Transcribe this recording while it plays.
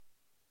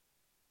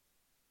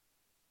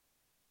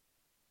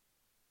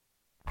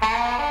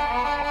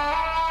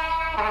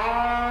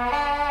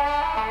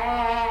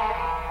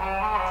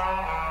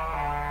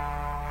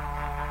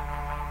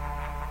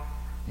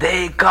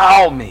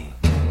call me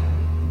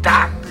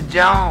Dr.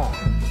 John,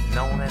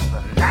 known as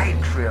the Night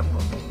Tripper.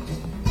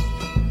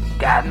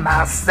 Got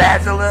my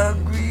satchel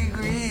of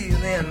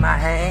grease in my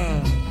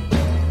hand.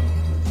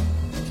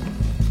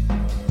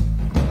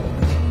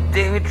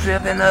 They were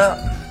tripping up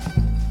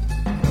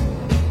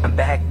and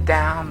back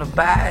down the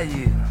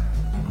bayou.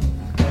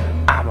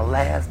 I'm the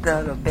last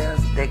of the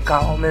best, they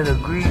call me the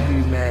Greasy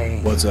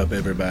Man. What's up,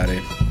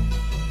 everybody?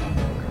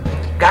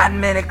 Got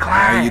many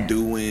clients.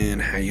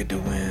 How you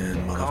doing,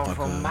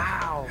 motherfucker?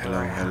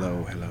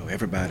 Hello.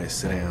 Everybody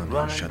sit down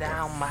and shut the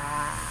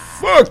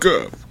fuck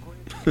up.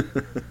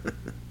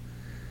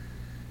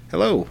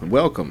 Hello and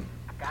welcome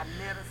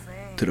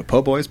to the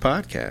Po Boys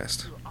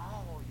Podcast.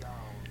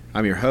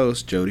 I'm your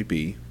host, Jody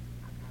B,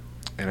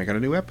 and I got a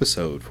new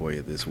episode for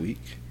you this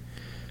week.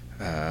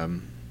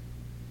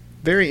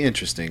 Very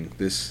interesting.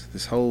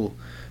 This whole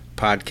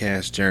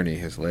podcast journey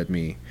has led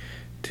me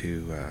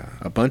to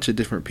a bunch of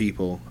different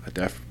people,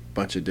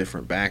 bunch of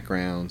different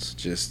backgrounds.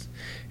 Just,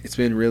 it's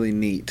been really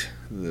neat,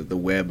 the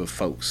web of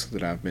folks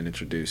that I've been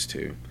introduced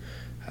to.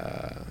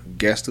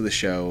 Guest of the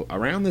show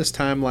around this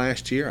time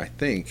last year, I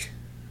think,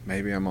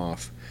 maybe I'm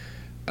off,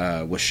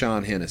 was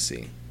Sean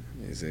Hennessy.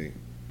 He's a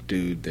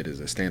dude that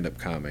is a stand-up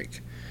comic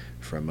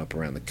from up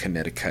around the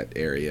Connecticut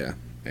area,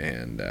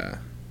 and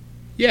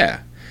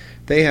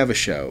they have a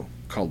show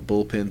called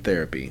Bullpen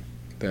Therapy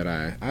that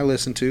I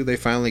listened to. They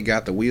finally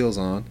got the wheels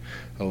on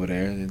over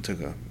there, and it took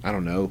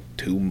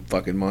 2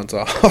 fucking months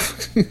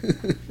off.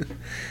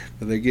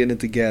 But they're getting it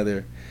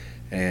together,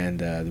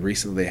 and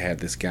recently they had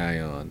this guy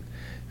on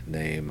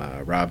named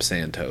Rob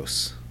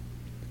Santos,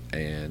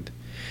 and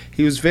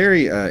he was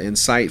very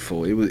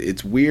insightful.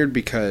 It's weird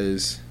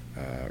because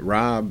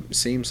Rob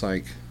seems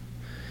like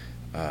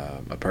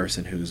a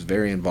person who's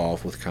very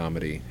involved with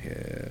comedy,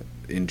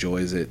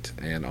 enjoys it,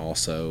 and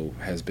also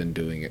has been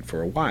doing it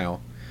for a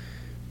while.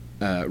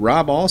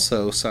 Rob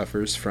also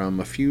suffers from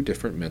a few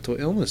different mental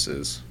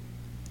illnesses,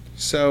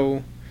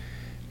 so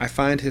I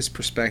find his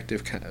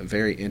perspective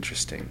very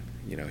interesting.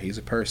 You know, he's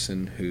a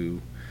person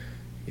who,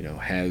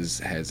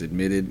 has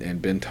admitted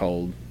and been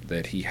told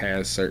that he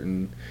has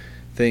certain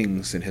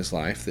things in his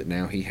life that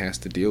now he has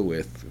to deal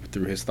with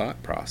through his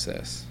thought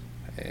process,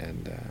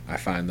 and I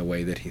find the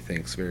way that he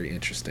thinks very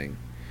interesting,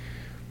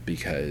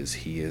 because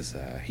he's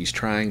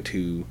trying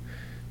to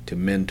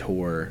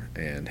mentor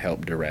and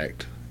help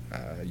direct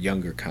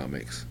younger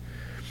comics.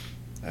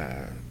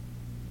 A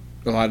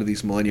lot of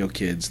these millennial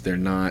kids, they're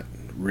not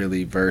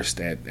really versed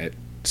at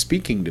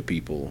speaking to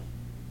people.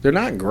 They're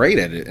not great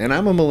at it, and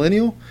I'm a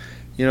millennial.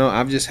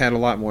 I've just had a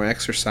lot more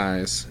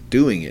exercise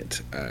doing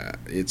it.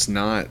 It's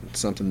not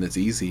something that's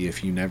easy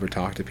if you never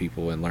talk to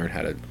people and learn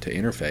how to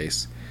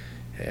interface.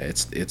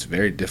 It's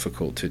very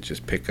difficult to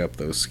just pick up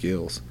those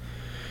skills.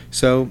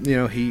 So,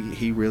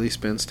 he really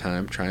spends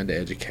time trying to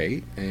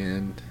educate,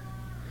 and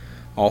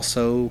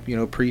also,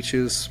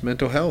 preaches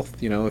mental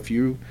health. If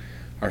you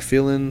are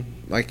feeling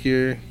like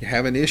you're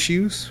having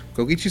issues,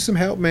 go get you some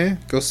help, man.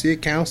 Go see a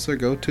counselor.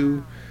 Go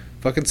to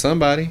fucking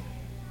somebody.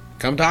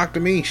 Come talk to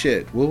me.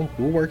 Shit, we'll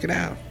work it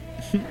out.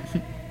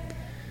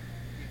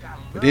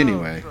 But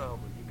anyway,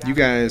 you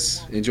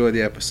guys enjoy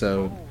the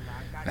episode.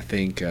 I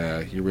think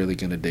you're really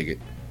gonna dig it.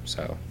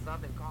 So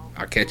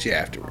I'll catch you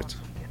afterwards,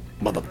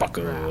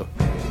 motherfucker.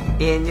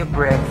 In your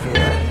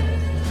breakfast,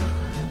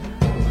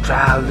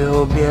 try a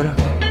little bit of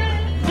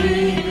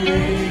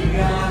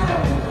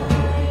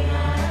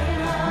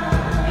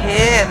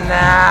hey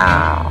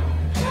now.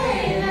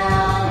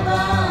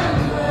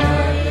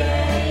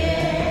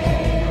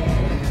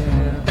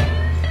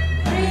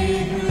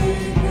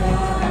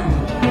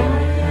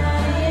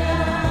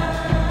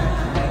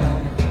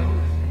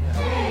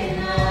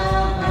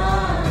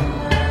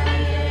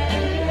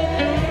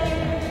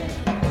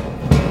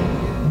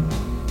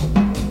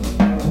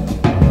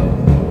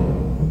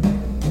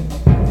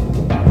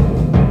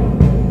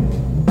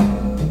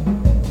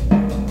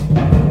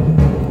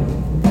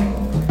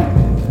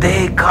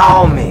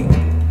 Call me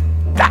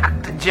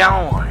Dr.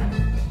 John,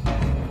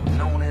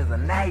 known as the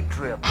Night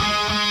Tripper. Yeah,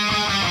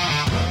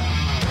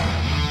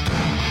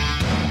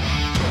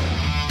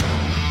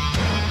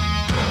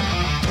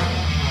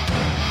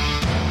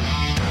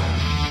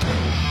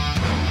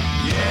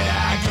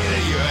 I get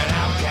it, you're an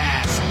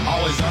outcast,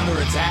 always under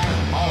attack,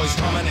 always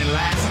coming in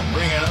last,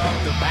 bringing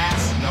up the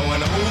past. No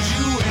one owes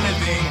you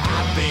anything,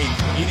 I think.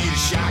 You need a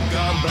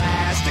shotgun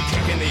blast, a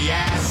kick in the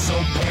ass, so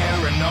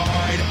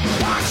paranoid.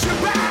 Watch your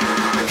back!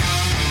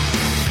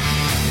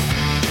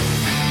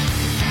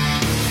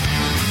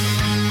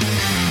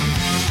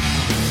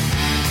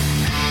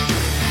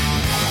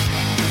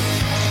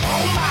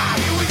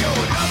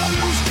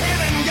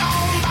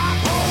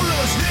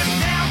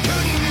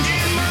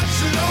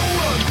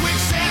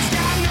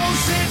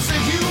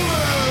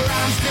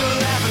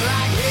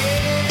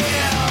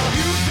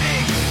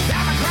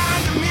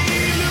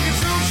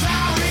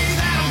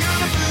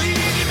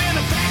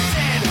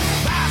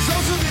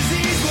 Social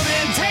disease, well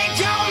then take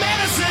your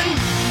medicine.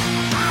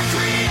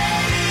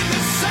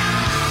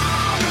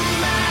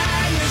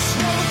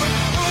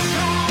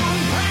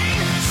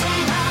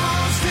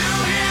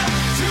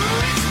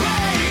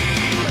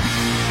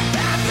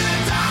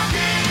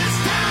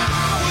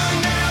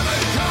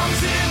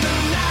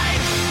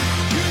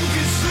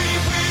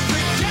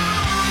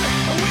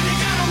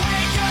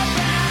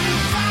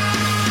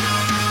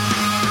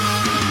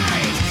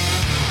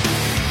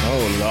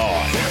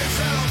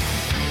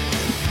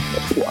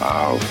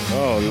 Wow.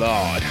 Oh,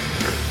 Lord.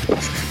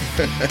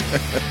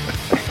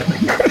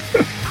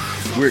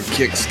 We're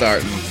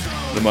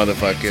kickstarting the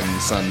motherfucking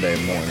Sunday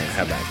morning.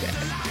 How about that?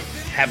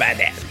 How about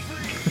that?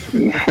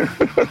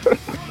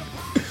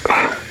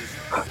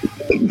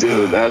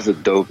 Dude, that's a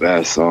dope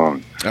ass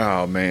song.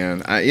 Oh,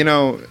 man.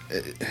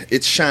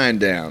 It's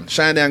Shinedown.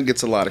 Shinedown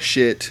gets a lot of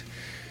shit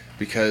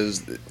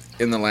because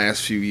in the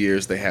last few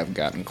years they have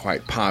gotten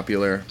quite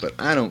popular, but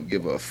I don't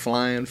give a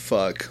flying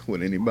fuck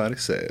what anybody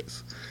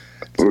says.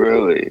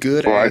 Really?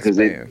 Good Why? ass 'Cause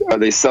band. are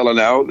they selling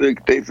out,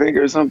 they think,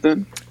 or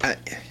something?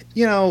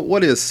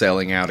 What is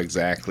selling out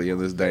exactly in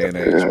this day and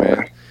age,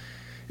 man?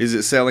 Is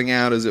it selling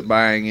out? Is it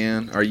buying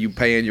in? Are you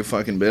paying your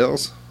fucking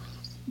bills?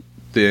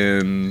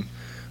 Then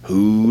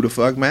who the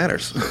fuck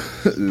matters?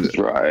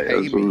 Right,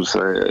 Pay that's what me. I'm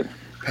saying.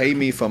 Pay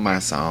me for my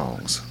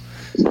songs.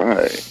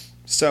 Right.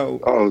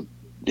 So, Oh,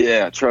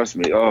 yeah, trust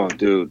me. Oh,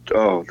 dude.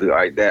 Oh,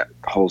 dude, that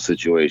whole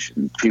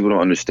situation. People don't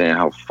understand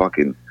how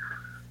fucking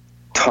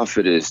tough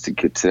it is to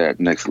get to that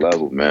next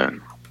level,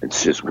 man.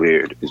 It's just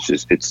weird.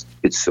 It's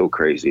so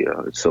crazy.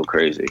 It's so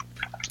crazy.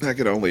 I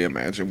could only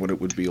imagine what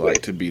it would be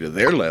like to be to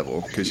their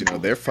level, because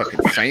they're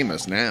fucking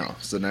famous now.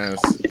 So now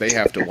they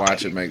have to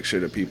watch and make sure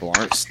that people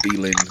aren't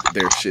stealing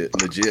their shit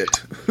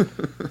legit.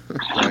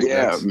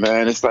 Yeah,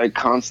 man. It's like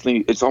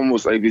constantly. It's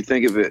almost like, if you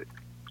think of it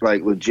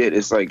like legit,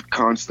 it's like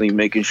constantly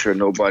making sure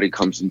nobody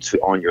comes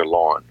on your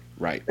lawn,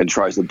 right, and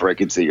tries to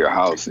break into your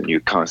house, and you're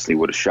constantly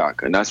with a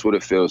shotgun. That's what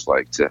it feels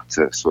like to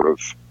sort of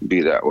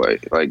be that way,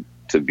 like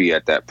to be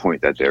at that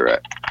point that they're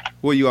at.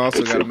 Well, you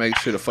also got to make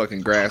sure the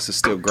fucking grass is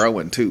still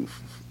growing too.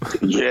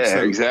 Yeah, So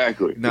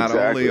exactly. Not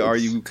only are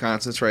you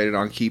concentrated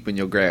on keeping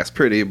your grass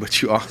pretty,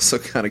 but you also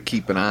got to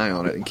keep an eye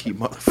on it and keep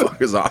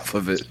motherfuckers off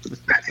of it.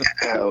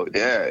 Hell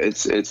yeah,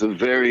 it's a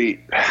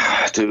very,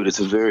 dude, it's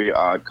a very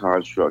odd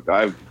construct.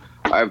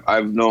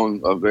 I've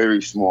known a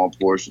very small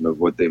portion of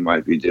what they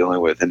might be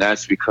dealing with, and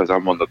that's because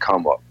I'm on the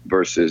come up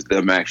versus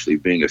them actually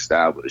being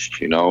established.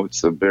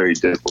 It's a very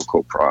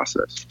difficult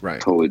process. Right.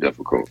 Totally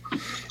difficult.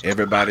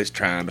 Everybody's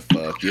trying to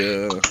fuck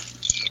you.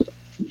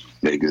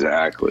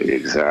 Exactly.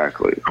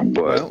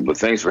 But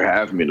thanks for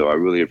having me, though. I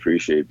really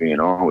appreciate being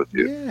on with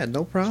you. Yeah,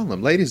 no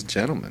problem. Ladies and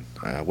gentlemen,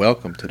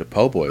 welcome to the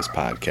Po Boys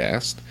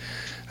podcast.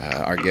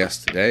 Our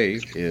guest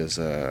today is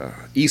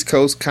East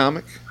Coast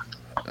comic,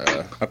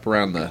 up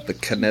around the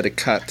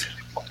Connecticut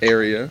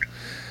area,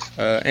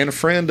 and a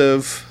friend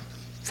of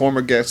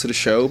former guest of the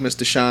show,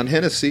 Mr. Sean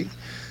Hennessy,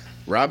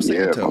 Rob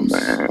Santos. Yeah,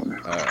 my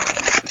man.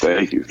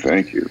 Thank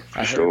you.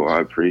 I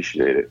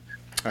appreciate it.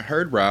 I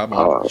heard Rob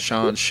on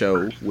Sean's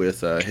show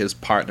with his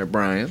partner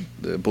Brian,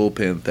 the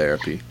Bullpen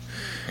Therapy,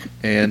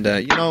 and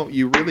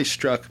you really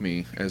struck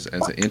me as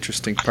an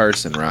interesting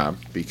person, Rob,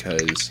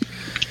 because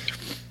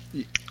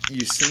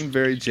you seem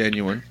very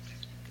genuine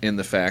in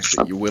the fact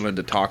that you're willing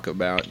to talk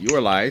about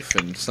your life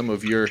and some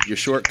of your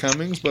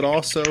shortcomings, but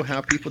also how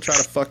people try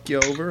to fuck you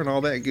over and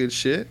all that good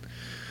shit.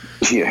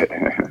 Yeah.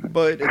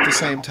 But at the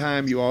same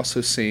time, you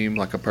also seem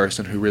like a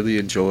person who really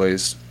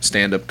enjoys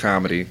stand-up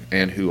comedy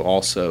and who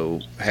also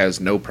has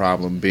no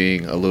problem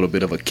being a little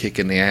bit of a kick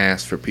in the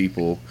ass for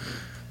people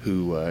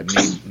who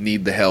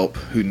need the help,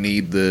 who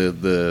need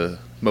the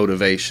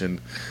motivation,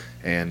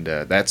 and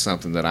that's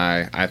something that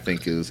I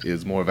think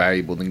is more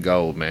valuable than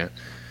gold, man.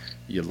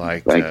 You're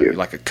like you're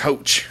like a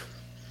coach.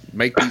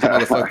 Make these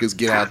motherfuckers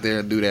get out there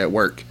and do that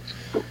work.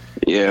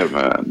 Yeah,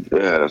 man.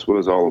 Yeah, that's what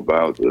it's all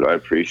about, dude. I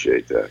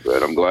appreciate that,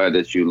 man. I'm glad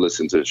that you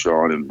listened to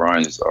Sean and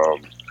Brian's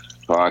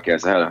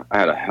podcast. I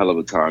had a hell of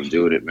a time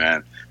doing it,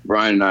 man.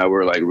 Brian and I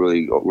we're like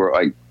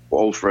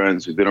old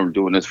friends. We've been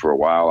doing this for a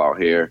while out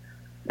here,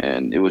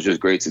 and it was just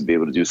great to be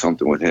able to do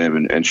something with him.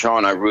 And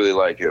Sean, I really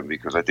like him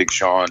because I think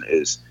Sean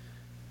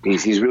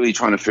he's really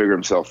trying to figure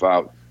himself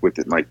out with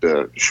it, like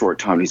the short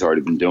time he's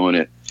already been doing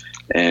it,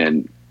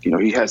 and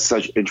he has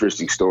such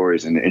interesting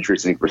stories and an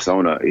interesting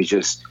persona.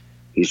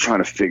 He's trying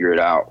to figure it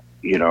out,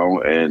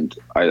 and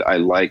I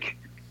like,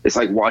 it's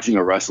like watching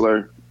a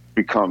wrestler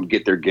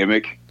get their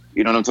gimmick.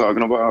 You know what I'm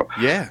talking about?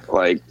 Yeah.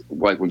 Like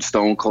when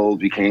Stone Cold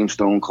became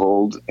Stone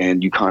Cold,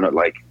 and you kind of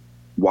like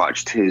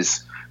watched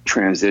his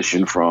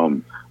transition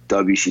from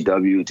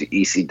WCW to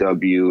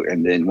ECW.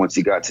 And then once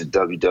he got to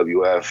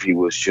WWF, he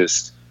was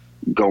just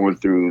going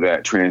through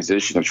that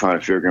transition of trying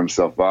to figure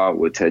himself out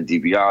with Ted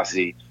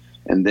DiBiase.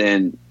 And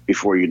then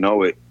before you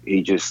know it,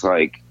 he just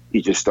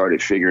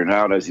started figuring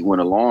out as he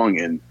went along,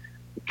 and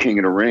King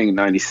of the Ring,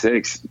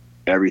 96,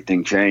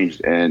 everything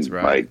changed. And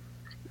right.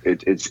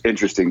 It's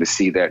interesting to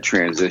see that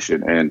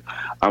transition. And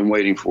I'm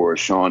waiting for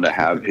Sean to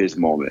have his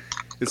moment,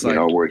 it's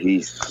where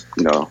he's,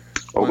 go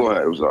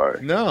ahead. I'm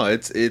sorry. No,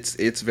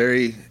 it's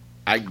very,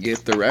 I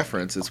get the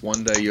reference. It's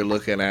one day you're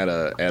looking at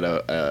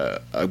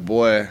a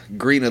boy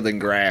greener than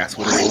grass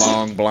with his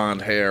long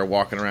blonde hair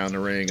walking around the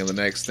ring, and the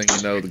next thing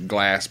you know, the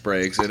glass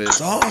breaks and it's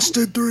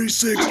Austin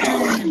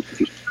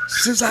 316.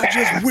 Since I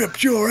just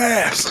whipped your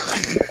ass.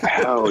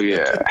 Hell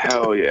yeah.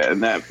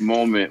 And that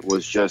moment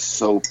was just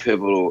so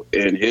pivotal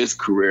in his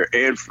career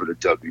and for the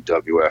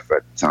WWF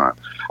at the time.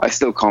 I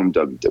still call him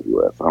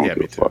WWF. I don't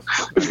give a fuck.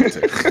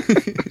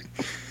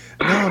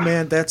 No,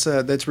 man, that's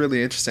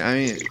really interesting. I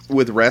mean,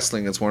 with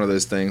wrestling, it's one of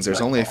those things.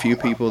 There's only a few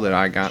people that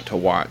I got to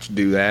watch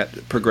do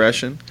that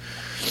progression.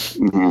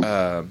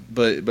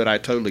 But I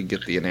totally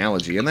get the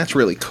analogy, and that's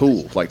really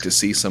cool. Like to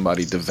see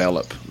somebody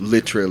develop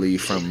literally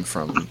from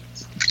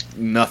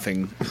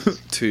nothing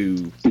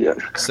to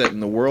setting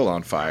the world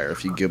on fire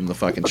if you give them the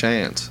fucking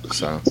chance.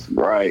 So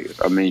right.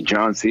 I mean,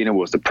 John Cena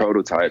was the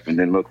prototype, and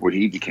then look what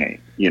he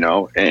became.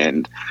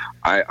 And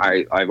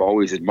I've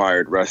always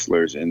admired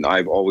wrestlers, and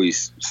I've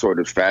always sort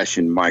of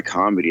fashioned my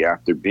comedy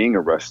after being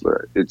a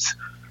wrestler.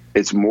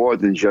 It's more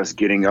than just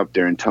getting up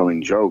there and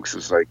telling jokes.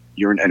 It's like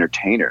you're an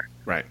entertainer.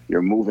 Right.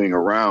 You're moving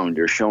around.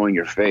 You're showing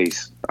your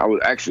face. I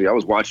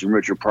was watching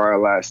Richard Pryor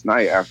last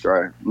night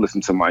after I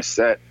listened to my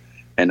set,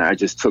 and I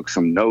just took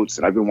some notes.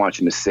 And I've been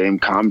watching the same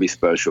comedy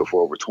special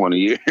for over 20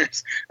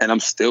 years, and I'm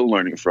still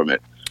learning from it.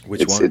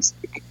 Which one? It's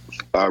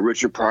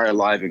Richard Pryor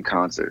live in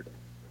concert.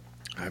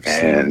 I've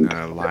seen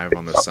live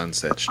on the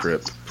Sunset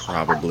Strip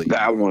probably.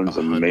 That one's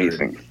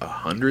amazing.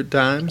 100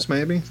 times,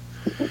 maybe.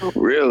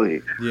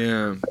 Really?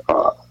 Yeah.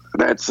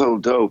 That's so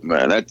dope,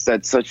 man.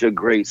 That's such a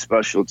great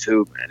special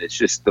too, man. It's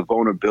just the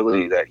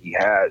vulnerability that he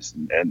has,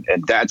 and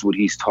that's what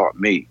he's taught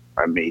me.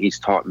 I mean, he's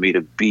taught me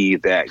to be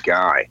that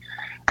guy,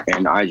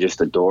 and I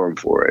just adore him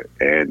for it.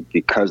 And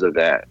because of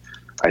that,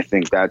 I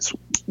think that's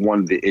one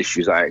of the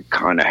issues I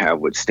kind of have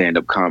with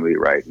stand-up comedy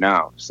right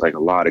now. It's like a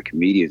lot of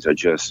comedians are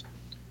just,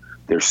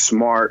 they're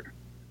smart,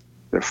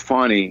 they're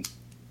funny,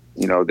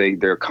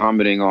 they're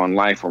commenting on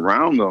life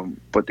around them,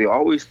 but they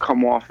always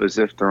come off as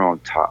if they're on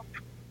top.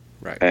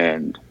 Right.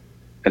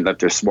 And that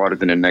they're smarter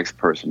than the next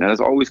person. And it's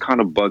always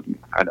kind of bugged me.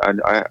 I kind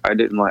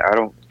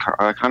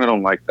of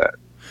don't like that.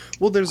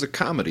 Well, there's a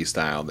comedy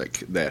style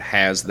that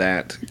has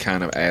that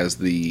kind of as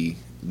the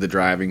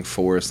driving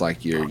force,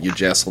 like your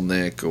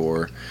Jesselnick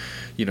or,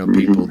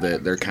 people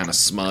that they're kind of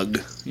smug,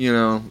 but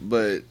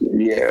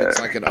it's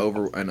like an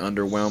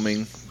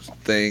underwhelming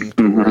thing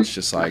where it's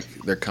just like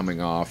they're coming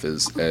off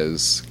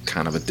as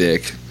kind of a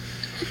dick.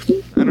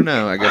 I don't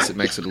know. I guess it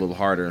makes it a little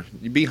harder.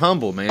 You be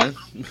humble, man.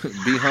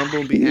 Be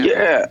humble, be happy.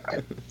 Yeah.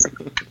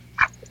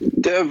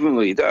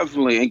 Definitely.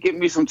 And give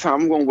me some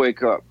time. I'm going to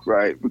wake up,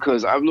 right?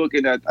 Because I look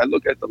at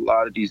a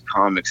lot of these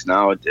comics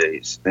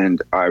nowadays, and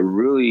I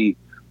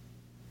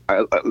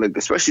like,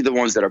 especially the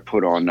ones that are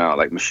put on now,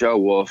 like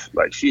Michelle Wolf.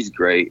 Like, she's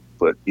great,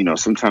 but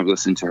sometimes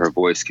listening to her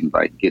voice can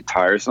like get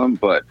tiresome.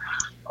 But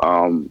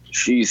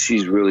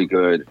she's really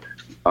good.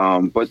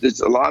 But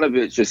there's a lot of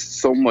it just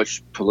so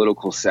much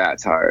political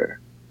satire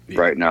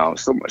right now,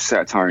 so much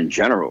satire in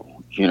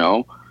general,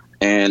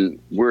 and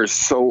we're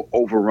so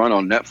overrun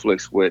on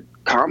Netflix with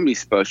comedy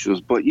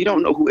specials, but you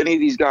don't know who any of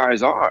these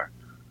guys are.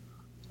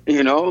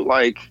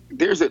 Like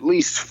there's at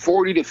least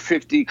 40 to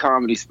 50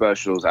 comedy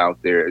specials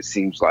out there, it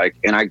seems like,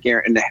 and I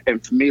guarantee,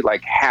 and for me,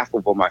 like half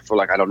of them, I feel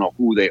like I don't know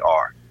who they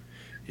are.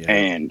 Yeah.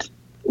 And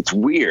it's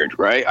weird,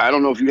 right? I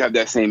don't know if you have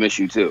that same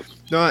issue too.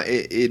 No,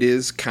 it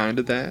is kind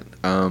of that.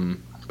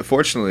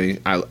 Fortunately,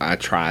 I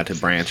try to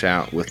branch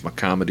out with my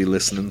comedy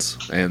listenings,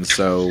 and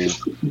so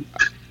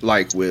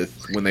like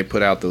when they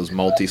put out those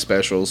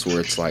multi-specials where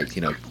it's like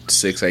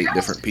 6-8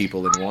 different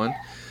people in one,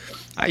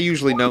 I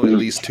usually know at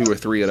least 2 or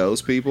 3 of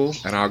those people,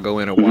 and I'll go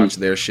in and watch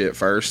their shit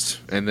first,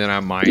 and then I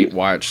might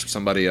watch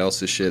somebody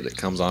else's shit that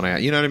comes on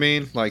out. You know what I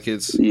mean? Like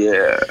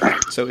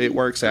so it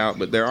works out,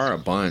 but there are a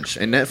bunch,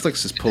 and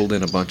Netflix has pulled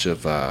in a bunch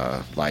of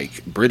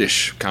like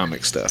British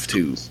comic stuff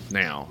too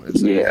now, and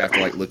so you have to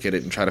like look at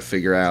it and try to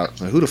figure out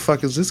who the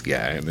fuck is this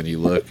guy, and then you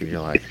look and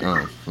you're like,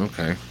 oh,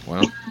 okay,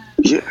 well.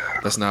 Yeah,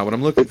 that's not what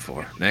I'm looking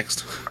for.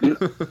 Next.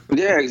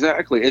 Yeah,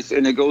 exactly.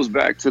 And it goes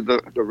back to the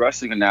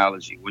wrestling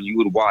analogy when you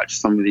would watch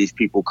some of these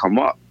people come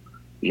up.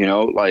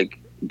 Like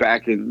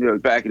back in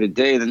the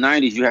day in the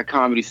 '90s, you had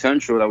Comedy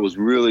Central that was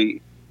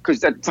really,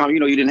 because at the time you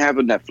didn't have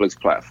a Netflix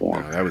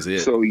platform. No, that was it.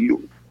 So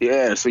you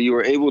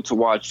were able to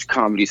watch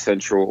Comedy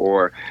Central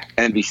or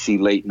NBC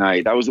Late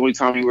Night. That was the only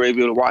time you were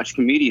able to watch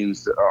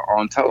comedians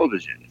on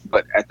television.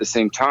 But at the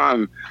same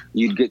time,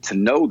 you'd get to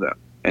know them,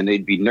 and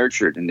they'd be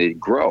nurtured and they'd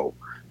grow.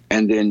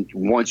 And then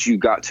once you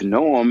got to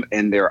know them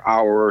and their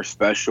hour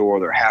special or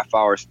their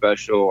half-hour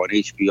special on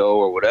HBO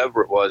or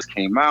whatever it was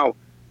came out,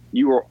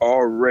 you were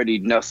already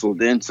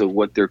nestled into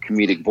what their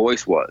comedic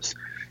voice was.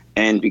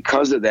 And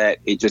because of that,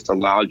 it just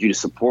allowed you to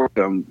support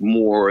them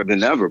more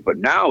than ever. But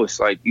now it's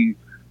like you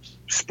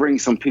spring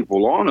some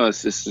people on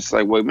us. It's just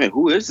like, wait a minute,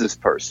 who is this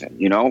person?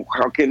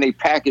 How can they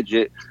package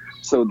it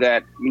so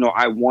that,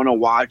 I want to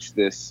watch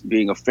this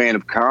being a fan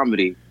of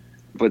comedy,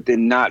 but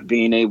then not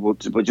being able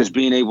to, but just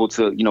being able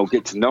to,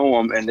 get to know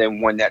them. And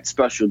then when that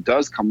special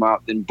does come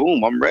out, then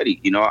boom, I'm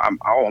ready. I'm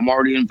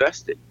already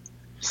invested.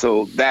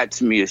 So that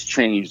to me has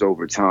changed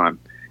over time.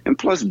 And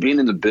plus being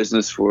in the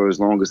business for as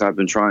long as I've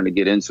been trying to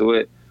get into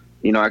it,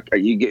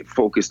 you get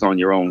focused on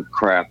your own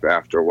crap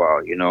after a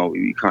while,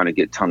 you kind of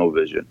get tunnel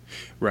vision.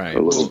 Right.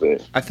 A little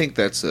bit. I think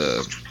that's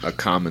a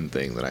common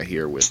thing that I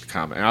hear with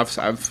comedy.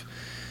 I've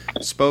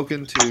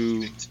spoken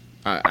to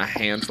a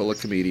handful of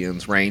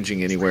comedians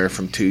ranging anywhere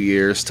from 2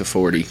 years to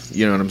 40.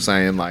 You know what I'm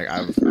saying? Like,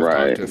 I've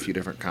talked to a few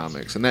different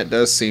comics, and that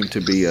does seem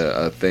to be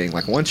a thing.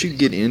 Like, once you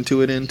get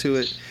into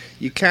it,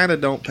 you kind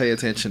of don't pay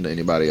attention to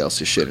anybody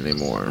else's shit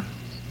anymore.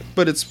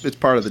 But it's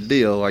part of the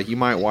deal. Like, you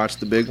might watch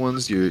the big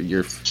ones,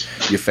 your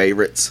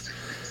favorites,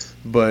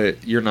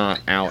 but you're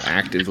not out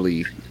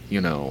actively,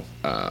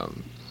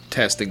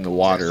 testing the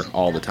water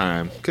all the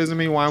time. Because, I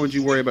mean, why would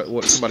you worry about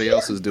what somebody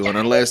else is doing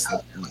unless,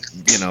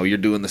 you're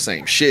doing the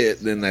same shit?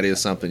 Then that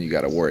is something you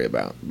got to worry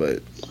about.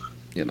 But,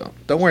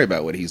 don't worry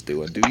about what he's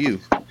doing. Do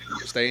you?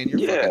 Stay in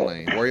your fucking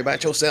lane. Worry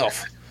about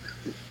yourself.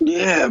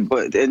 Yeah,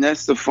 and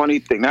that's the funny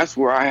thing. That's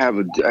where I have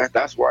a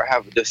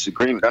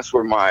disagreement. That's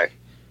where my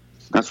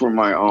a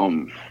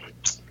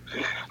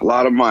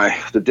lot of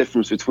the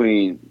difference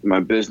between my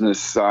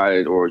business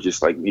side or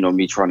just like,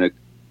 me trying to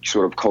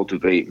sort of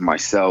cultivate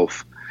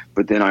myself.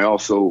 But then I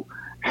also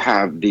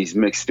have these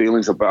mixed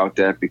feelings about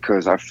that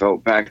because I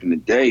felt back in the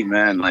day,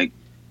 man, like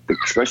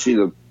especially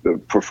the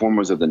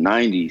performers of the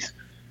 90s,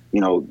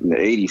 in the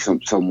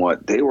 80s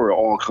somewhat, they were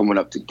all coming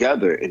up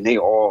together and they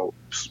all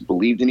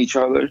believed in each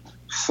other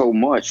so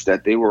much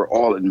that they were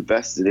all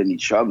invested in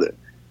each other.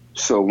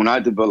 So when I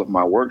developed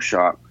my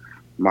workshop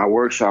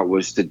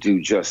was to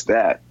do just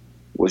that,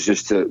 was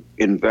just to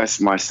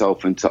invest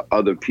myself into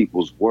other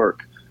people's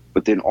work,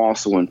 but then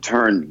also in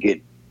turn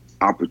get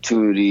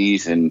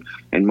opportunities and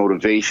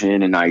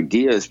motivation and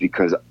ideas,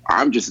 because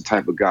I'm just the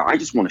type of guy, I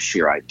just want to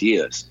share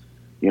ideas.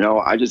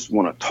 I just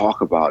want to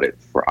talk about it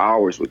for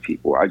hours with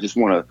people. I just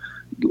want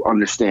to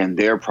understand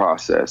their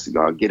process,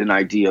 get an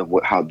idea of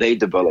how they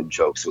develop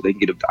jokes so they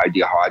can get an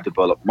idea how I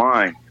develop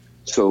mine.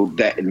 So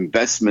that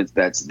investment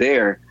that's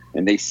there,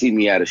 and they see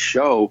me at a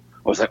show,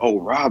 I was like, oh,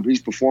 Rob,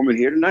 he's performing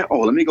here tonight?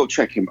 Oh, let me go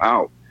check him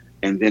out.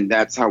 And then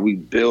that's how we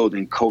build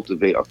and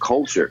cultivate a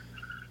culture.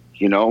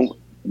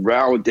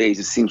 Nowadays,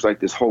 it seems like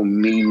this whole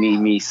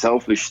me,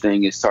 selfish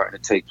thing is starting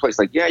to take place.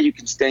 Like, yeah, you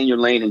can stay in your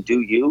lane and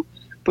do you,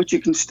 but you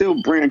can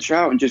still branch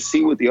out and just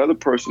see what the other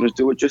person is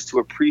doing just to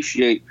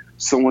appreciate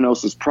someone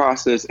else's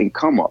process and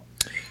come up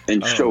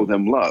and show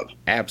them love.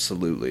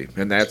 Absolutely.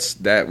 And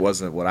that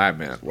wasn't what I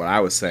meant. What I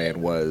was saying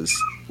was,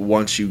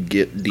 once you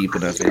get deep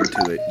enough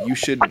into it, you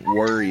shouldn't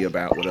worry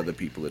about what other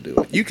people are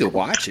doing. You can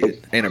watch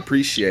it and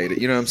appreciate it,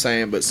 you know what I'm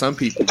saying? But some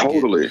people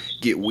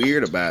get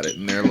weird about it,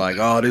 and they're like,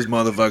 oh, this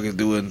motherfucker's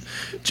doing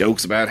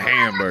jokes about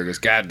hamburgers.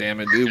 God damn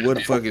it, dude, what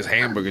the fuck is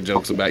hamburger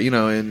jokes about?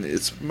 And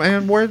it's,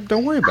 man,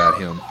 don't worry about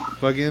him.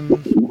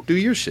 Fucking do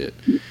your shit.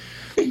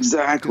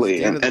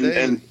 Exactly.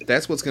 And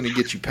that's what's going to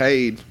get you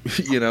paid.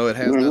 It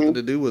has nothing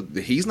to do with,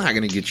 he's not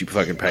going to get you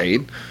fucking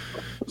paid.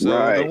 So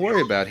don't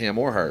worry about him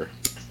or her.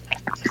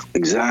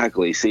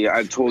 Exactly. See,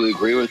 I totally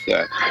agree with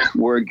that.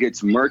 Where it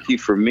gets murky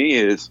for me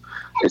it's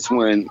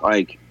when,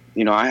 like,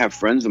 I have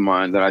friends of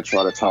mine that I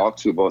try to talk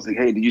to about, like,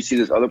 hey, did you see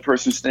this other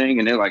person's thing?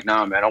 And they're like,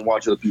 nah, man, I don't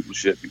watch other people's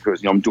shit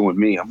because I'm doing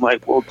me. I'm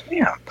like, well,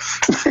 damn.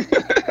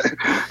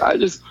 I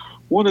just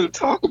wanted to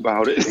talk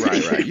about it.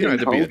 Right. You don't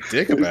have to be a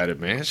dick about it,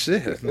 man.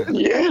 Shit.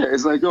 Yeah,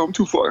 it's like, I'm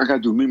too far. I gotta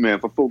do me, man.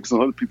 If I focus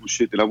on other people's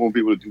shit, then I won't be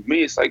able to do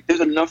me. It's like,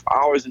 there's enough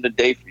hours in the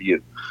day for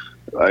you.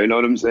 You know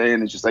what I'm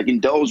saying? It's just like,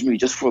 indulge me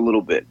just for a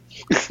little bit,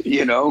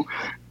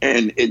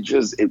 and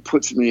it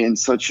puts me in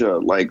such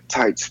a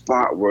tight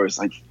spot where it's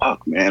like,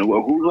 fuck, man,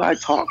 well, who do I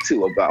talk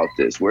to about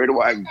this? Where do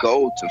I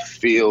go to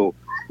feel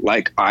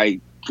like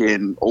I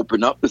can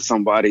open up to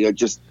somebody or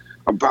just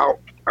about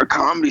a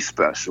comedy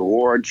special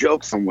or a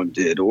joke someone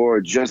did or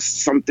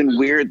just something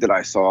weird that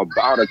I saw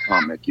about a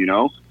comic,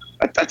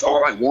 That's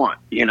all I want,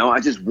 I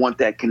just want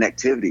that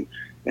connectivity.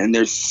 And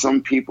there's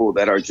some people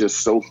that are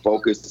just so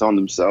focused on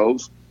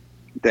themselves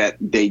that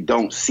they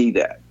don't see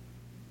that.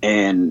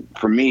 And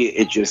for me,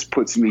 it just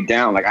puts me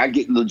down. Like, I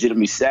get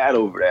legitimately sad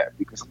over that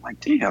because I'm like,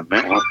 damn,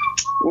 man, well,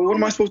 what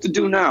am I supposed to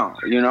do now?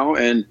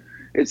 And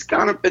it's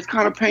kind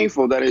of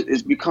painful that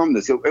it's become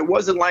this. It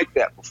wasn't like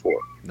that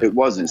before. No. It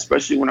wasn't,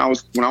 especially when I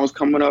was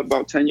coming up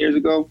about 10 years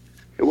ago.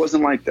 It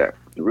wasn't like that.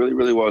 It really,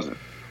 really wasn't.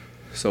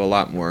 So a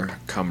lot more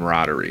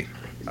camaraderie.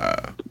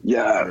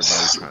 Yes.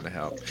 Everybody's trying to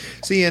help.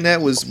 See, and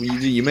that was,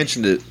 you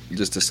mentioned it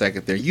just a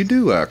second there. You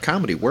do a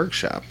comedy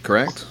workshop,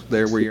 correct?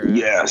 There where you're at?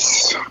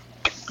 Yes.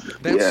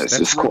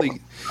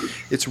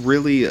 It's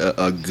really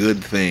a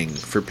good thing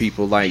for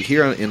people. Like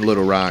here in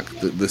Little Rock,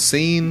 the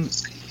scene,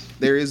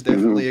 there is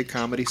definitely a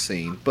comedy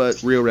scene,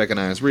 but real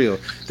recognize real.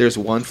 There's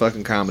one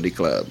fucking comedy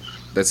club.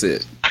 That's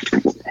it.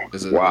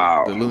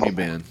 Wow. The Looney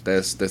Bin.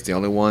 That's the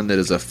only one that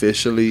is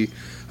officially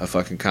a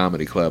fucking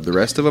comedy club. The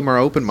rest of them are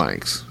open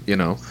mics,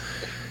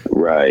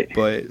 Right.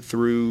 But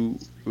through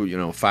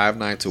 5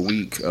 nights a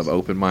week of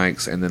open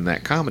mics and then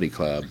that comedy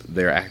club,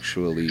 they're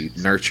actually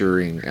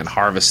nurturing and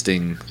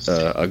harvesting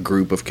a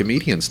group of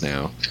comedians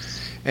now,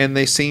 and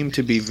they seem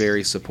to be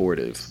very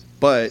supportive.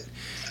 But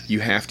you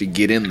have to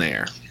get in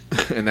there,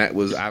 and that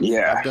was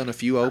I've done a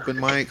few open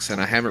mics,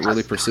 and I haven't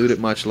really pursued it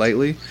much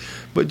lately.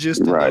 But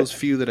just in those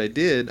few that I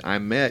did, I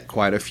met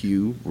quite a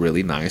few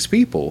really nice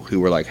people who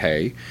were like,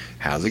 hey,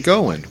 how's it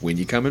going? When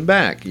you coming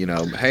back?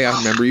 Hey, I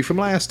remember you from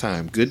last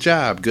time. Good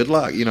job. Good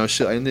luck.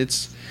 And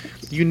it's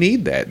You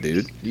need that,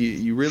 dude.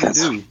 You really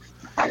do.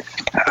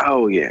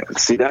 Oh yeah.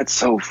 See, that's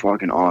so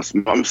fucking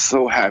awesome. I'm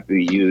so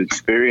happy you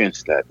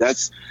experienced that.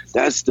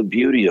 That's the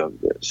beauty of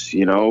this.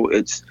 You know,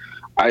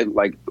 I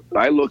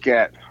look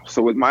at,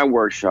 so with my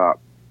workshop,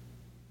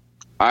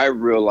 I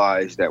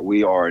realize that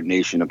we are a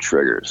nation of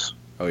triggers.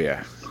 Oh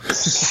yeah.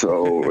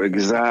 So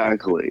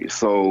exactly.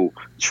 So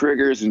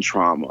triggers and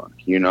trauma,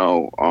 you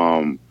know,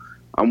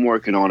 I'm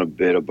working on a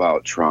bit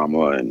about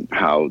trauma and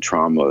how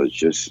trauma is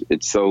just,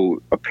 it's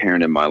so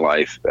apparent in my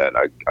life that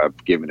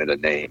I've given it a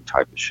name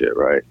type of shit,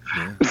 right?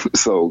 Yeah.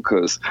 So,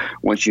 because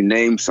once you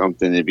name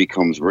something, it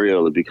becomes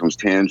real, it becomes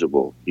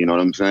tangible. You know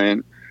what I'm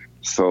saying?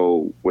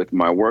 So with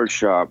my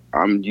workshop,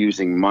 I'm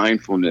using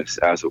mindfulness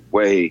as a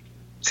way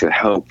to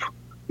help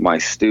my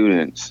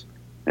students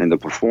and the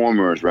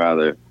performers,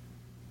 rather,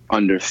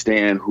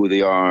 understand who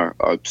they are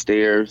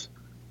upstairs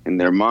in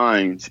their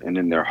minds and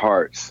in their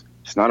hearts.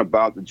 It's not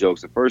about the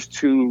jokes. The first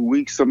 2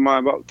 weeks of my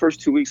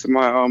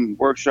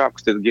workshop,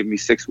 because they'll give me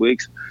 6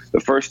 weeks.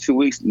 The first 2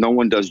 weeks, no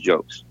one does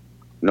jokes.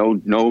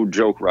 No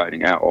joke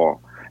writing at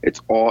all.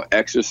 It's all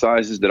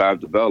exercises that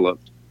I've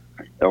developed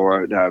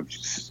or that I've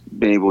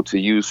been able to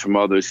use from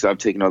others. So I've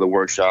taken other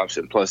workshops,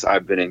 and plus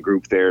I've been in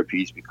group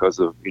therapies because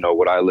of, you know,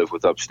 what I live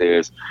with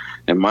upstairs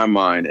in my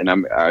mind. And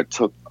I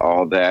took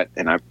all that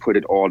and I put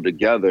it all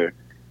together,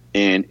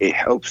 and it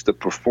helps the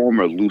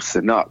performer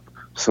loosen up.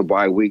 So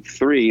by week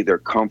 3, they're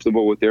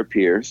comfortable with their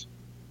peers,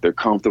 they're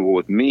comfortable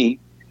with me,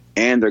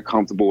 and they're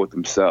comfortable with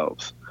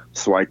themselves.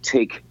 So I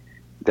take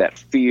that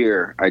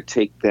fear, I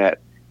take that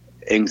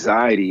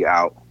anxiety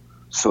out.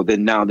 So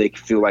then now they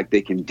feel like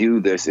they can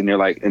do this, and they're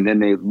like, and then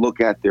they look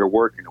at their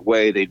work in a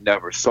way they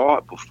never saw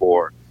it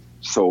before.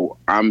 So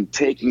I'm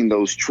taking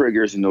those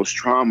triggers and those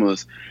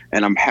traumas,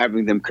 and I'm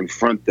having them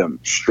confront them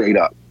straight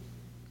up.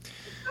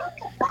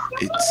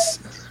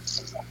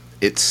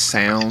 It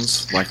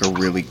sounds like a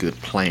really good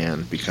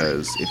plan,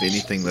 because if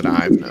anything that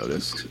I've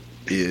noticed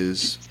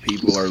is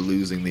people are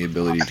losing the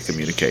ability to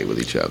communicate with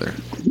each other.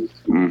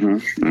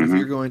 If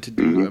you're going to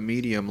do a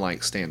medium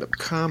like stand-up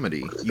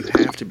comedy, you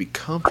have to be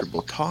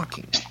comfortable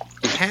talking.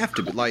 You have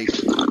to be. Like,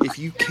 if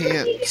you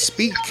can't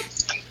speak,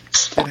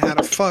 then how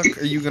the fuck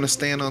are you going to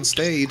stand on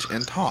stage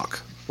and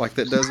talk? Like,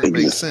 that doesn't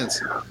make sense.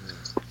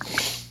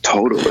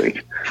 Totally.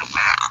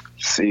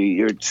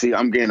 See,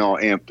 I'm getting all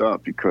amped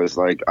up because,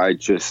 like,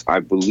 I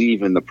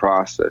believe in the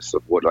process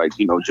of what, like,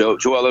 you know, Joel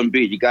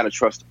Embiid, you got to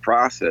trust the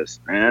process,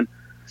 man.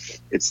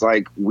 It's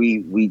like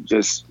we're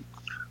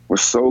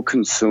so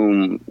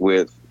consumed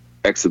with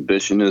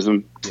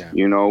exhibitionism,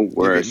 you know,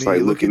 where it's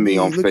like, look at me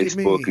on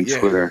Facebook and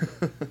Twitter.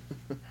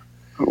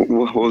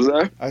 What was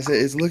that? I said,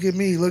 it's look at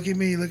me, look at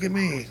me, look at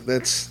me.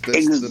 That's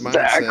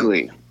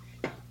exactly.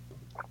 The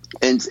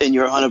mindset. And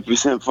you're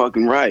 100%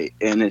 fucking right.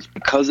 And it's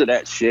because of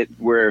that shit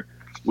where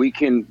we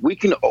can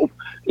open.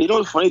 You know,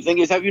 the funny thing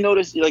is, have you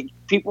noticed, like,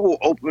 people will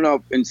open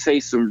up and say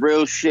some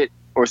real shit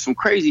or some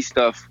crazy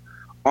stuff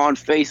on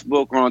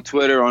Facebook or on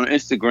Twitter or on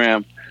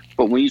Instagram,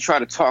 but when you try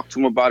to talk to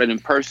them about it in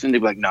person,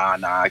 they're like, nah,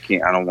 I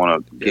can't, I don't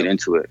want to get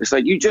into it. It's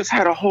like, you just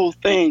had a whole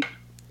thing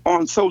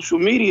on social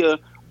media,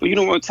 but you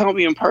don't want to tell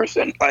me in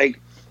person.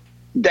 Like,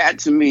 that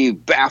to me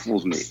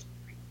baffles me,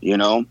 you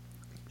know?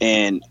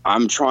 And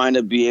I'm trying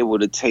to be able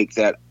to take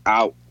that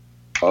out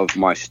of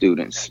my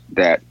students,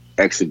 that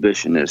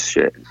exhibitionist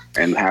shit,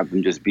 and have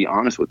them just be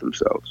honest with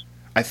themselves.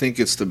 I think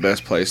it's the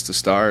best place to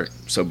start,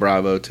 so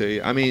bravo to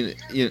you. I mean,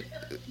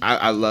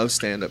 I love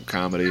stand-up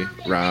comedy,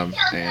 Rob,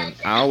 and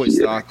I always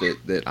thought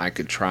that I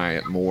could try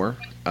it more,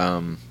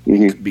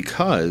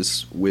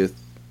 because with,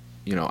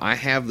 you know, I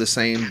have the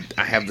same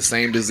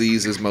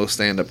disease as most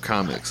stand-up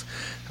comics.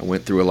 I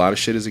went through a lot of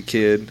shit as a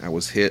kid. I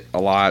was hit a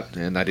lot,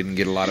 and I didn't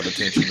get a lot of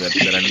attention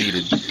that I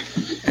needed,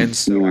 and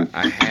so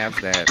I have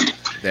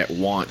that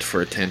want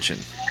for attention,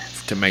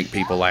 to make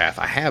people laugh.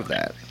 I have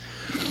that.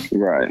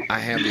 Right. I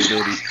have the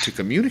ability to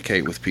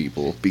communicate with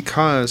people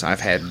because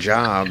I've had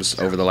jobs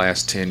over the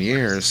last 10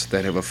 years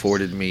that have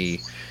afforded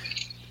me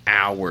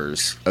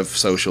hours of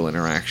social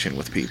interaction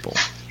with people.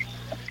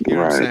 You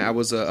know what I'm saying? I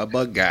was a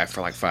bug guy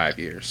for like 5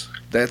 years.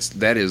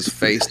 That is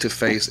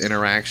face-to-face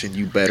interaction.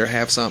 You better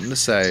have something to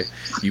say.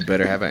 You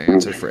better have an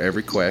answer for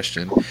every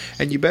question.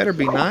 And you better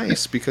be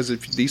nice, because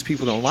if these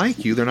people don't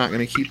like you, they're not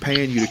going to keep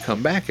paying you to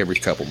come back every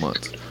couple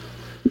months.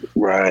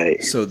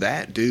 Right. So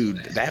that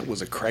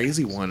was a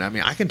crazy one. I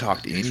mean, I can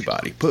talk to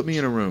anybody. Put me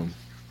in a room.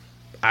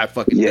 I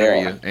fucking dare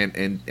you.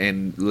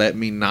 And let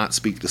me not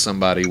speak to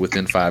somebody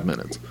within 5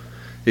 minutes.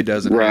 It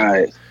doesn't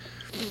happen.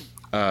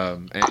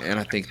 And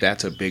I think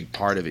that's a big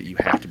part of it. You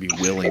have to be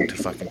willing to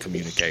fucking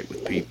communicate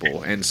with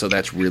people. And so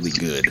that's really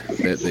good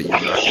that you're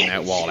knocking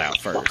that wall out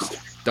first.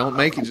 Don't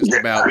make it just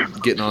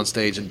about getting on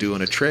stage and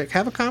doing a trick.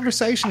 Have a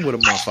conversation with a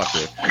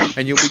motherfucker,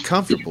 and you'll be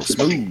comfortable,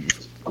 smooth.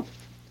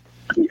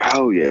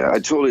 Oh yeah, I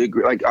totally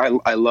agree. Like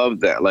I love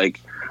that. Like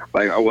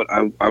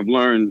I've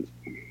learned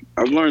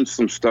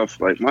some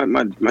stuff. Like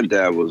my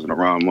dad wasn't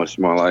around much of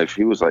my life.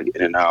 He was like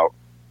in and out.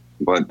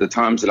 But the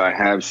times that I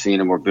have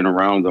seen him or been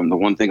around him, the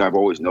one thing I've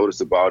always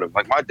noticed about him,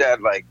 like my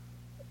dad, like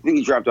I think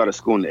he dropped out of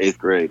school in the 8th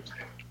grade.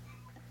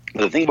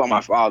 the thing about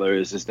my father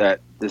is that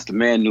the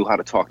man knew how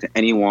to talk to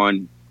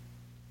anyone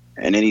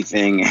and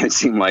anything, and it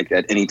seemed like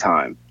at any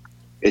time.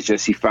 It's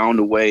just he found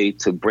a way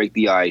to break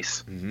the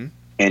ice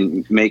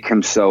and make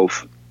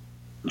himself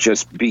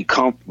just be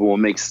comfortable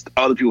and makes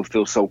other people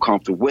feel so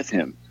comfortable with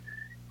him.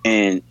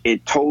 And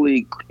it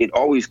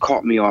always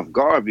caught me off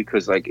guard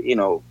because, like,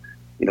 the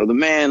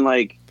man,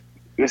 like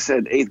I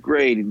said, 8th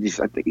grade,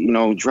 I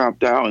think,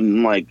 dropped out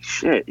and like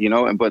shit,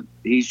 but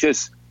he's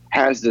just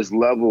has this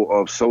level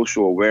of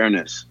social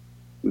awareness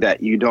that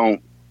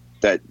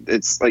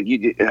it's like,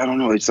 I don't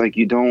know, it's like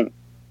you don't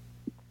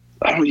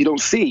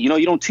see,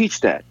 you don't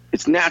teach that.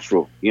 It's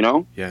natural,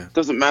 Yeah. It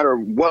doesn't matter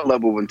what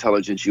level of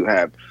intelligence you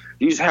have.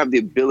 You just have the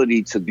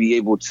ability to be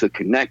able to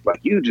connect like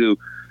you do.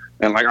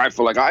 And like I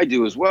feel like I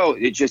do as well.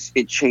 It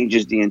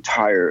changes the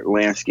entire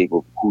landscape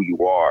of who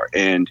you are.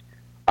 And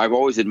I've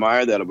always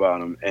admired that about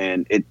him.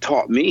 And it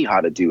taught me how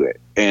to do it.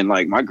 And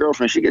like my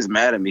girlfriend, she gets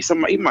mad at me.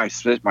 Even my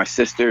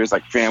sisters,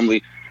 like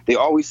family, they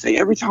always say,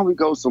 every time we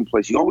go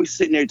someplace, you always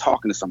sitting there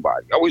talking to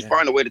somebody. You always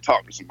find a way to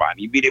talk to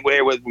somebody. You be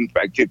there with them for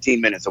like 15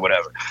 minutes or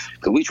whatever.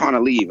 Because we trying to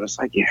leave. And it's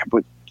like, yeah,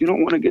 but you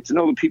don't want to get to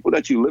know the people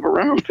that you live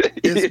around.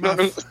 You know what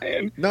I'm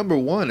saying? Number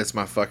one, it's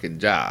my fucking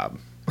job.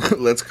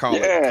 Let's call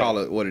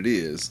it what it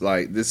is.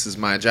 Like, this is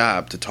my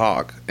job to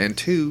talk. And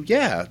two,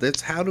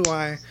 that's how do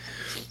I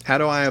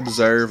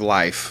observe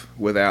life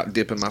without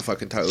dipping my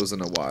fucking toes in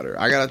the water?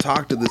 I gotta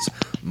talk to this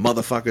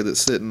motherfucker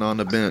that's sitting on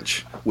the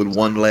bench with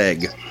one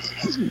leg.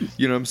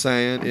 You know what I'm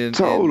saying?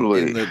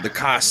 Totally. In the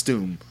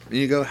costume. And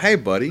you go, hey,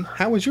 buddy,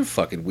 how was your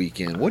fucking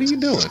weekend? What are you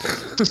doing?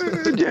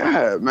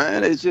 Yeah,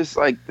 man. It's just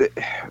like,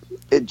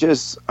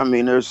 there's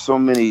so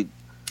many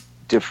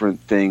different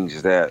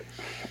things that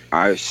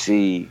I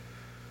see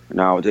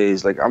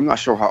nowadays. Like, I'm not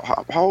sure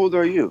how old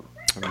are you?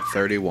 I'm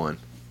 31.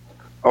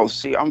 Oh,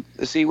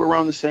 we're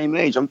around the same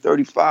age. I'm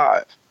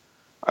 35.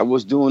 I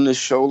was doing this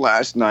show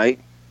last night.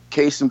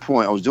 Case in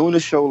point, I was doing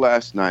this show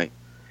last night,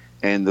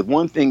 and the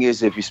one thing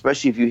is,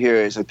 especially if you hear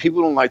it, is that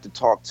people don't like to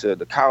talk to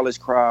the college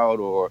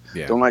crowd or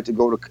don't like to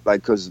go to,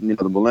 like, because the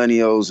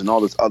millennials and all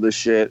this other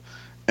shit.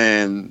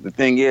 And the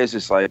thing is,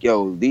 it's like,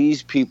 yo,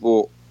 these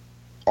people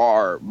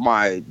are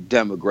my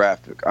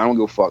demographic. I don't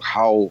give a fuck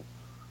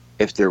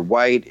if they're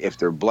white, if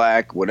they're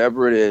black,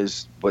 whatever it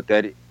is, but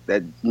that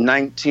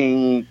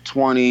 19,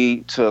 20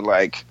 to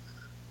like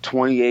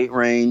 28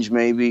 range,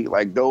 maybe,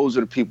 like, those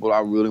are the people I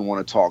really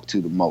want to talk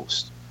to the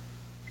most.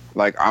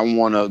 Like, I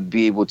want to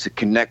be able to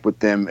connect with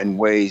them in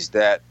ways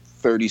that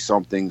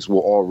 30-somethings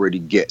will already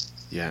get.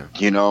 Yeah.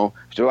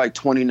 If they're like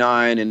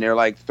 29 and they're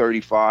like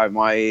 35,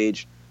 my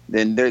age,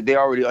 then they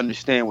already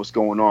understand what's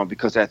going on,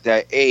 because at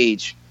that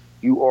age,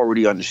 you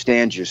already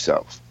understand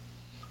yourself.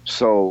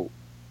 So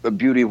the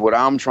beauty of what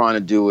I'm trying to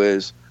do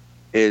is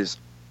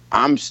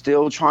I'm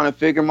still trying to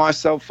figure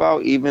myself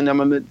out, even in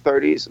my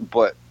mid-30s.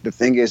 But the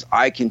thing is,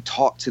 I can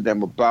talk to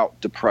them about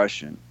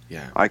depression.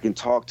 Yeah. I can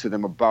talk to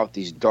them about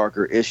these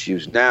darker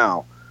issues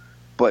now.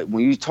 But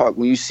when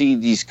you see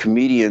these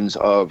comedians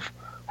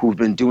who've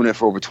been doing it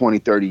for over 20,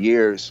 30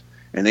 years,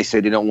 and they say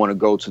they don't want to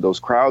go to those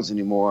crowds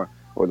anymore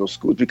or those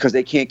schools because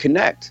they can't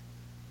connect.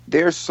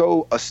 They're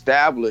so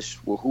established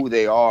with who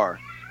they are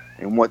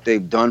and what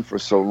they've done for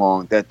so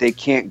long that they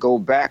can't go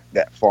back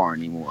that far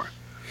anymore.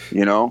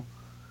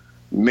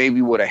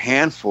 Maybe with a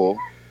handful,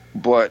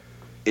 but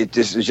they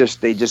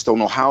just don't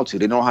know how to.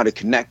 They don't know how to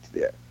connect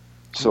there.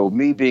 So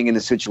me being in the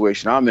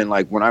situation I'm in,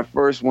 like when I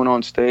first went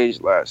on stage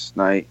last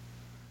night,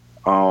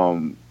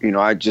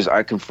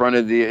 I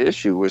confronted the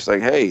issue. It's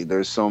like, hey,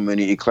 there's so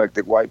many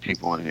eclectic white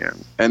people in here.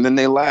 And then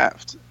they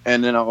laughed.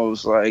 And then I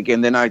was like,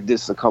 and then I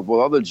did a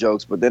couple other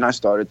jokes, but then I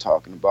started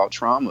talking about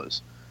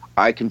traumas.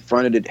 I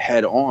confronted it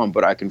head on,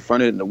 but I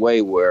confronted it in a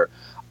way where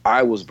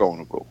I was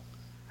vulnerable.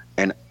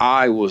 And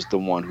I was the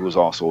one who was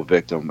also a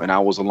victim, and I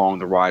was along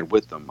the ride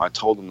with them. I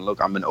told them,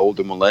 look, I'm an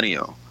older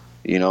millennial.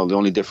 The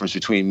only difference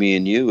between me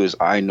and you is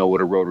I know what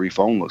a rotary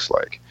phone looks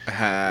like.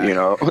 You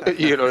know what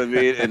I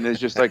mean? And it's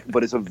just like,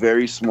 but it's a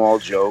very small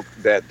joke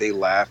that they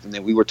laughed. And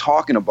then we were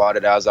talking about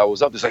it as I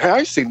was up. It's like, hey,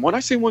 I seen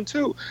one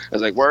too. I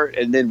was like, word.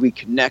 And then we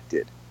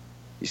connected.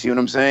 You see what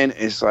I'm saying?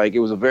 It's like, it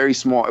was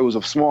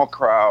a small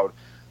crowd.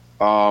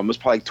 It was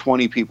probably like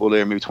 20 people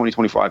there, maybe 20,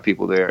 25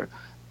 people there.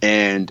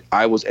 And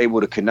I was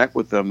able to connect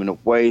with them in a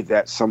way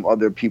that some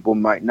other people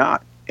might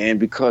not. And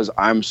because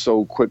I'm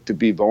so quick to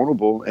be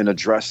vulnerable and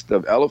address the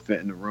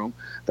elephant in the room,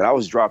 that I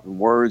was dropping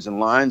words and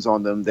lines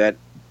on them that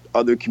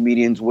other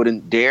comedians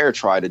wouldn't dare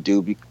try to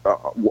do,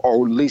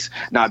 or at least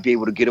not be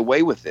able to get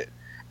away with it,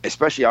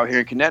 especially out here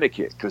in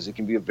Connecticut, because it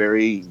can be a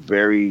very,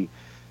 very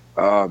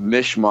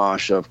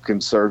mishmash of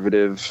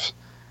conservative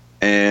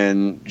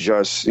and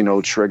just,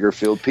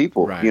 trigger-filled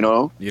people, right. You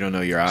don't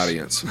know your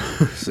audience.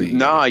 So you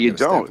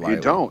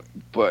don't.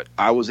 But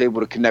I was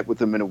able to connect with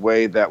them in a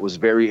way that was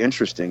very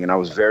interesting, and I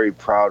was very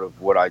proud of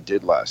what I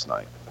did last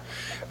night.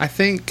 I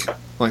think,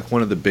 like,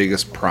 one of the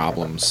biggest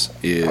problems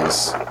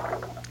is,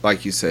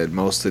 like you said,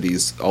 most of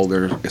these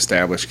older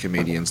established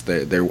comedians,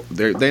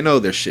 they know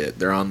their shit.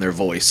 They're on their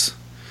voice.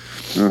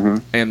 Mm-hmm.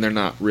 And they're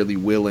not really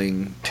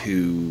willing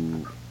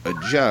to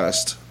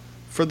adjust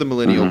for the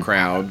millennial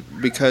crowd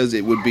because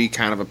it would be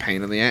kind of a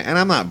pain in the ass. And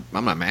I'm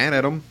not mad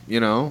at them, you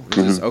know. It's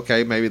just,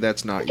 okay, maybe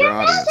that's not your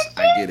audience.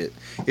 I get it.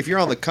 If you're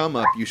on the come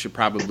up, you should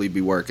probably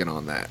be working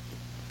on that.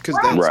 Because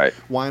that's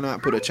why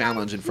not put a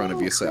challenge in front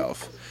of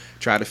yourself?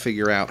 Try to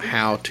figure out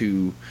how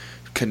to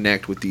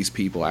connect with these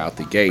people out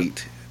the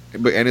gate.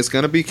 And it's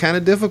going to be kind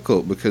of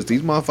difficult because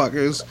these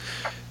motherfuckers,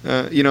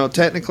 you know,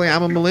 technically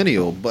I'm a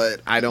millennial,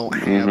 but I don't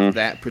have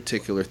that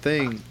particular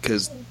thing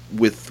because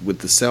with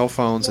the cell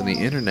phones and the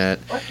internet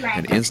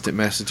and instant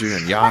messaging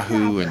and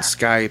Yahoo and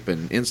Skype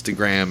and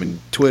Instagram and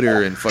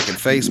Twitter and fucking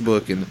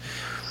Facebook, and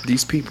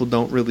these people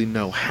don't really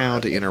know how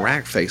to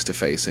interact face to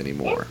face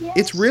anymore.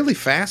 It's really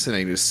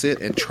fascinating to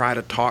sit and try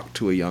to talk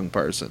to a young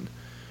person.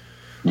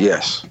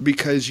 Yes.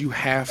 Because you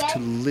have to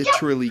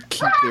literally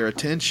keep their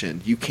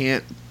attention. You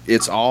can't,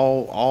 it's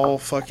all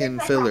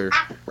fucking filler,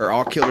 or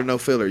all killer, no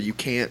filler. You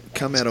can't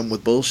come at them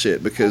with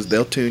bullshit because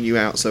they'll tune you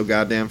out so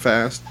goddamn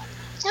fast.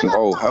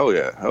 Oh, hell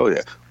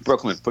yeah.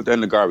 Brooklyn, put that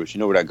in the garbage. You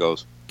know where that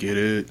goes. Get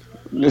it?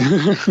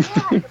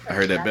 I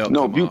heard that belt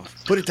come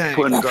off. Put it down.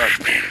 Put it in the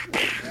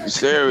garbage.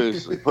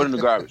 Seriously, put it in the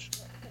garbage.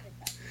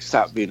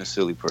 Stop being a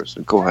silly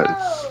person. Go ahead.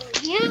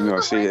 You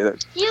was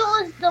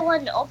the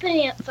one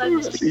opening it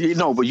first. You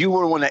know, but you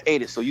were the one that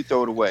ate it, so you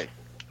throw it away.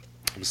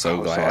 I'm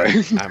so glad.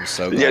 I'm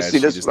so glad. Yeah, see,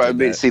 that's what I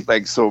mean. See,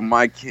 like, so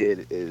my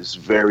kid is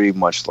very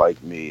much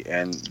like me,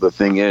 and the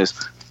thing is,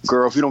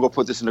 girl, if you don't go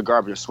put this in the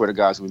garbage, I swear to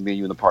God, it's gonna be me and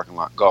you in the parking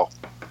lot. Go.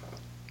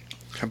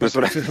 That's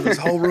what I fill this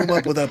whole room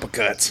up with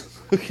uppercuts.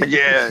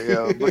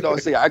 Yeah. But no,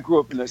 see, I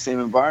grew up in the same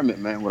environment,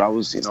 man. When I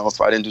was, you know,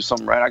 if I didn't do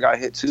something right, I got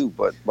hit too.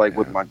 But like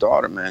with my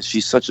daughter, man,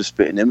 she's such a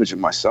spitting image of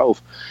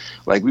myself.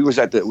 Like we was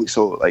at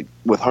so like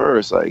with her,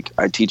 it's like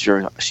I teach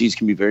her. She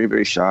can be very,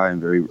 very shy and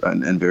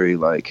very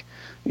like,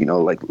 you know,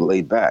 like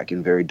laid back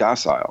and very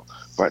docile.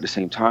 But at the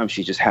same time,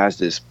 she just has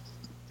this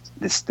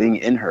thing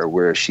in her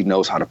where she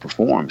knows how to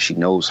perform. She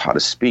knows how to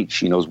speak.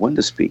 She knows when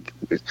to speak.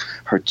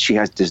 She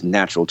has this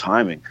natural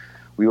timing.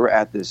 We were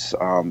at this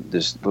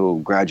little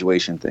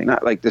graduation thing,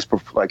 not like this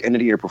like end of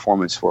the year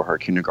performance for her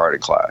kindergarten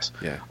class.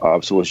 Yeah.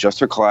 So it was just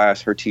her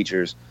class, her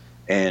teachers,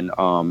 and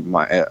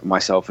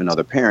myself and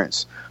other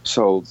parents.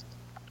 So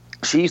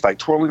she's like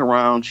twirling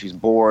around. She's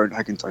bored.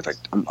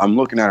 I'm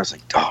looking at her. I was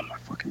like, oh my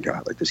fucking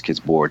God, like this kid's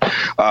bored.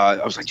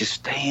 I was like, just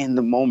stay in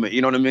the moment.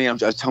 You know what I mean? I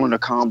was telling her to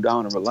calm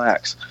down and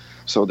relax.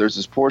 So there's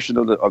this portion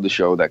of the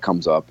show that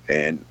comes up,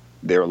 and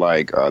they're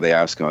like, they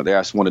asked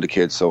one of the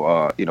kids,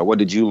 so you know, what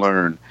did you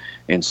learn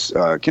in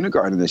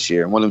kindergarten this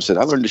year? And one of them said,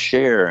 I learned to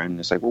share. And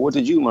it's like, well, what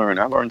did you learn?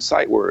 I learned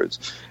sight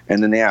words.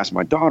 And then they asked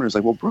my daughter, it's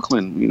like, well,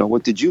 Brooklyn, you know,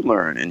 what did you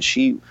learn? And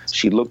she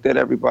looked at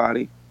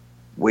everybody,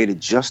 waited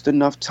just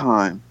enough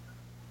time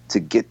to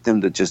get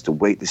them to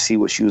wait to see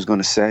what she was going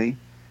to say.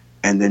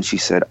 And then she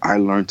said, I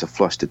learned to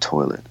flush the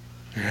toilet.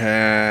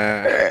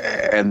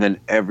 And then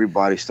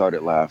everybody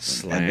started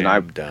laughing. And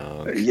then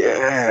dunk.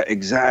 Yeah,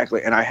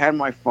 exactly. And I had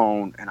my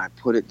phone and I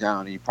put it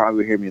down, and you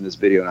probably hear me in this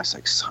video, and I was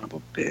like, son of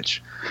a bitch.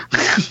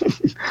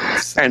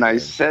 And I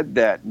said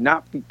that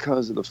not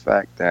because of the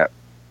fact that,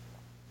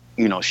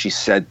 you know, she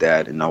said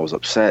that and I was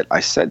upset.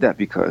 I said that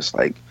because,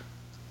 like,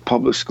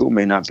 public school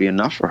may not be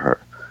enough for her.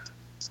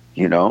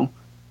 You know,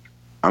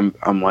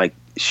 I'm like,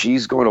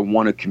 she's going to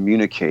want to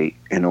communicate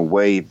in a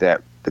way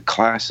that the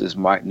classes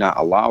might not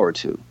allow her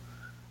to.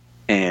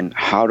 And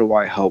how do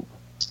I help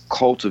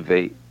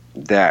cultivate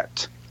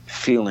that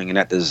feeling and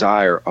that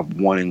desire of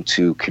wanting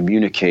to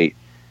communicate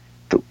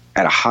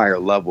at a higher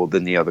level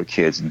than the other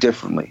kids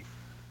differently?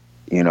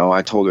 You know,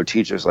 I told her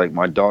teachers, like,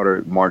 my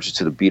daughter marches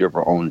to the beat of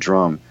her own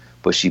drum,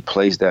 but she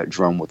plays that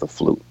drum with a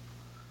flute.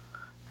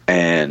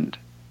 And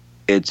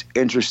it's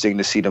interesting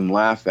to see them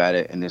laugh at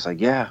it. And it's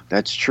like, yeah,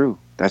 that's true.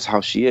 That's how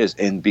she is.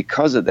 And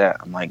because of that,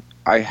 I'm like,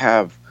 I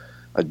have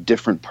a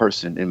different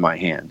person in my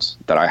hands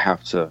that I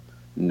have to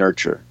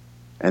nurture.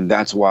 And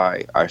that's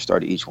why I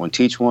started Each One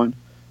Teach One.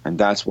 And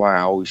that's why I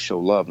always show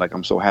love. Like,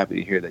 I'm so happy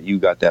to hear that you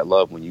got that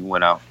love when you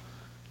went out.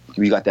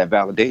 You got that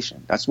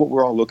validation. That's what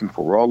we're all looking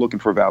for. We're all looking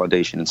for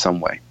validation in some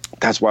way.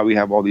 That's why we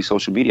have all these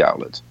social media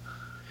outlets.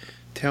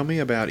 Tell me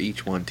about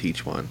Each One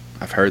Teach One.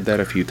 I've heard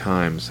that a few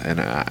times, and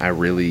I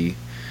really...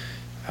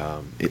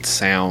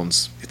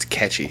 it's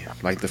catchy.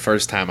 Like the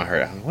first time I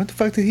heard it, I was like, what the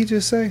fuck did he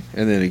just say?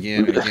 And then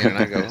again and again, and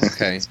I go,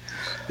 okay,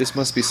 this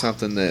must be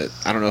something that,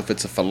 I don't know if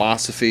it's a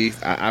philosophy.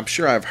 I'm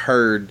sure I've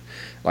heard,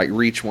 like,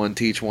 Reach One,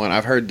 Teach One.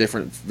 I've heard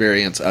different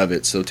variants of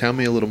it. So tell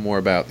me a little more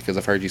about, because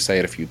I've heard you say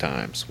it a few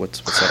times. What's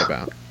that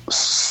about?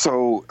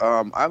 So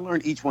I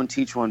learned Each One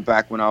Teach One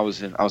back when I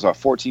was about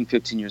 14,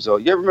 15 years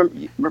old. You ever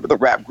remember the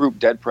rap group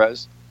Dead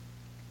Prez?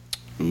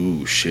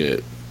 Ooh,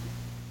 shit.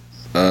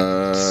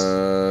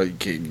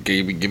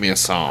 Give me a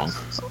song.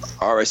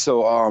 All right,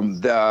 so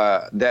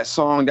that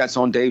song that's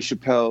on Dave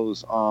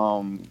Chappelle's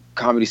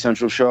Comedy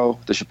Central show,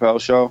 the Chappelle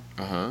Show.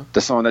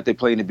 The song that they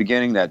play in the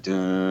beginning, that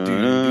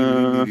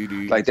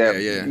like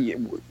that,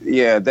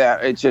 yeah,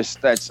 that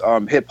that's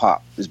hip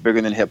hop. It's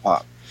bigger than hip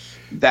hop.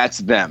 That's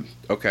them.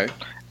 Okay.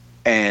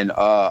 And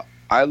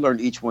I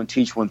learned Each One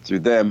Teach One through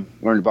them.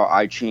 Learned about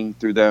I Ching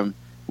through them.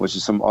 which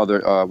is some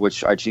other,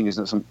 which I Ching is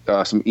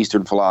some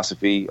Eastern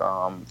philosophy,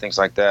 things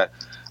like that.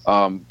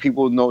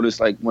 People notice,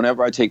 like,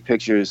 whenever I take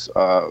pictures,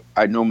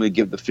 I normally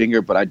give the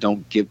finger, but I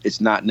don't give. It's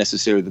not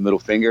necessarily the middle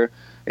finger.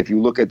 If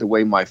you look at the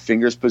way my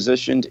finger's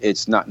positioned,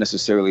 it's not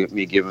necessarily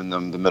me giving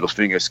them the middle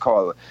finger. It's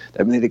called,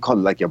 I mean, they call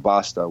it like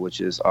yabasta,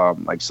 which is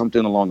like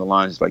something along the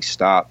lines like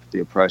stop the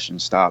oppression,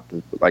 stop,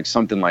 like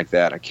something like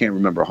that. I can't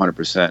remember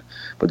 100%,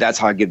 but that's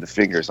how I give the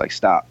fingers, like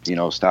stop,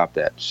 stop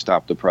that,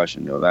 stop the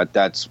oppression.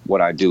 That's what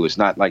I do. It's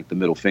not like the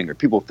middle finger.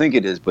 People think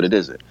it is, but it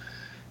isn't.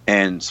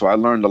 And so I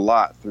learned a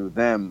lot through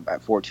them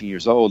at 14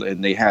 years old,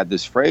 and they had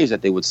this phrase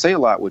that they would say a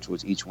lot, which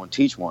was each one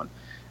teach one.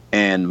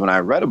 And when I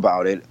read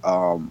about it,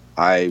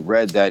 I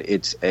read that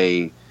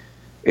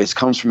it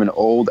comes from an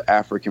old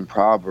African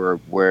proverb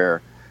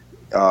where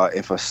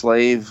if a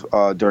slave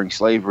during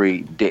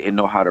slavery didn't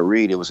know how to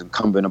read, it was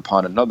incumbent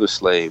upon another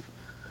slave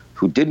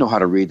who did know how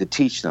to read to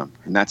teach them.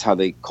 And that's how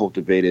they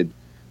cultivated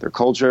their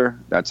culture.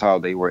 That's how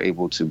they were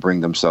able to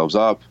bring themselves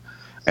up.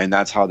 And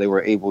that's how they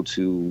were able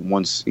to,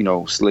 once,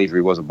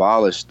 slavery was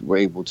abolished, were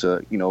able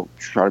to,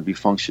 try to be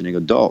functioning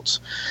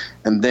adults.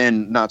 And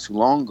then not too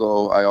long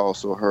ago, I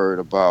also heard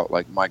about,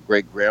 like, my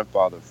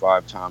great-grandfather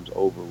 5 times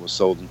over was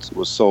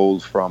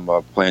sold from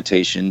a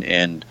plantation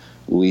in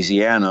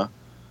Louisiana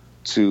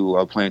to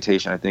a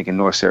plantation, I think, in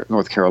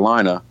North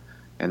Carolina.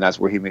 And that's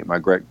where he made my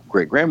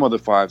great-grandmother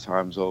 5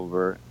 times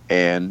over.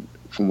 And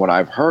from what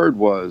I've heard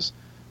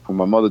from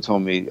my mother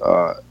told me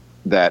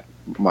that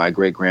my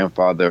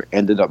great-grandfather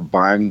ended up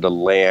buying the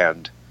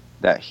land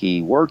that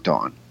he worked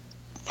on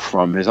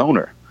from his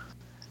owner.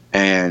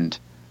 And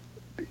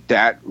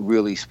that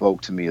really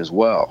spoke to me as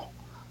well.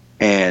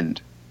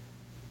 And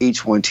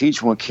each one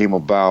teach one came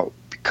about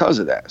because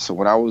of that. So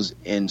when I was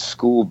in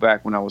school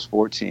back when I was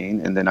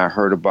 14, and then I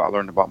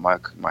learned about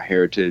my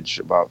heritage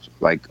about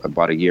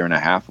a year and a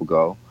half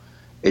ago,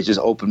 it just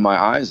opened my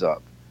eyes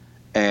up.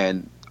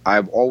 And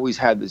I've always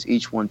had this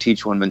each one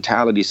teach one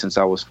mentality since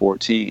I was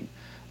 14.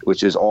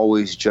 Which is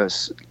always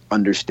just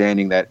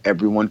understanding that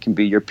everyone can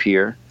be your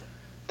peer,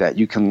 that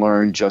you can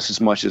learn just as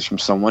much as from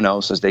someone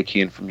else as they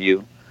can from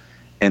you,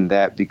 and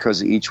that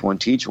because of each one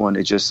teach one,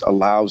 it just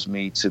allows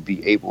me to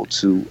be able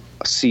to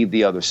see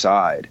the other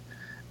side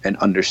and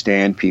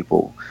understand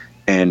people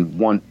and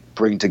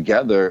bring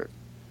together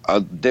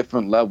a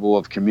different level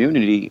of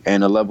community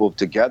and a level of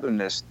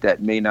togetherness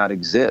that may not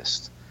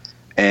exist.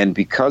 And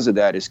because of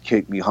that, it's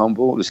kept me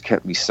humble, it's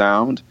kept me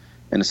sound,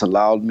 and it's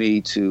allowed me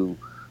to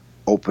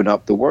open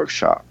up the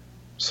workshop.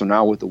 So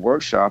now with the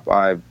workshop,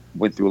 I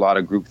went through a lot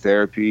of group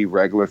therapy,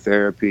 regular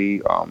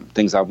therapy,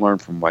 things I've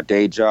learned from my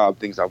day job,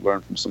 things I've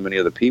learned from so many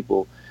other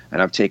people.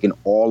 And I've taken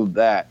all of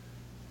that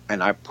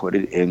and I put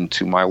it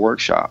into my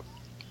workshop.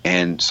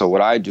 And so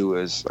what I do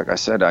is, like I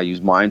said, I use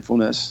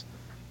mindfulness,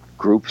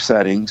 group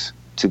settings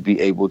to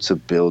be able to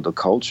build a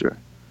culture,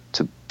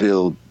 to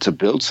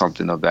build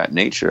something of that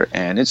nature.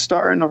 And it's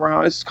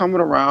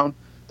coming around.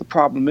 The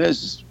problem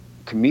is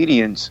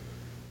comedians,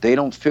 they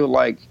don't feel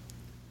like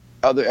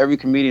every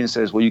comedian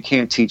says, well, you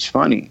can't teach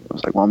funny. I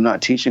was like, well, I'm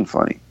not teaching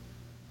funny.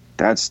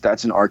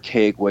 That's an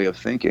archaic way of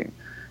thinking.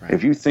 Right.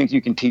 If you think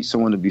you can teach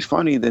someone to be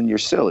funny, then you're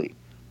silly.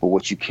 But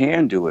what you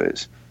can do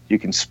is you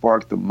can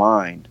spark the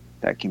mind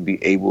that can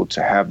be able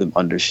to have them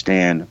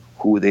understand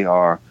who they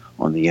are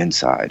on the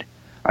inside.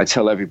 I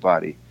tell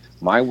everybody,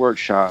 my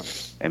workshop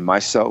and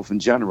myself in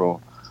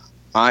general,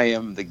 I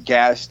am the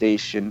gas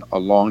station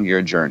along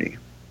your journey.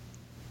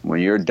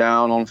 When you're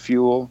down on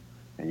fuel,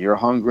 and you're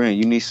hungry and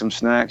you need some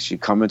snacks, you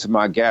come into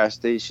my gas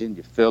station,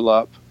 you fill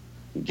up,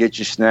 you get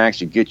your snacks,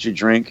 you get your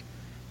drink,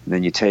 and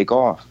then you take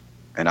off.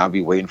 And I'll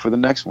be waiting for the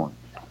next one.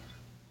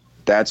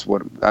 That's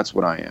what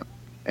I am.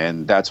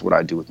 And that's what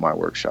I do with my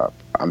workshop.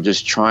 I'm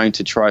just trying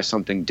to try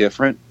something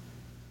different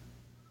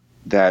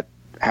that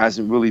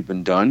hasn't really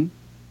been done,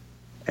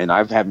 and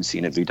I haven't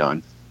seen it be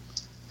done.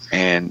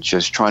 And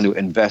just trying to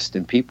invest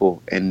in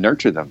people and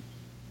nurture them.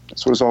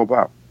 That's what it's all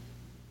about.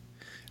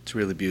 It's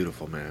really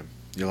beautiful, man.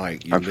 You're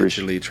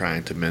literally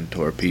trying to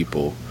mentor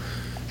people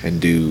and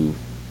do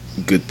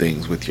good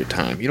things with your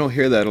time. You don't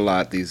hear that a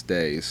lot these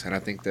days, and I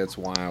think that's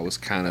why I was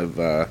kind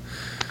of,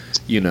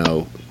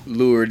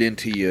 lured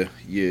into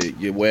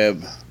your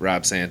web,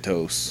 Rob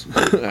Santos.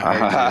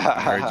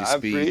 I heard you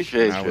speak. I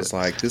appreciate and I was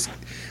like,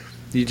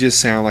 you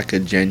just sound like a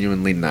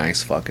genuinely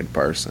nice fucking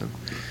person.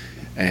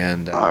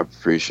 And I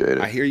appreciate it.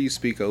 I hear you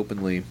speak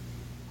openly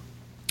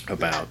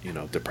about,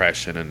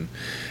 depression and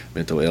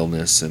mental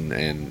illness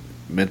and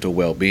mental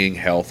well-being,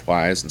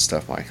 health-wise, and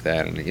stuff like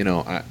that.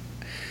 And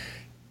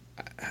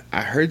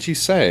I heard you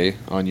say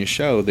on your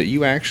show that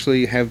you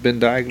actually have been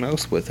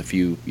diagnosed with a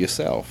few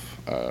yourself,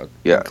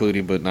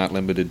 including but not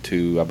limited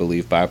to, I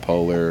believe,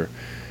 bipolar,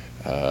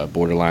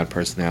 borderline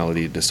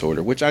personality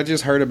disorder, which I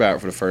just heard about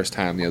for the first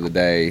time the other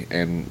day.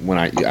 And when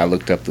I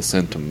looked up the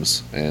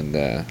symptoms, and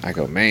I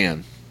go,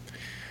 man,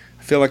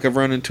 I feel like I've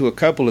run into a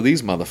couple of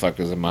these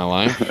motherfuckers in my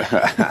life.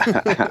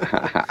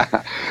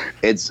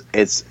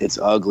 It's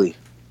ugly.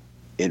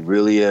 It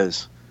really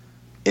is.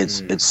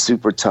 It's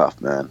super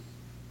tough, man.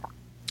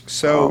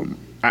 So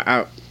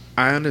I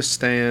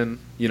understand,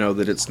 You know,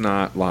 that it's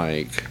not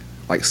like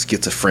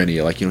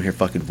schizophrenia, like you don't hear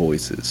fucking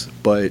voices,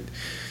 but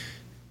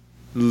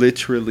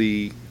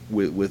literally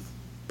with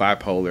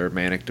bipolar,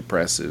 manic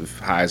depressive,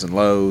 highs and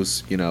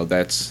lows, you know,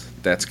 that's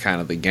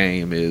kind of the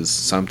game. Is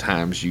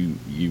sometimes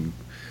you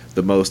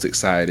the most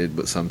excited,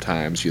 but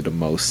sometimes you're the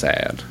most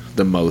sad,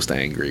 the most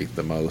angry,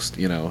 the most,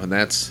 you know, and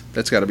that's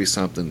got to be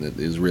something that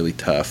is really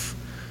tough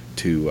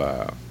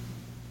to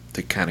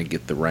kind of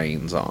get the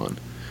reins on.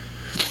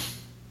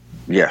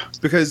 Yeah,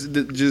 because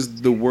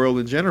just the world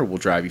in general will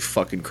drive you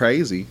fucking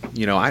crazy.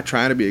 You know, I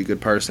try to be a good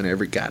person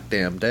every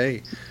goddamn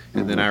day,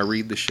 and then I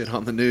read the shit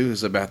on the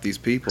news about these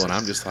people, and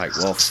I'm just like,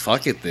 well,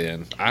 fuck it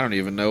then. I don't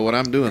even know what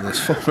I'm doing this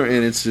for.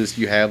 And it's just,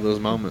 you have those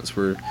moments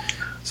where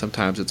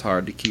sometimes it's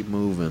hard to keep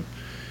moving.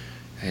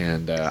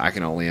 And I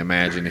can only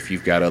imagine if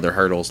you've got other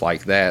hurdles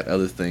like that,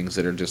 other things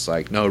that are just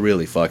like, no,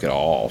 really, fuck it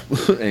all.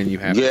 And you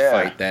have to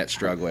fight that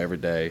struggle every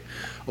day.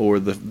 Or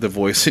the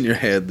voice in your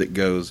head that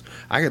goes,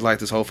 I could light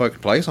this whole fucking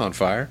place on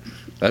fire.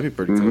 That'd be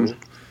pretty cool.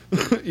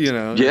 You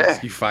know? Yeah.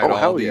 You fight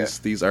all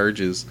these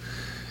urges.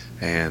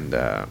 And, you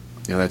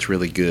know, that's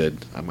really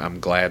good.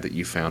 I'm glad that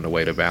you found a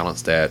way to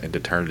balance that and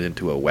to turn it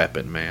into a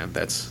weapon, man.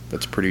 That's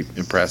pretty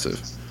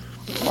impressive.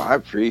 Well, I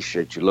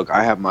appreciate you. Look,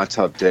 I have my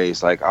tough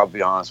days. Like, I'll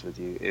be honest with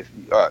you. If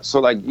so,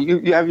 like,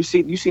 you've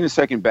seen the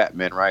second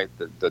Batman, right?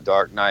 The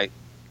Dark Knight,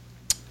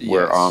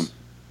 where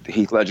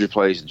Heath Ledger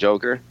plays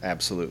Joker.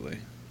 Absolutely.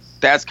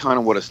 That's kind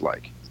of what it's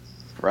like,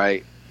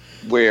 right?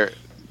 Where,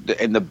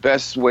 and the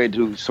best way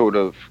to sort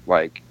of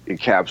like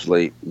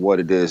encapsulate what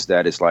it is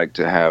that it's like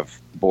to have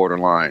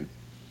borderline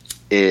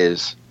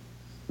is,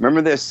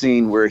 remember that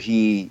scene where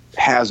he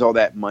has all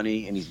that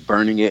money and he's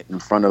burning it in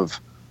front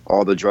of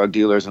all the drug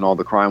dealers and all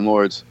the crime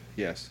lords?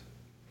 Yes.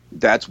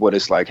 That's what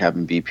it's like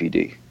having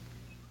BPD.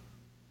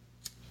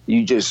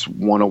 You just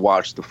want to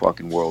watch the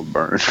fucking world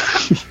burn.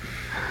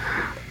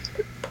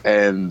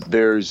 And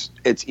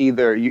it's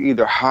either you're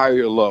either high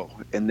or low.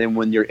 And then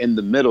when you're in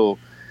the middle,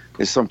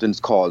 there's something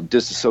called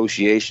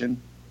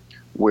disassociation,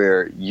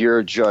 where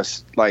you're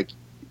just like,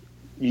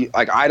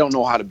 I don't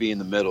know how to be in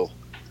the middle.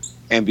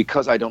 And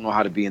because I don't know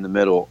how to be in the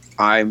middle,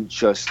 I'm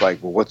just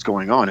like, well, what's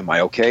going on? Am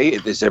I okay?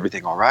 Is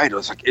everything all right?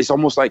 It's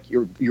almost like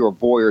you're a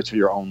voyeur to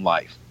your own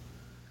life.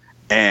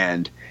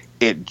 And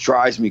it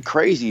drives me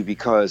crazy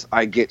because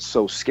I get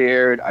so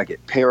scared. I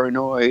get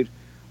paranoid.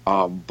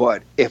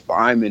 But if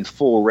I'm in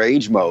full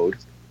rage mode,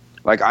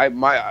 like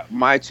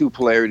my two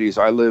polarities,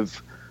 I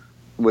live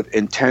with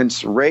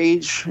intense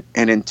rage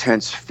and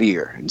intense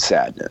fear and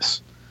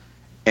sadness.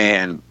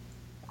 And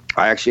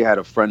I actually had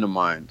a friend of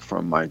mine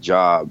from my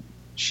job.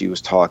 She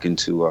was talking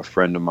to a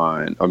friend of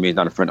mine. I mean,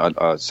 not a friend,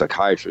 a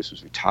psychiatrist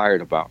who's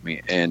retired about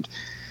me. And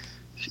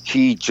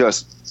he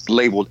just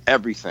labeled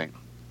everything.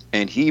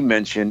 And he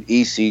mentioned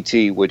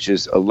ECT, which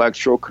is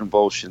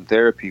electroconvulsion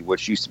therapy,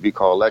 which used to be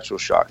called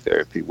electroshock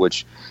therapy,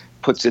 which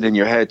puts it in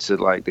your head to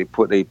like, they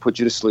put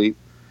you to sleep,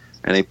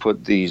 and they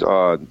put these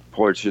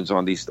portions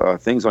on these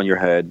things on your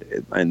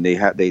head, and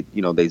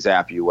they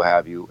zap you, what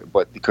have you.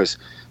 But because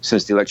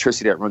since the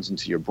electricity that runs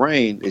into your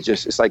brain,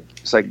 it's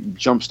like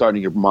jump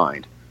starting your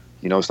mind.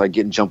 You know, it's like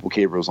getting jumbo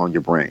cables on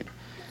your brain.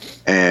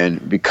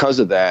 And because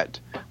of that,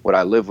 what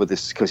I live with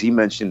is, because he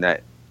mentioned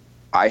that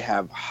I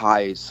have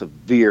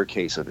severe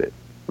case of it.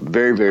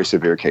 Very, very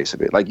severe case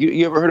of it. Like,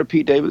 you ever heard of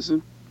Pete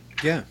Davidson?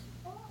 Yeah.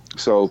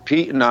 So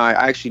Pete and I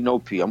actually know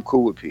Pete. I'm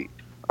cool with Pete.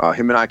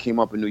 Him and I came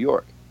up in New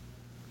York.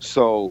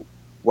 So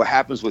what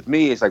happens with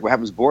me is, like, what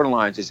happens with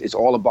borderlines is it's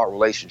all about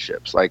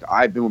relationships. Like,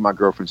 I've been with my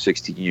girlfriend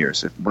 16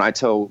 years. When I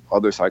tell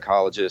other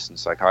psychologists and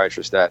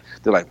psychiatrists that,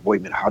 they're like, wait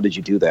a minute, how did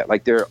you do that?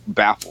 Like, they're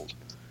baffled.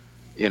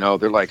 You know,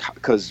 they're like,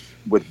 because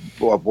with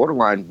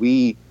borderline,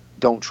 we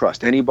don't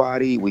trust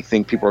anybody. We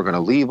think people are going to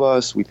leave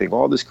us. We think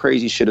all this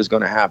crazy shit is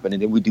going to happen.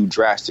 And then we do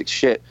drastic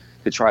shit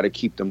to try to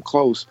keep them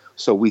close.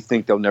 So we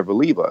think they'll never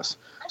leave us.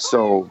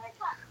 So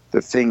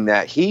the thing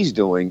that he's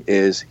doing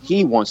is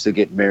he wants to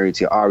get married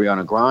to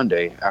Ariana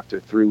Grande after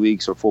 3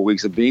 weeks or 4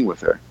 weeks of being with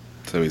her.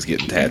 So he's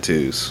getting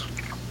tattoos.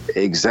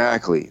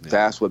 Exactly. Yeah.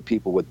 That's what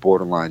people with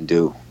borderline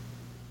do.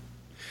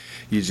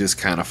 You just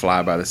kind of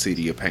fly by the seat of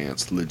your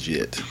pants,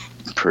 legit.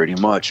 Pretty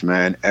much,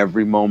 man.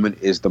 Every moment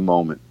is the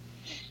moment.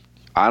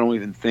 I don't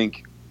even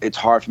think, it's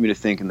hard for me to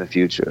think in the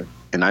future.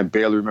 And I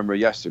barely remember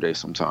yesterday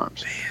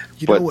sometimes. Man,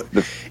 you know what?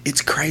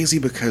 It's crazy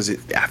because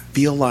I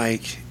feel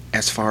like,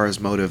 as far as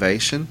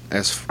motivation,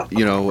 as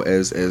you know,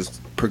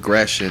 as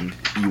progression,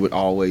 you would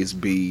always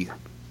be,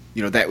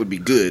 you know, that would be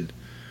good.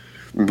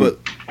 Mm-hmm. But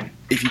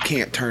if you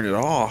can't turn it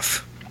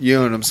off, you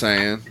know what I'm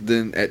saying?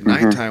 Then at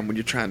nighttime when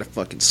you're trying to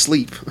fucking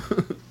sleep,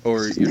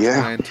 or you're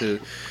trying to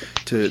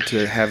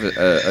have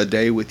a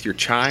day with your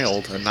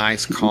child, a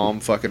nice, calm,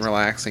 fucking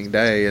relaxing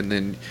day, and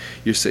then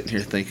you're sitting here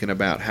thinking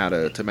about how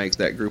to make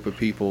that group of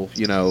people,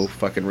 you know,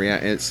 fucking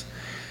react.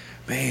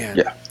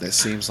 That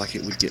seems like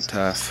it would get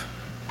tough.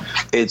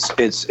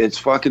 It's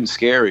fucking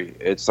scary.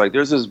 It's like,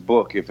 there's this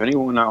book, if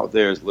anyone out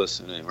there is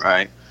listening,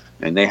 right,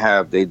 and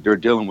they're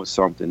dealing with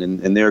something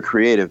and they're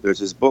creative, there's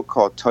this book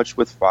called Touch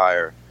with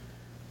Fire.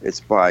 It's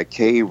by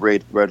K.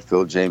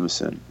 Redfield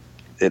Jameson,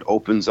 it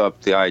opens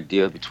up the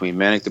idea between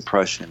manic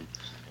depression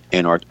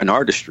and art and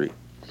artistry.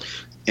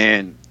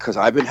 And because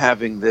I've been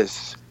having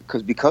this,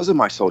 because of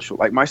my social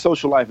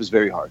life is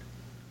very hard.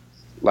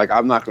 Like,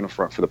 I'm not going to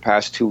front. For the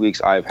past 2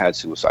 weeks, I've had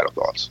suicidal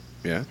thoughts.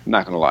 Yeah. I'm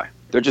not going to lie.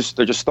 They're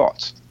just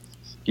thoughts.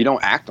 You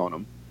don't act on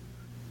them.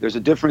 There's a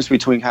difference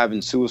between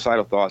having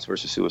suicidal thoughts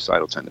versus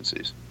suicidal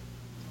tendencies.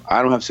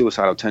 I don't have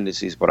suicidal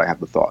tendencies, but I have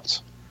the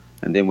thoughts.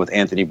 And then with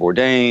Anthony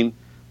Bourdain,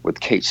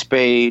 with Kate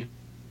Spade,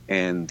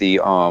 and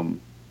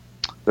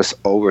this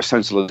over this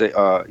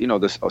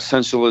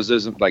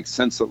essentialism,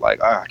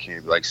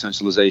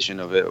 sensualization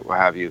of it, what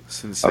have you,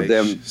 of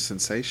them,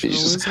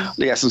 sensationalism.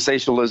 Yeah,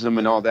 sensationalism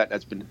and all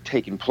that's been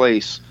taking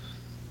place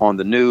on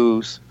the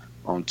news,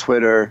 on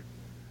Twitter.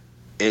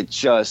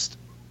 It's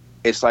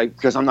like,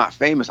 because I'm not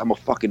famous, I'm a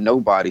fucking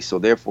nobody, so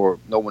therefore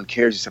no one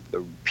cares except for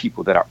the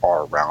people that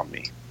are around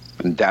me,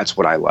 and that's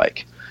what I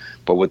like.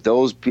 But with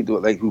those people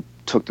like who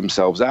took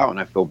themselves out, and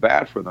I feel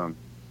bad for them,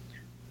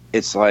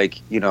 it's like,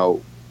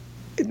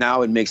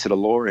 now it makes it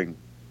alluring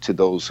to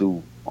those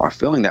who are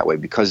feeling that way,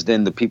 because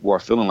then the people who are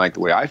feeling like the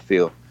way I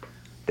feel,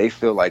 they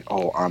feel like,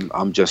 oh,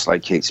 I'm just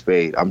like Kate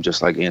Spade, I'm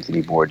just like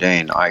Anthony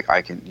Bourdain,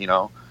 I can,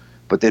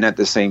 but then at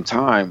the same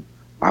time,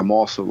 I'm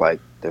also like,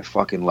 they're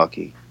fucking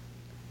lucky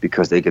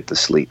because they get to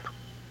sleep.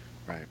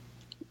 Right.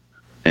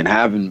 And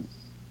having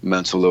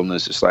mental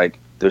illness, it's like,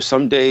 there's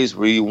some days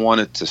where you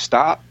want it to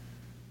stop,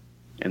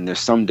 and there's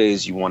some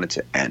days you want it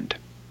to end.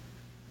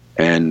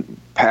 And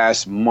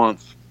past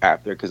month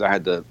after, because I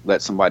had to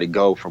let somebody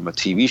go from a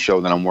TV show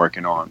that I'm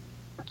working on,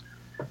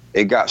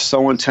 it got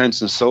so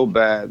intense and so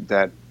bad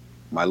that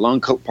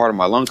part of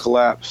my lung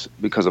collapsed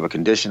because of a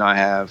condition I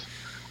have.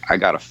 I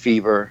got a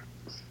fever,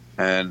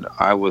 and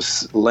I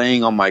was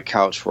laying on my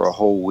couch for a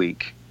whole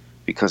week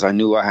because I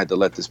knew I had to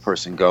let this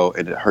person go,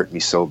 and it hurt me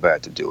so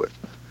bad to do it.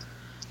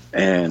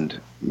 And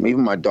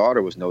even my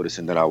daughter was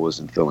noticing that I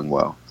wasn't feeling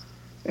well.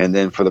 And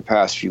then for the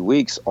past few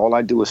weeks, all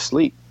I do is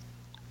sleep.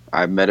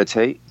 I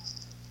meditate,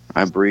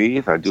 I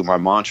breathe, I do my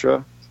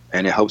mantra,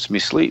 and it helps me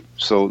sleep.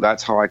 So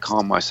that's how I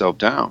calm myself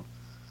down.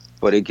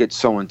 But it gets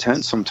so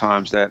intense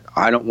sometimes that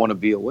I don't want to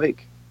be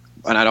awake,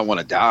 and I don't want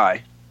to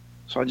die.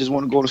 So I just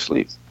want to go to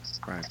sleep.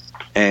 Right.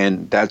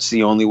 And that's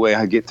the only way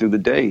I get through the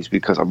days,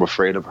 because I'm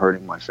afraid of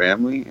hurting my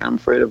family, and I'm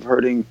afraid of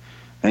hurting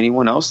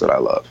anyone else that I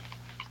love.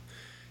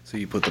 So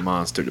you put the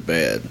monster to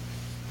bed.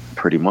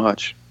 Pretty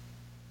much.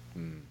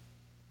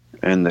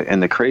 And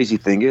the crazy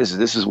thing is,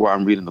 this is why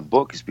I'm reading the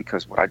book, is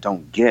because what I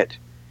don't get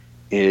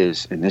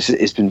is, and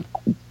it's been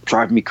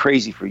driving me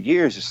crazy for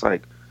years, it's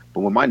like, but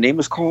when my name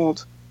is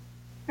called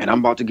and I'm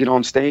about to get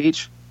on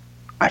stage,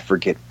 I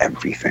forget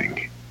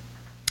everything.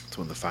 That's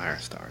when the fire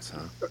starts,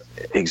 huh?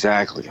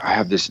 Exactly. I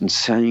have this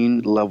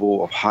insane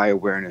level of high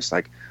awareness.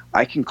 Like,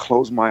 I can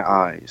close my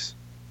eyes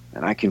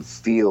and I can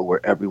feel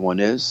where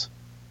everyone is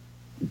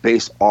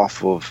based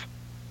off of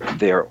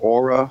their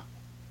aura,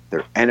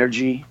 their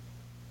energy,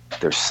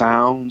 their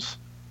sounds.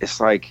 It's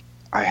like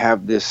I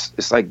have this,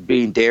 it's like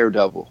being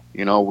Daredevil,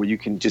 where you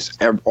can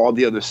just, all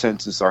the other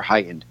senses are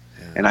heightened,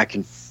 and I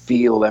can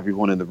feel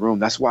everyone in the room.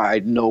 That's why I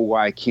know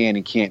why I can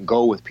and can't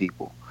go with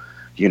people.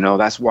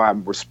 That's why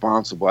I'm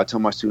responsible. I tell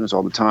my students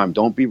all the time,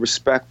 don't be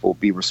respectful,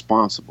 be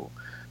responsible.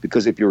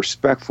 Because if you're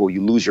respectful,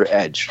 you lose your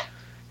edge.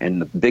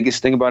 And the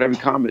biggest thing about every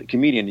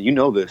comedian, and you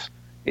know this,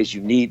 is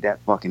you need that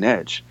fucking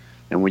edge.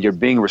 And when you're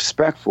being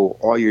respectful,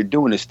 all you're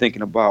doing is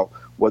thinking about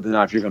whether or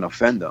not you're going to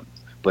offend them.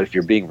 But if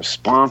you're being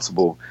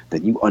responsible,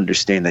 then you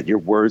understand that your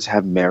words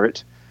have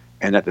merit,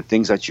 and that the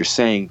things that you're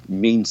saying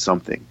mean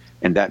something.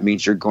 And that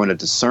means you're going to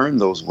discern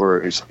those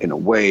words in a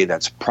way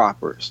that's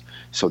proper,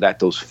 so that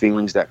those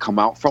feelings that come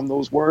out from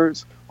those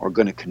words are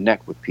going to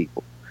connect with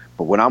people.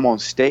 But when I'm on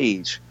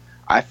stage,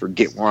 I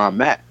forget where I'm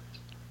at.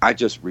 I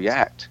just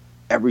react.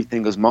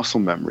 Everything is muscle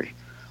memory.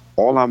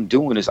 All I'm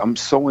doing is I'm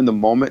so in the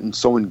moment and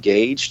so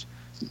engaged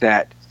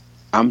that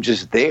I'm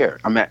just there.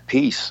 I'm at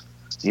peace.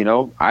 I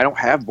don't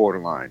have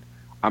borderline.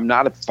 I'm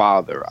not a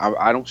father.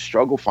 I don't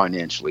struggle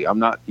financially. I'm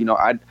not,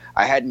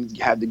 I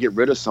hadn't had to get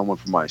rid of someone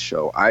from my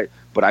show.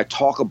 But I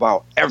talk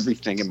about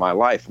everything in my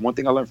life. One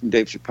thing I learned from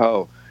Dave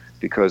Chappelle,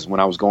 because when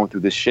I was going through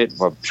this shit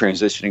of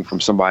transitioning from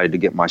somebody to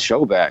get my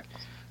show back,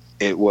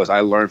 I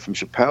learned from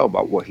Chappelle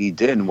about what he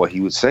did, and what he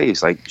would say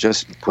is like,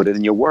 just put it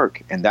in your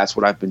work. And that's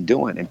what I've been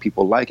doing. And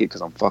people like it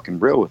because I'm fucking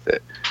real with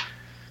it.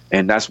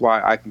 And that's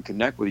why I can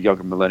connect with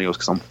younger millennials,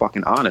 because I'm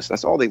fucking honest.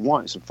 That's all they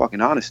want, is some fucking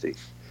honesty.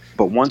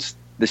 But once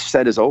the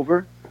set is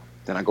over,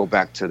 then I go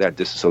back to that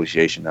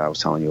disassociation that I was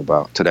telling you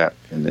about, to that,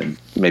 and then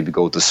maybe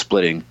go to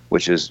splitting,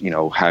 which is,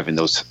 having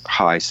those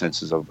high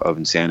senses of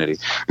insanity.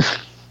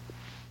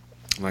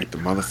 Like the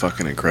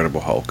motherfucking Incredible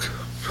Hulk.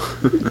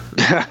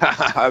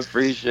 I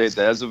appreciate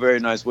that. That's a very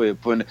nice way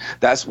of putting it.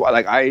 That's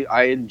why,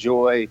 I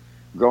enjoy,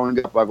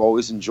 growing up, I've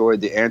always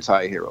enjoyed the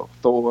anti-hero.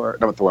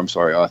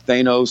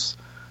 Thanos,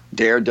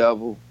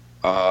 Daredevil,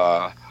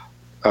 not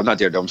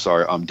Daredevil, I'm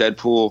sorry,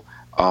 Deadpool,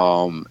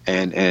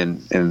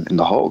 and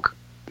the Hulk,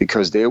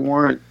 because they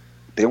weren't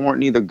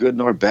neither good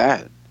nor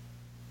bad.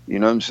 You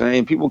know what I'm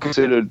saying? People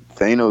considered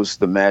Thanos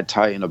the Mad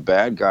Titan a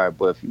bad guy,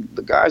 but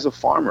the guy's a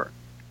farmer.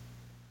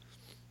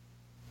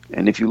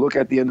 And if you look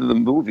at the end of the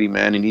movie,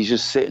 man, and he's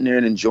just sitting there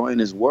and enjoying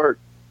his work,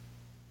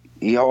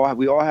 we all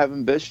have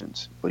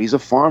ambitions, but he's a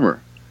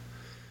farmer.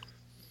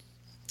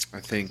 I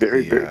think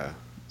Very.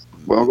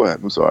 Well, go ahead.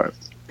 I'm sorry.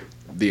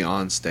 The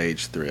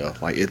on-stage thrill,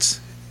 like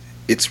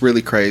it's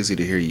really crazy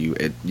to hear you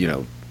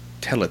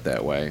tell it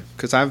that way,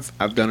 because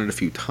I've done it a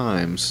few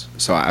times,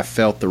 so I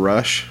felt the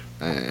rush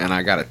and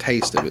I got a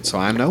taste of it, so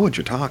I know what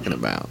you're talking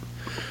about.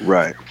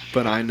 Right.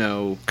 But I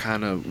know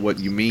kind of what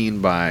you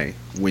mean by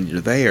when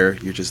you're there,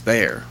 you're just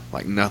there,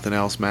 like nothing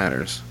else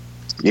matters.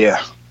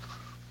 Yeah.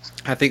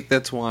 I think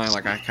that's why,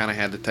 like, I kind of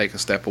had to take a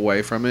step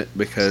away from it,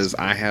 because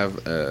I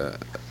have a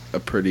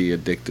pretty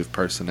addictive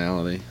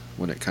personality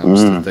when it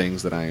comes to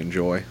things that I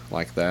enjoy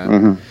like that.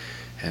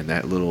 And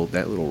that little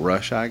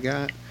rush I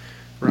got,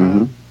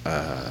 Rob,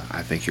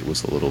 I think it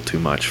was a little too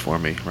much for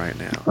me right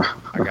now.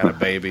 I got a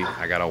baby,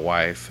 I got a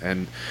wife,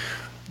 and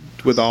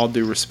with all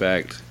due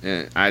respect,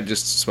 and I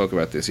just spoke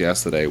about this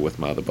yesterday with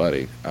my other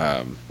buddy,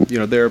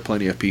 there are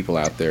plenty of people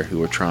out there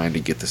who are trying to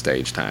get the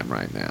stage time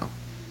right now.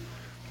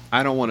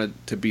 I don't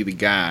want to be the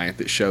guy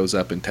that shows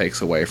up and takes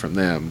away from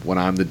them when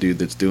I'm the dude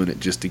that's doing it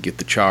just to get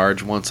the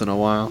charge once in a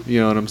while. You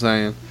know what I'm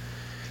saying?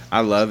 I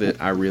love it.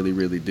 I really,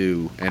 really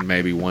do. And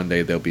maybe one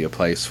day there'll be a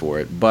place for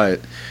it. But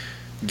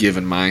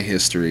given my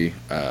history,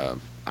 I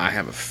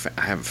have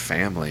a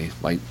family,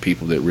 like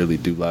people that really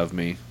do love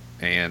me.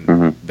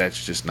 And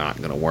that's just not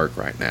going to work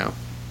right now.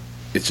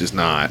 It's just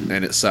not.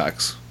 And it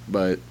sucks.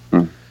 But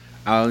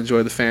I'll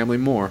enjoy the family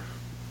more.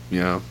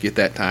 Get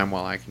that time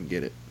while I can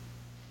get it.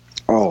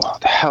 Oh,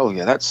 hell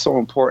yeah. That's so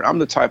important. I'm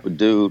the type of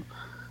dude,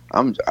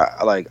 I'll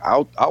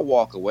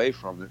walk away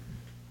from it.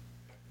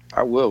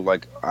 I will.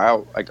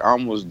 I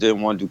almost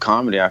didn't want to do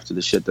comedy after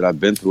the shit that I've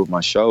been through with my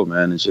show,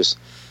 man. It's just,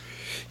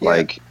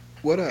 it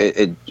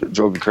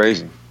drove me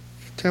crazy.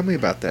 Tell me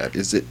about that.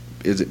 Is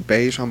it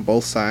Beige on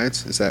Both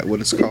Sides? Is that what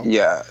it's called?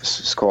 Yeah,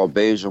 it's called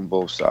Beige on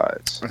Both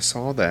Sides. I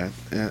saw that.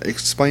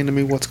 Explain to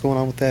me what's going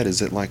on with that.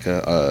 Is it like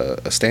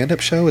a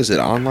stand-up show? Is it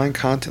online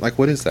content? Like,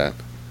 what is that?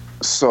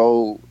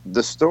 So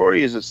the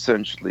story is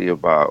essentially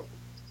about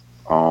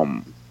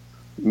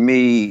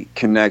me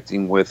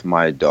connecting with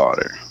my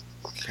daughter.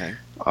 Okay.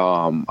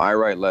 I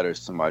write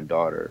letters to my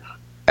daughter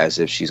as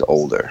if she's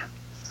older,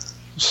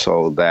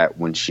 so that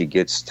when she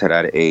gets to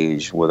that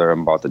age, whether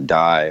I'm about to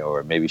die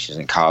or maybe she's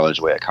in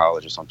college, way at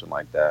college or something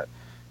like that,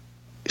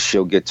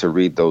 she'll get to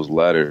read those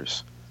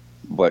letters,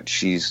 but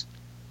she's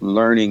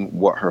learning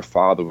what her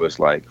father was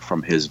like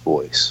from his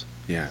voice.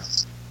 Yeah.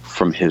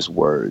 From his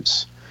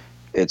words.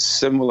 It's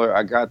similar.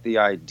 I got the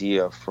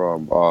idea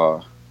from I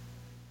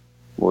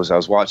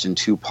was watching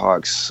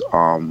Tupac's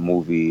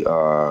movie,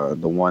 the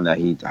one that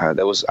he had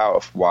that was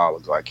out a while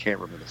ago. I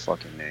can't remember the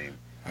fucking name,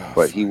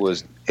 but it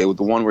was the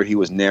one where he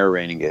was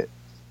narrating it.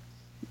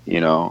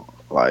 It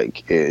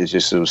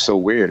was so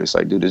weird. It's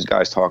like, dude, this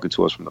guy's talking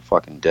to us from the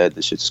fucking dead.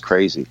 This shit's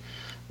crazy,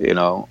 and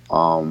I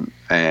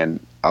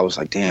was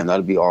like, damn,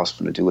 that'd be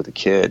awesome to do with a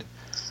kid,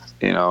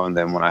 And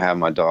then when I had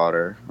my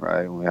daughter,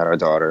 right, when we had our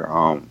daughter,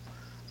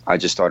 I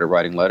just started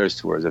writing letters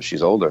to her as if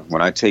she's older.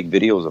 When I take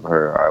videos of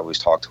her, I always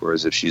talk to her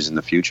as if she's in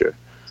the future,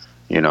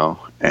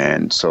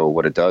 And so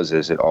what it does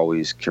is it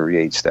always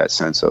creates that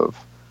sense of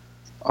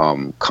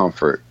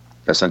comfort,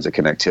 that sense of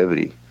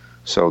connectivity.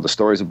 So the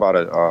story is about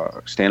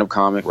a stand-up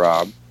comic,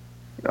 Rob,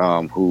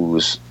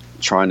 who's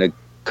trying to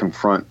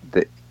confront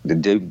the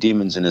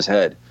demons in his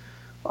head,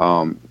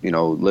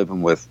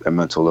 living with a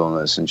mental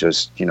illness and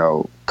just,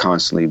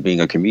 constantly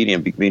being a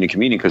comedian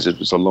because it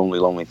was a lonely,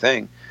 lonely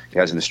thing. He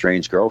has an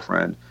estranged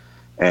girlfriend.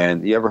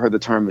 And you ever heard the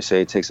term they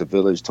say it takes a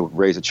village to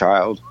raise a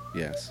child?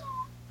 Yes.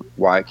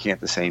 Why can't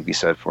the same be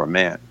said for a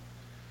man?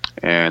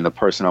 And the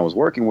person I was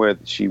working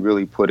with, she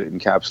really put it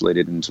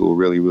encapsulated into a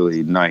really,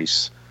 really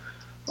nice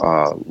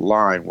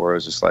line where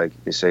it's just like,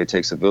 they say it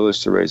takes a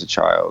village to raise a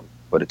child,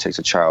 but it takes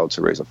a child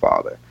to raise a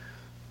father.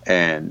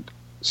 And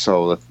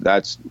so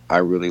I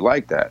really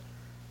like that.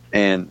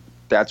 And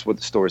that's what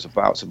the story's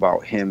about. It's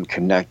about him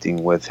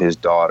connecting with his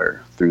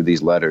daughter through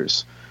these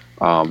letters.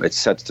 It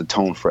sets the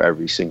tone for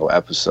every single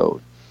episode.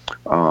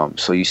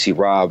 So you see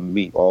Rob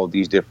meet all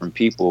these different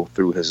people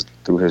through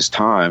his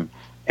time,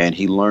 and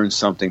he learns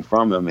something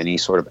from them, and he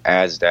sort of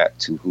adds that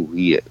to who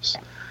he is.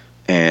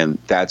 And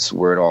that's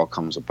where it all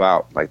comes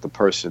about. Like the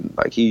person,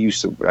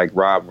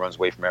 Rob runs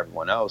away from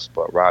everyone else,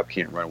 but Rob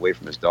can't run away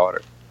from his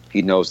daughter.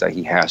 He knows that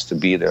he has to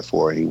be there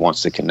for her. He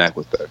wants to connect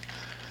with her,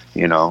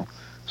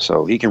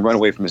 So he can run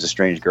away from his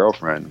estranged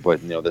girlfriend,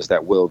 but there's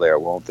that will there,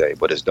 won't they?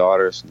 But his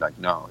daughter's like,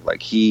 no,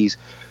 she's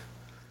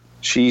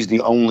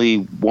the only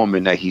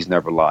woman that he's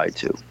never lied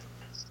to.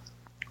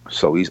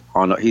 So he's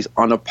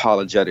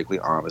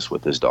unapologetically honest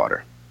with his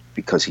daughter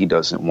because he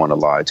doesn't want to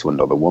lie to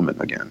another woman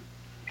again.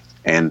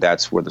 And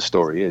that's where the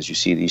story is. You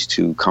see these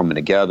two coming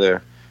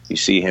together. You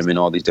see him in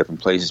all these different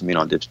places, meeting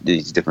all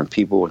these different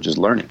people, and just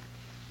learning.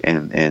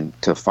 And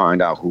to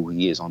find out who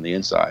he is on the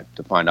inside,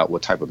 to find out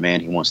what type of man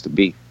he wants to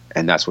be.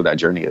 And that's where that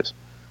journey is.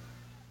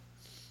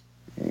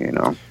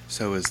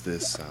 So is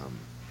this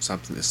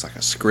something that's like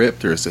a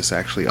script, or is this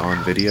actually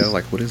on video?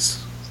 Like, what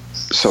is...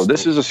 So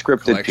this is a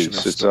scripted Collection piece.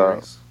 of It's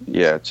stories.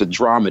 it's a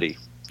dramedy.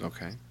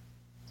 Okay.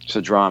 It's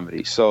a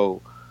dramedy.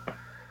 So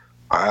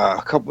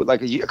a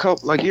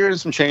year and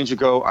some change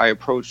ago, I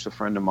approached a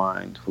friend of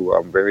mine who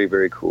I'm very,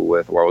 very cool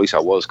with, or at least I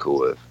was cool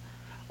with,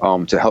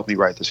 to help me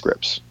write the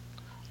scripts.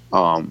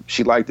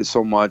 She liked it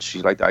so much,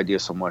 she liked the idea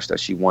so much that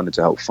she wanted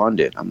to help fund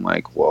it. I'm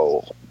like,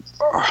 well,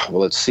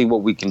 let's see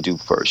what we can do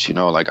first. You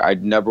know, like I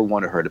never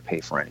wanted her to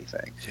pay for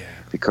anything,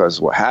 because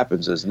what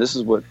happens is, and this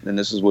is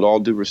with all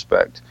due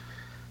respect,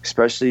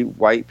 especially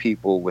white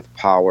people with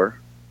power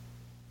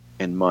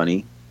and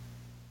money,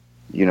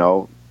 you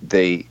know,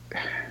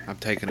 I'm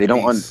taking they a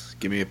don't piece.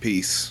 Give me a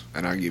piece,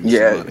 and I'll give you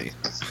some money.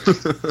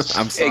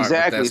 I'm sorry, Exactly. but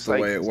that's It's the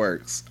like, way it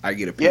works. I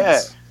get a piece.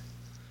 Yeah.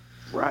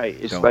 Right.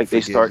 It's Don't like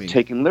they forgive start me.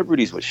 taking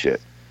liberties with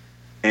shit.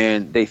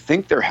 And they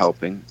think they're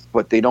helping,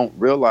 but they don't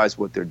realize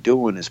what they're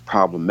doing is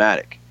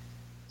problematic.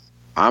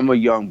 I'm a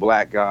young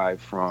black guy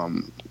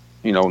from,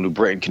 you know, New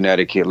Britain,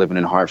 Connecticut, living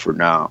in Hartford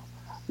now.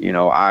 You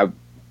know,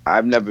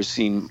 I've never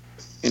seen,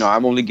 you know, I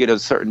only get a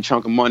certain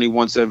chunk of money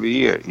once every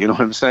year. You know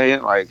what I'm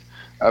saying? Like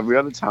every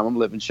other time I'm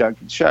living check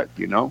to check,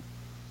 you know?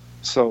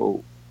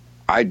 So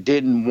I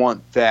didn't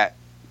want that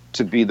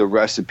to be the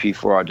recipe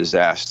for our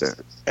disaster.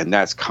 And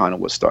that's kind of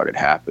what started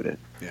happening.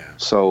 Yeah.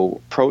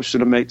 So approached her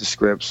to make the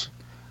scripts.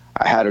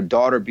 I had her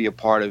daughter be a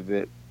part of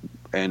it.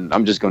 And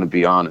I'm just going to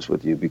be honest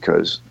with you,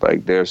 because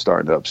like they're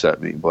starting to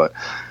upset me. But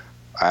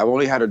I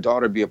only had her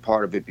daughter be a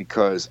part of it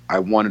because I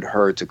wanted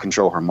her to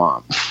control her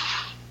mom.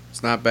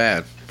 It's not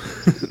bad.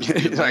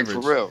 Like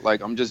for real.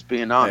 Like I'm just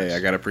being honest. Hey, I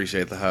gotta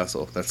appreciate the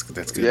hustle. That's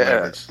good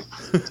Yeah.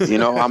 leverage. You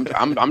know, I'm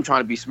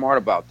trying to be smart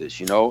about this,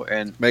 you know,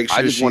 and Make I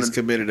sure just she's wanted,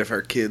 committed if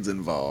her kid's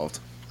involved.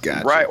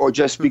 Gotcha. right, or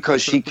just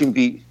because she can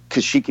be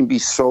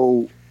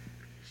so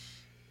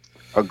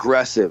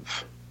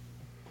aggressive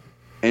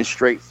and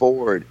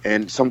straightforward.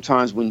 And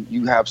sometimes when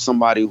you have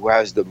somebody who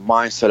has the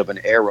mindset of an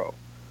arrow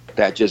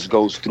that just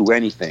goes through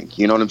anything,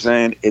 you know what I'm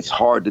saying? It's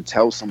hard to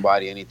tell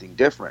somebody anything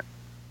different.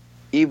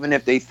 Even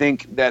if they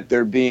think that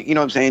they're being, you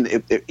know what I'm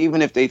saying?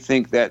 Even if they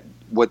think that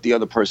what the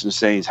other person is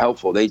saying is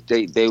helpful, they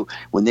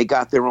when they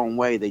got their own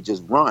way, they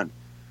just run.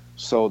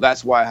 So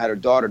that's why I had her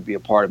daughter be a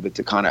part of it,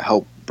 to kind of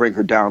help bring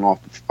her down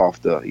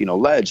off the you know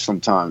ledge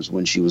sometimes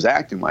when she was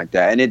acting like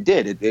that. And it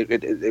did.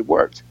 It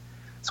worked.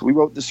 So we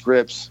wrote the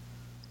scripts,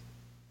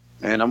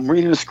 and I'm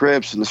reading the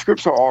scripts, and the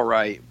scripts are all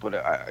right, but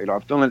I'm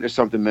feeling there's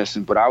something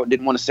missing. But I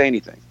didn't want to say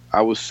anything.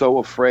 I was so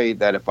afraid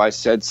that if I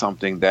said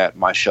something, that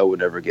my show would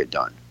never get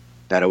done,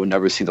 that I would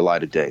never see the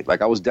light of day.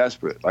 Like I was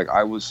desperate. Like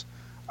I was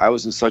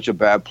in such a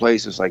bad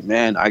place. It's like,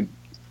 man,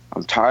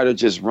 I'm tired of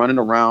just running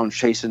around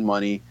chasing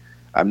money.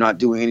 I'm not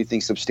doing anything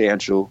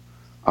substantial.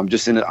 I'm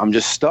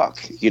just stuck.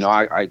 You know,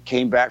 I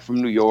came back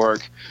from New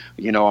York.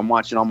 You know, I'm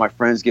watching all my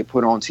friends get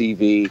put on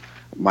TV.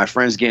 My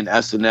friends getting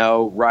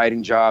SNL,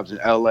 writing jobs in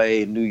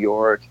LA and New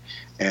York.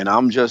 And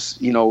I'm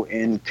just, you know,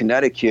 in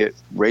Connecticut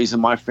raising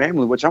my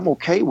family, which I'm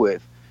okay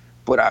with.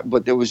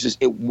 But there was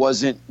just, it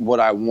wasn't what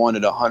I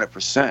wanted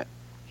 100%,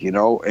 you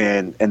know,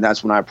 and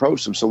that's when I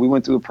approached them. So we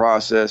went through the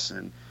process,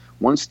 and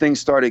once things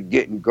started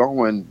getting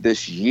going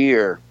this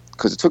year,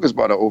 because it took us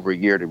about over a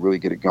year to really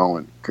get it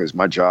going, because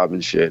my job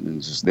and shit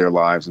and just their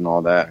lives and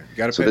all that. You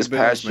gotta so pay this the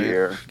bills, past man.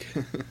 year,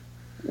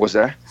 what's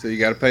that? So you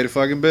gotta pay the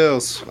fucking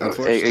bills.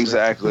 Unfortunately.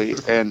 Exactly.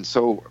 And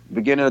so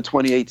beginning of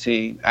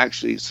 2018,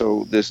 actually,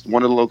 so this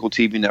one of the local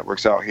TV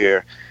networks out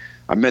here,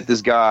 I met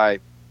this guy.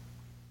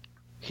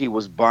 He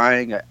was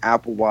buying an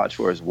Apple Watch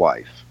for his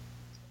wife.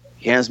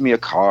 He hands me a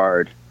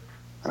card.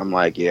 I'm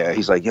like, yeah.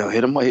 He's like, yo,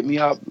 hit me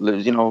up.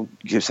 You know,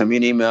 send me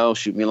an email,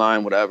 shoot me a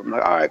line, whatever. I'm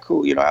like, all right,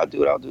 cool. You know, I'll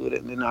do it.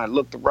 And then I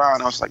looked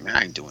around. I was like, man,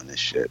 I ain't doing this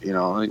shit. You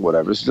know,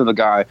 whatever. This is another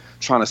guy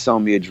trying to sell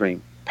me a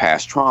dream.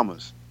 Past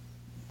traumas,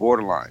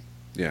 borderline.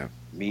 Yeah.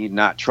 Me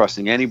not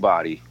trusting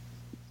anybody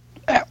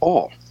at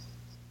all.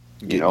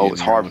 You know, Getting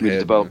it's in your hard own for me to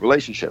head, develop man.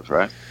 relationships,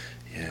 right?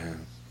 Yeah.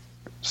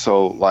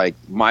 So, like,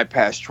 my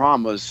past traumas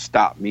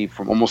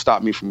almost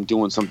stopped me from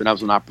doing something that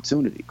was an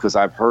opportunity, because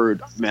I've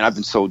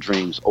been sold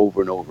dreams over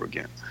and over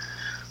again.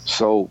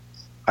 So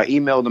I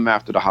emailed him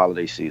after the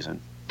holiday season.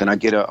 Then I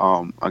get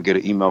an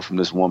email from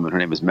this woman. Her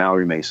name is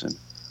Mallory Mason.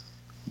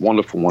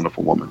 Wonderful,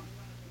 wonderful woman.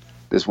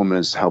 This woman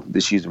has helped.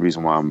 She's the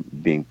reason why I'm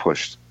being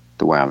pushed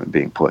the way I'm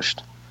being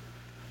pushed.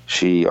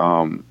 She,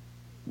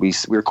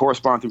 we're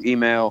corresponding through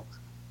email.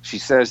 She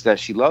says that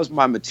she loves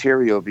my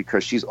material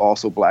because she's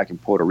also Black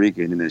and Puerto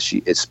Rican, and then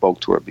it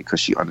spoke to her because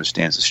she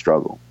understands the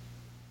struggle.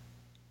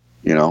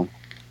 You know,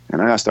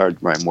 and I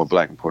started writing more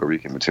Black and Puerto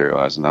Rican material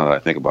now that I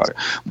think about it.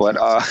 But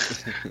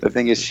the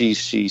thing is, she's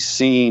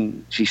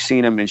seen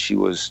him, and she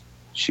was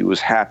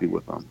happy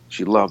with him.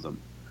 She loved him.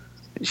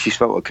 And she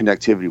felt a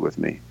connectivity with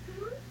me.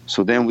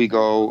 So then we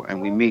go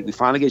and we meet. We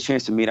finally get a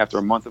chance to meet after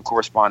a month of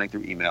corresponding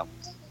through email,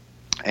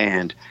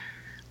 and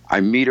I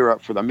meet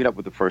up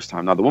with the first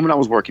time. Now, the woman I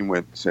was working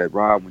with said,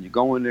 Rob, when you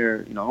go in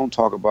there, you know, don't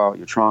talk about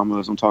your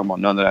traumas. Don't talk about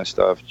none of that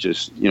stuff.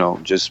 Just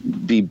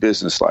be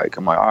businesslike.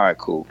 I'm like, all right,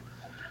 cool.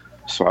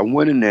 So I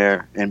went in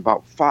there, and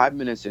about 5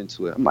 minutes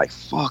into it, I'm like,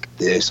 fuck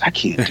this. I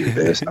can't do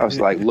this. I was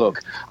like,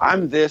 look,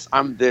 I'm this.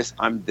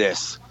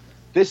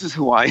 this is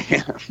who I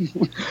am.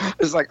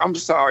 It's like, I'm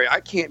sorry, I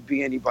can't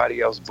be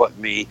anybody else but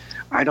me.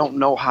 I don't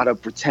know how to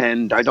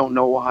pretend. I don't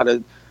know how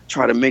to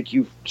try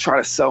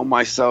to sell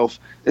myself.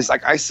 It's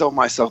like I sell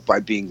myself by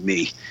being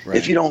me. Right.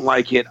 If you don't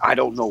like it, I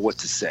don't know what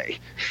to say.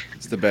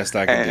 It's the best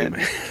I can do,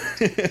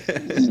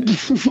 man.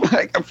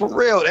 Like, for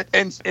real.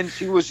 And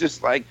she was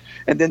just like,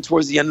 and then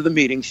towards the end of the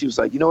meeting, she was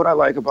like, you know what I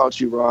like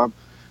about you, Rob?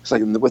 It's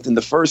like within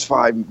the first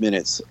 5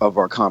 minutes of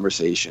our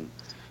conversation,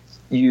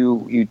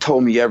 you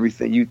told me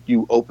everything.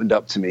 You opened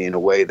up to me in a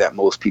way that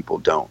most people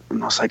don't.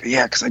 And I was like,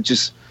 yeah,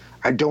 because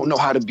I don't know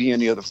how to be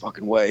any other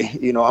fucking way.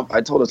 You know,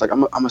 I told her, it's like,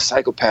 I'm a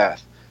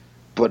psychopath,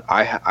 but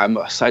I'm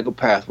a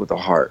psychopath with a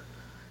heart.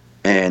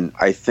 And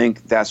I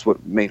think that's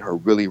what made her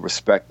really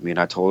respect me. And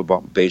I told her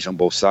about Beige on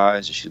Both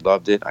Sides, and she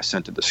loved it. I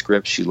sent her the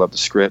script. She loved the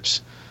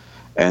scripts.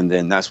 And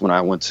then that's when I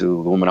went to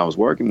the woman I was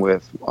working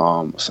with.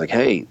 It's like,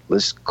 hey,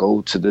 let's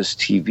go to this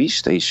TV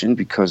station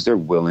because they're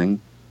willing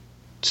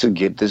to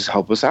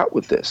help us out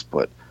with this.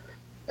 But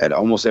at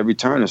almost every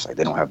turn, it's like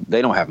they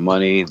don't have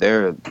money.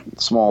 They're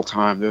small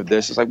time. They're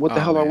this. It's like, what the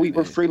hell are we?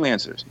 We're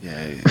freelancers.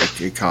 Yeah,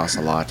 it costs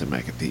a lot to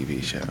make a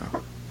TV show.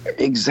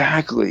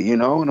 Exactly, you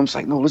know. And I'm just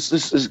like, no, let's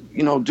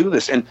do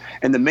this. And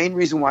the main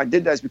reason why I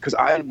did that is because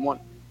I didn't want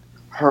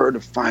her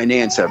to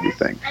finance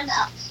everything.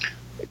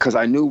 Because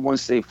I knew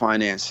once they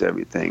financed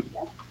everything,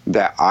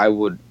 that I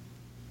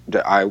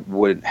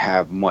wouldn't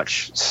have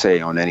much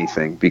say on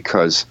anything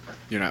because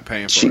you're not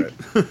paying for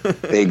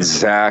it.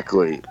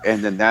 Exactly.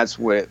 And then that's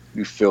where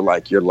you feel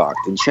like you're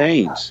locked in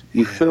chains.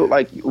 You feel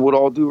like, with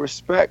all due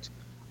respect,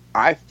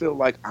 I feel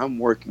like I'm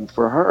working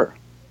for her.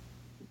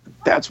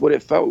 That's what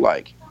it felt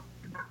like.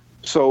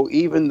 So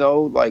even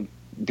though, like,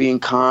 being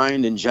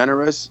kind and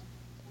generous,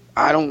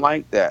 I don't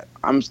like that.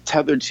 I'm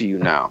tethered to you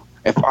now.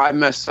 If I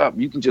mess up,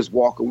 you can just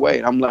walk away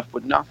and I'm left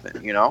with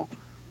nothing, you know?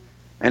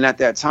 And at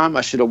that time,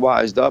 I should have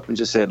wised up and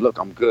just said, look,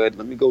 I'm good.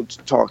 Let me go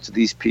talk to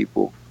these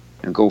people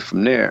and go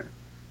from there.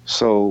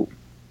 So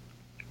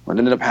what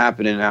ended up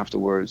happening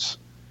afterwards,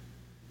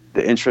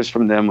 the interest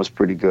from them was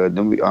pretty good.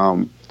 Then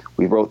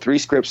we wrote 3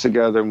 scripts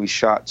together and we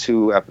shot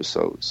 2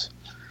 episodes.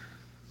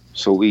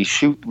 So we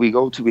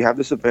have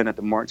this event at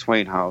the Mark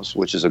Twain House,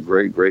 which is a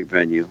great, great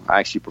venue. I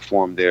actually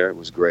performed there. It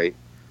was great.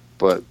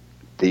 But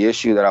the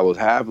issue that I was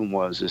having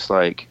was, it's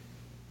like,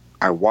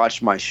 I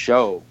watched my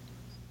show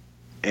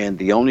and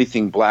the only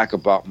thing black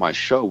about my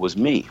show was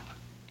me.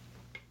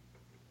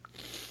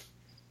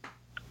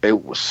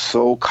 It was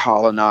so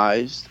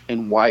colonized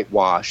and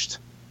whitewashed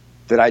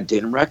that I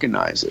didn't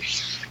recognize it.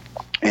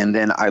 And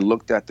then I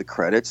looked at the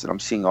credits and I'm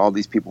seeing all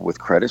these people with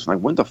credits. I'm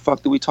like, when the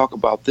fuck do we talk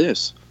about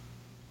this?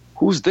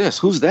 Who's this?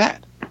 Who's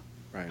that?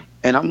 Right.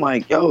 And I'm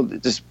like, yo,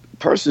 this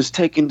person's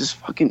taking this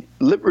fucking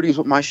liberties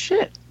with my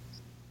shit.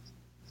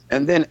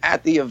 And then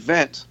at the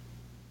event,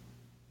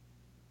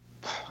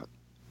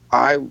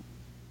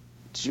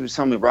 she was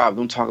telling me, Rob,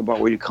 don't talk about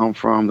where you come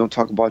from. Don't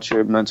talk about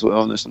your mental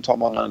illness. Don't talk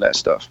about none of that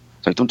stuff.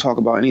 It's like, don't talk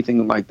about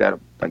anything like that.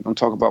 Like, don't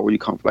talk about where you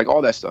come from. Like,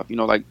 all that stuff. You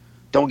know, like,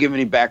 don't give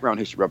any background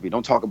history of me.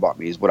 Don't talk about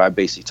me is what I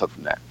basically took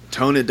from that.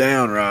 Tone it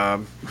down,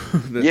 Rob.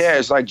 Yeah,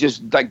 it's like,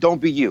 just, like,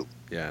 don't be you.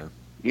 Yeah.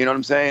 You know what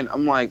I'm saying?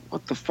 I'm like,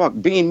 what the fuck?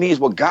 Being me is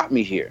what got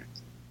me here.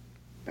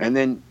 And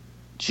then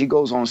she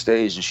goes on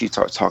stage and she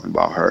starts talking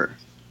about her.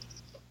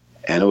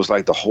 And it was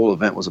like the whole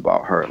event was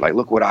about her. Like,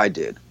 look what I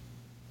did.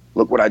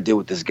 Look what I did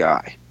with this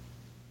guy.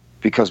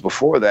 Because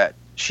before that,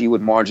 she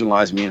would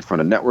marginalize me in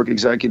front of network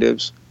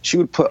executives. She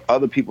would put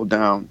other people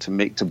down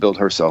to build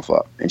herself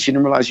up. And she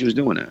didn't realize she was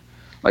doing that.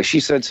 Like,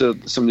 she said to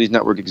some of these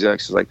network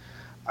execs, like,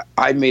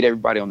 I made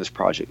everybody on this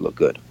project look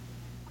good.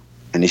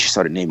 And then she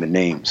started naming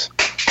names.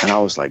 And I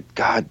was like,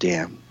 God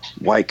damn,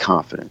 white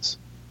confidence.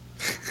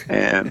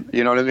 And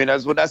you know what I mean?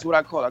 That's what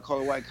I call it. I call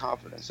it white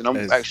confidence. And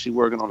I'm actually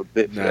working on a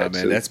bit for that,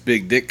 man, too. That's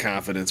big dick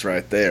confidence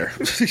right there.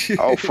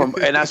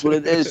 And that's what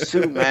it is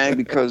too, man,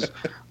 because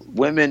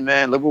women,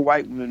 man, liberal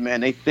white women,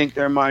 man, they think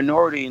they're a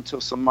minority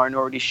until some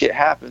minority shit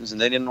happens and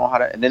they don't know how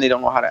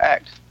to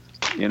act.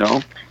 You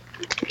know?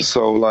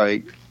 So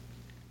like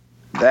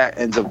that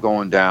ends up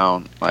going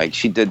down. Like,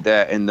 she did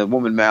that, and the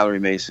woman Mallory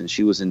Mason,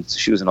 she was in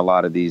a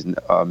lot of these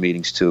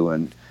meetings too,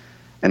 and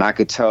I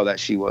could tell that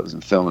she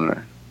wasn't feeling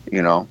her,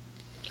 you know.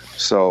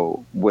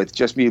 So with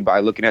just me,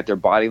 by looking at their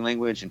body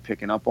language and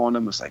picking up on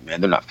them, it's like,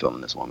 man, they're not feeling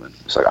this woman.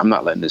 It's like, I'm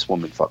not letting this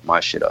woman fuck my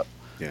shit up.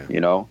 Yeah.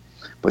 You know.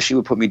 But she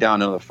would put me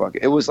down another fuck.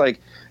 It was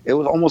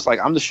almost like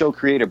I'm the show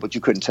creator, but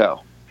you couldn't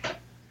tell.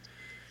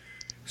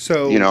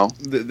 So, you know,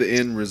 the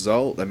end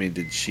result, I mean,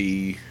 did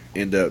she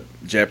end up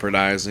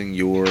jeopardizing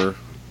your,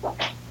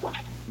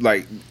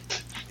 like,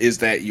 is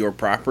that your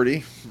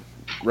property,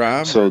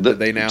 Rob? So do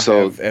they now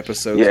have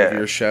episodes of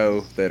your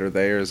show that are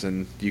theirs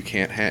and you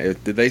can't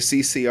have? Did they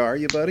CCR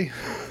you, buddy?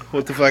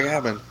 What the fuck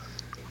happened?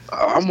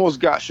 I almost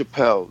got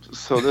Chappelle.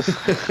 So this,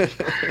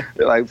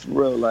 like, for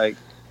real, like,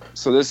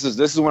 so this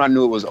is when I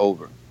knew it was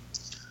over.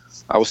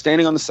 I was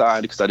standing on the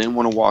side because I didn't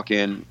want to walk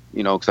in,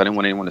 you know, because I didn't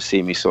want anyone to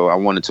see me. So I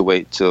wanted to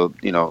wait till,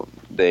 you know,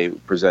 they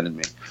presented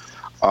me.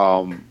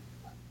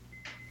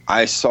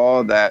 I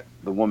saw that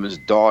the woman's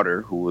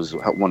daughter, who was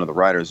one of the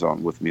writers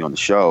on with me on the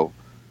show,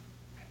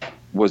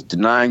 was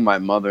denying my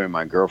mother and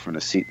my girlfriend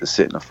a seat to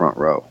sit in the front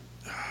row.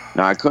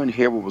 Now, I couldn't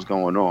hear what was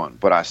going on,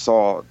 but I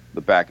saw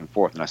the back and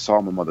forth, and I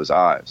saw my mother's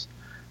eyes.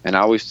 And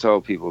I always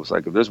tell people, it's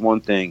like, if there's one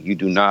thing, you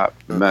do not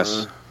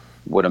mess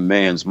with a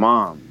man's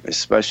mom,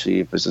 especially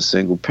if it's a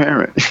single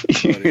parent.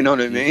 You know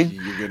what I mean?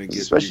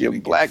 Especially a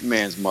black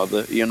man's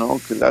mother, you know,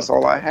 because that's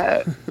all I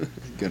had. You're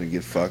going to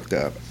get fucked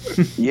up.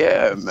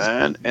 Yeah,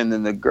 man. And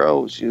then the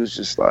girl, she was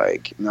just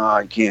like, no,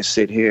 I can't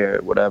sit here,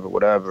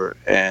 whatever.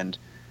 And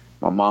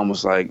my mom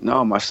was like,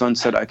 no, my son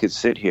said I could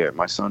sit here.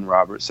 My son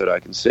Robert said I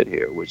can sit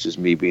here, which is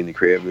me being the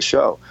creator of the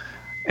show.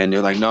 And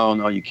they're like,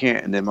 no, you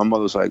can't. And then my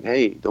mother was like,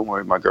 hey, don't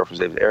worry, my girlfriend's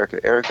name is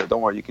Erica. Erica,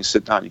 don't worry, you can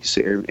sit down. You can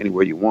sit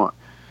anywhere you want.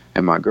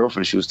 And my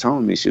girlfriend, she was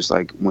telling me, she was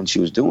like, when she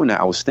was doing that,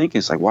 I was thinking,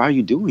 it's like, why are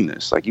you doing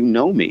this? Like, you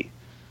know me.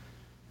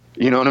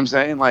 You know what I'm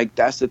saying? Like,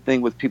 that's the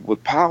thing with people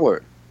with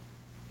power.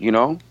 You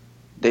know?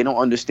 They don't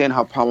understand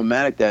how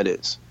problematic that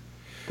is.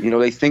 You know,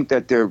 they think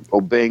that they're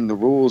obeying the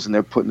rules and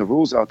they're putting the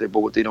rules out there, but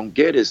what they don't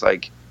get is,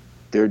 like,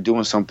 they're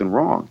doing something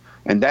wrong.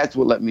 And that's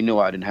what let me know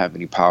I didn't have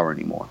any power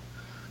anymore.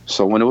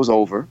 So when it was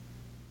over,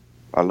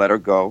 I let her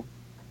go.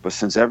 But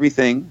since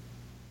everything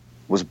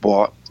was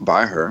bought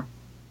by her,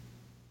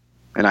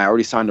 and I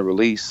already signed a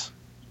release,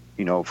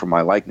 you know, for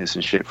my likeness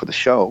and shit for the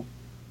show.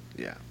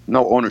 Yeah.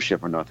 No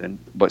ownership or nothing.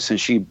 But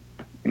since she, you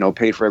know,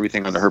 paid for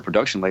everything under her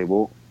production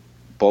label,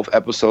 both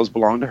episodes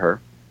belong to her.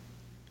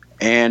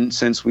 And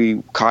since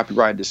we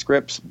copyrighted the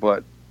scripts,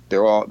 but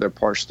they're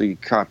partially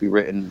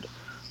copywritten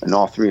in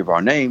all three of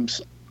our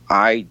names,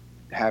 I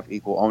have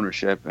equal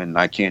ownership and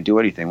I can't do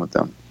anything with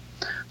them.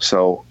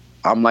 So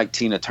I'm like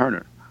Tina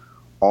Turner.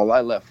 All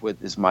I left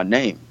with is my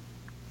name.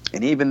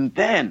 And even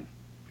then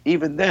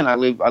I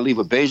leave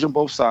a beige on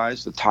both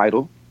sides, the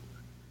title,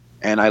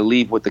 and I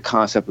leave with the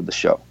concept of the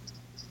show.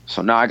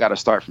 So now I got to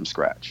start from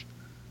scratch.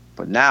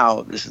 But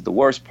now this is the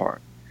worst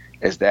part,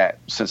 is that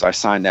since I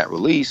signed that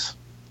release,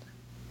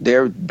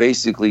 they're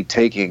basically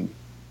taking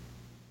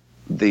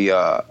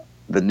the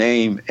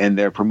name and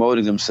they're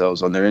promoting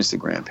themselves on their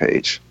Instagram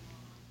page,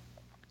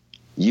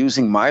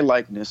 using my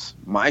likeness,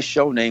 my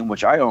show name,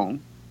 which I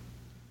own,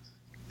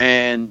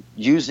 and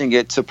using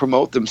it to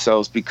promote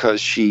themselves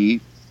because she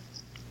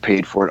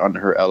paid for it under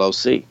her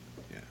LLC.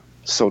 Yeah.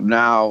 So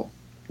now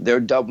they're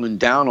doubling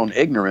down on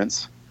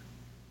ignorance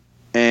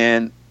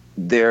and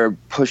they're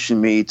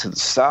pushing me to the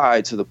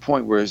side to the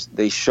point where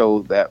they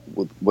show that,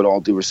 with all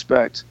due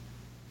respect,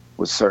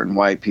 with certain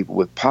white people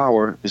with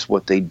power, is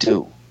what they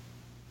do.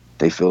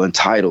 They feel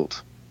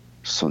entitled.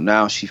 So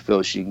now she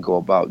feels she can go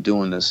about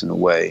doing this in a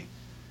way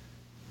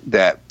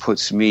that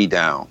puts me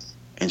down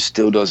and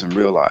still doesn't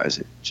realize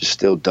it, just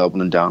still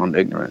doubling down on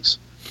ignorance.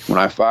 When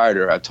I fired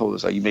her, I told her,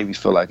 it's like, you made me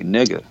feel like a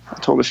nigga. I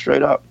told her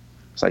straight up.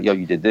 It's like, yo,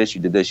 you did this,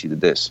 you did this, you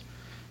did this.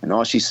 And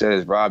all she said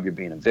is, Rob, you're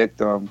being a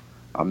victim.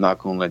 I'm not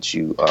going to let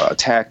you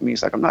attack me.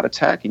 It's like, I'm not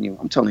attacking you.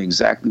 I'm telling you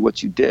exactly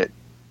what you did.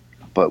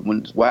 But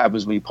what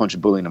happens when you punch a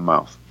bully in the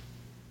mouth?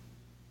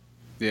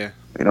 Yeah.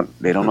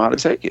 They don't know how to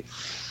take it.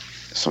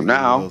 So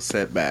now, a little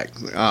setback.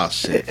 Oh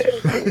shit.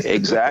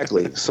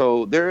 Exactly.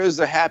 So there is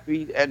a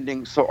happy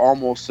ending, so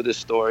almost, to this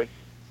story,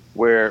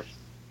 where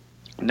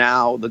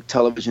now the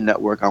television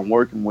network I'm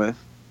working with,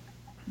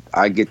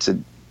 I get to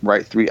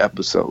write 3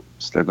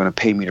 episodes. They're going to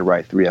pay me to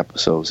write 3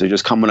 episodes. They're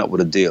just coming up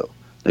with a deal.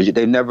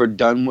 They've never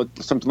done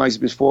with something like this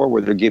before,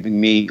 where they're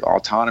giving me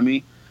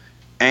autonomy,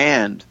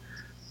 and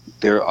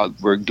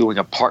we're doing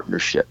a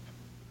partnership.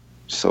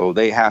 So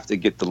they have to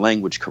get the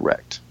language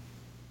correct.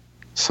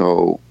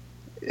 So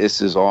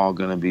this is all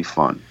going to be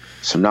fun.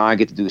 So now I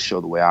get to do the show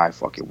the way I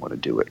fucking want to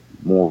do it.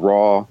 More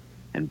raw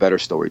and better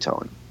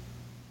storytelling.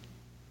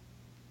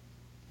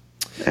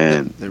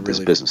 And this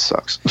business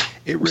sucks.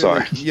 It really,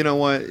 sorry. You know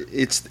what?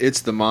 It's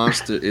the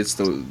monster. It's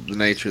the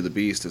nature of the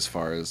beast as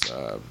far as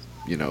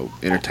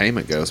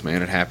entertainment goes.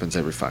 Man, it happens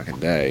every fucking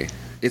day.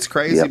 It's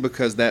crazy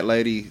because that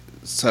lady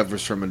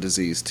suffers from a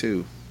disease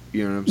too.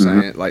 You know what I'm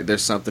saying? Mm-hmm. Like,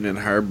 there's something in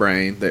her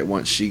brain that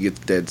once she gets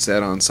dead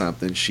set on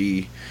something,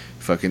 she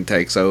fucking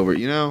takes over.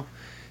 You know,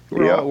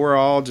 we're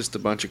all just a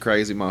bunch of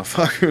crazy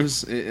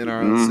motherfuckers in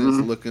our own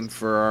sense, looking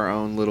for our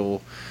own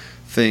little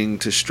thing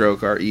to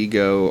stroke our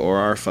ego or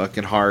our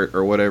fucking heart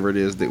or whatever it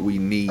is that we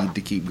need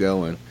to keep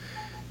going.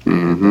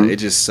 And it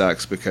just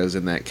sucks because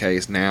in that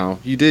case now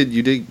you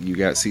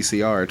got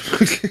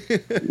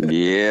CCR'd.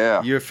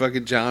 Yeah, you're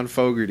fucking John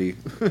Fogerty,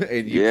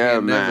 and you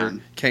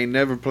can't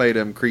never play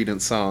them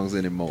Creedence songs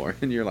anymore.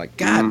 And you're like,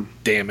 God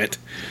damn it.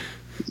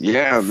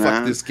 Yeah,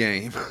 fuck this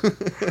game.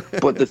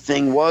 But the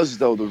thing was,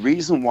 though, the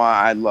reason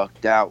why I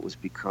lucked out was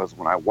because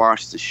when I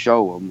watched the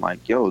show, I'm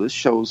like, yo, this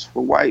show's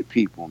for white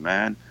people,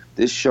 man.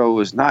 This show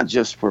is not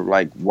just for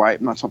like white.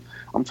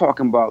 I'm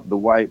talking about the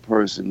white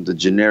person, the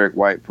generic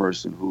white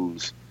person who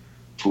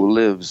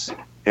lives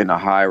in a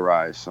high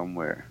rise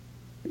somewhere.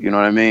 You know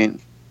what I mean?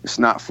 It's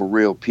not for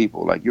real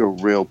people. Like, you're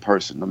a real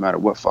person, no matter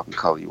what fucking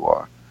color you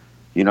are.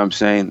 You know what I'm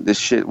saying? This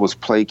shit was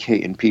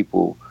placating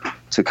people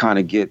to kind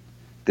of get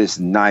this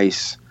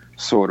nice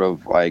sort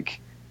of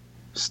like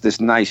this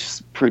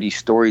nice, pretty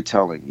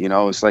storytelling. You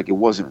know, it's like it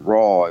wasn't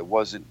raw. It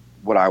wasn't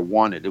what I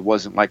wanted. It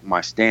wasn't like my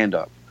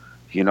stand-up.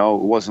 You know,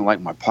 it wasn't like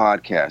my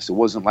podcast. It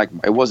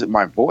wasn't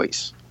my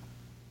voice.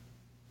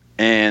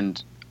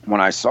 And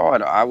when I saw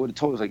it, I would have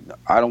told her, like,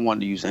 I don't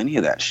want to use any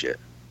of that shit.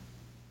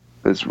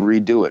 Let's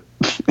redo it.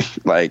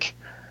 Like,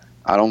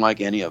 I don't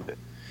like any of it.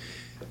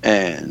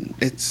 And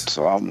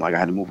so I'm like, I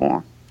had to move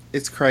on.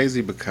 It's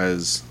crazy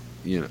because,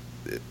 you know,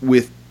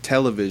 with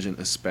television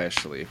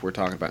especially, if we're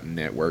talking about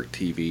network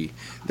TV,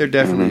 there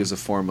definitely is a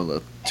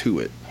formula to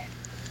it.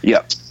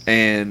 Yep.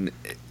 And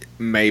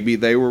maybe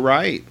they were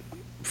right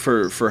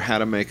for how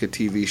to make a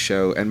TV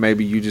show, and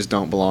maybe you just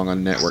don't belong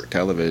on network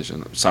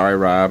television. Sorry,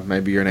 Rob.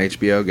 Maybe you're an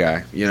HBO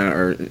guy, you know,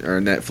 or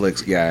a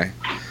Netflix guy.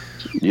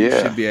 Yeah.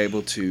 You should be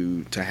able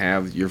to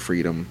have your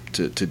freedom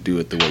to do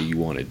it the way you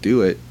want to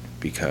do it,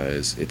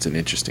 because it's an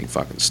interesting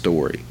fucking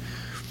story.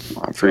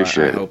 I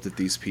appreciate it. I hope that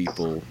these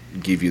people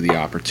give you the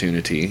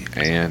opportunity,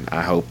 and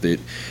I hope that,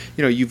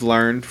 you know, you've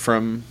learned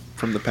from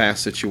the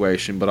past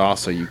situation, but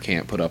also you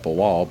can't put up a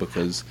wall,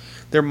 because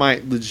there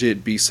might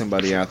legit be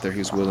somebody out there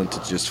who's willing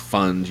to just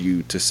fund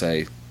you to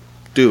say,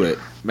 do it,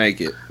 make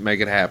it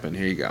happen.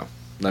 Here you go.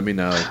 Let me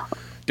know.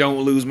 Don't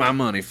lose my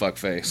money,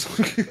 fuckface.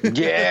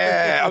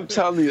 Yeah, I'm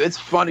telling you, it's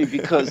funny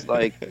because,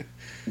 like,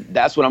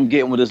 that's what I'm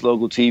getting with this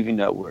local TV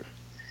network.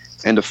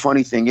 And the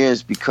funny thing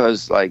is,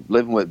 because, like,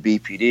 living with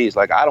BPD is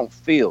like, I don't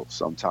feel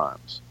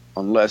sometimes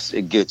unless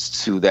it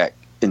gets to that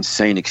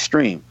insane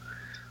extreme.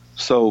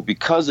 So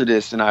because of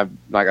this, and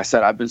like I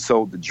said, I've been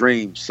sold the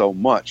dream so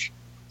much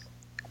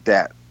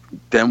that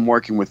them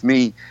working with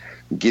me,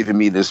 giving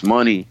me this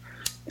money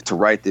to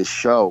write this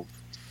show,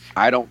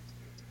 I don't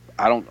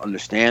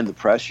understand the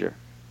pressure.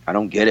 I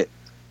don't get it.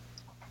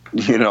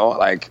 You know,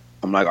 like,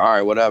 I'm like, all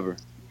right, whatever.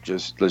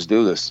 Just let's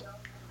do this.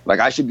 Like,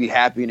 I should be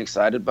happy and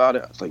excited about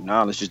it. It's like,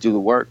 nah, let's just do the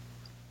work.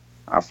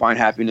 I'll find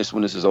happiness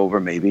when this is over,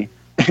 maybe.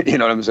 You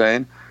know what I'm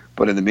saying?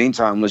 But in the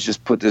meantime, let's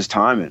just put this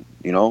time in.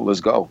 You know, let's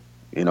go.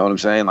 You know what I'm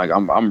saying? Like,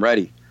 I'm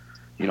ready.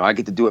 You know, I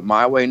get to do it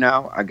my way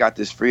now. I got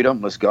this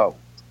freedom. Let's go.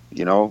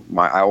 You know,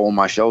 I own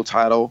my show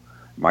title,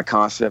 my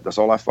concept. That's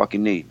all I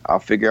fucking need. I'll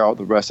figure out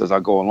the rest as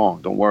I go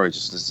along. Don't worry.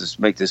 Just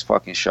make this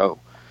fucking show.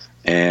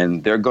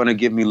 And they're going to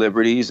give me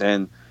liberties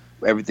and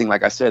everything.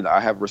 Like I said, I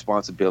have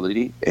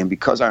responsibility. And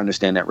because I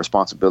understand that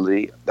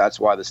responsibility, that's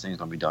why this thing's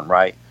going to be done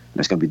right. And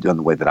it's going to be done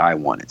the way that I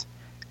want it.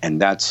 And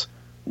that's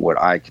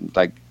what I can,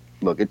 like,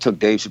 look, it took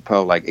Dave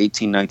Chappelle like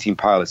 18, 19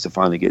 pilots to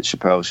finally get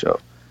Chappelle's show.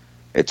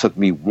 It took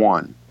me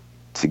one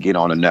to get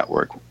on a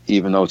network,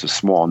 even though it's a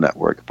small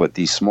network. But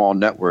these small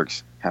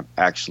networks have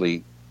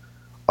actually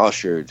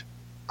ushered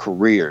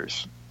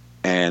careers.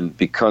 And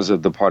because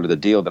of the part of the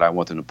deal that I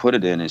want them to put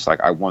it in, it's like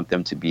I want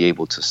them to be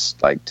able to,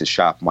 like, to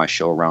shop my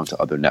show around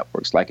to other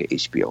networks, like a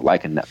HBO,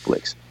 like a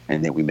Netflix,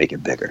 and then we make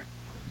it bigger.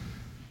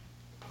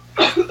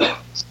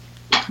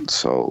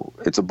 So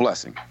it's a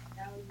blessing.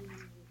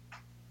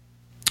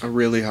 I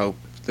really hope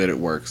that it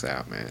works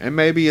out, man. And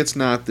maybe it's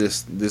not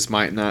this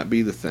might not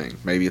be the thing.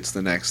 Maybe it's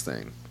the next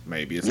thing.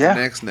 Maybe it's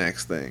the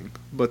next thing.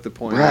 But the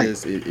point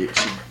is, it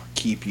should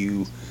keep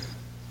you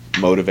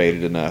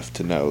motivated enough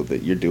to know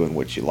that you're doing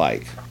what you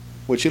like,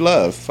 what you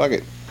love. Fuck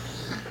it.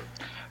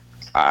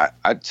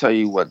 I tell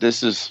you what,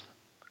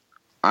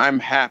 I'm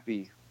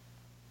happy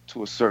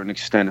to a certain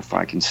extent, if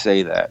I can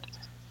say that,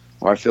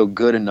 or I feel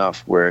good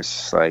enough where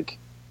it's like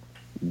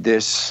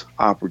this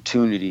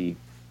opportunity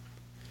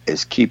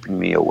is keeping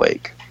me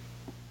awake.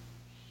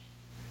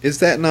 Is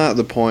that not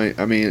the point?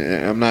 I mean,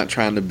 I'm not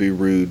trying to be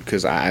rude,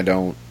 because I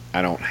don't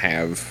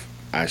have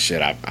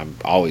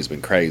I've always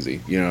been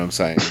crazy. You know what I'm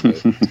saying?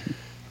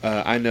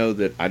 But, I know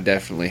that I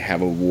definitely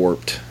have a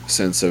warped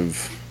sense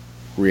of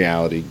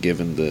reality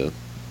given the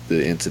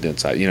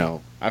incidents.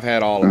 I've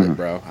had all of it,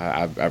 bro.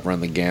 I've run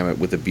the gamut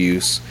with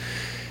abuse.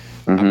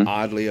 I'm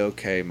oddly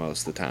okay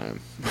most of the time.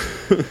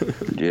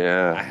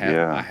 Yeah,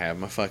 I have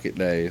my fuck it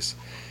days,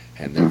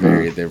 and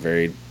they're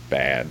very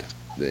bad.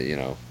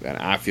 And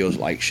I feel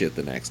like shit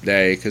the next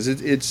day, because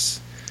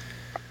it's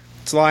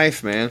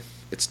life, man.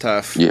 It's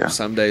tough. Yeah.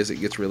 Some days it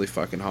gets really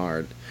fucking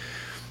hard,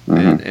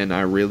 and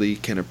I really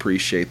can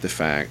appreciate the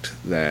fact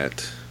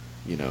that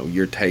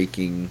you're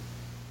taking.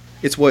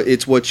 It's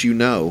what you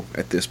know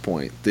at this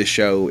point. This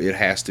show, it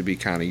has to be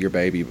kind of your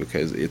baby,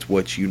 because it's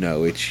what you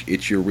know.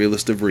 It's your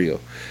realest of real.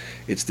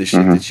 It's the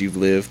shit that you've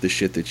lived, the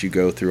shit that you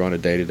go through on a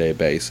day-to-day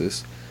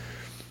basis,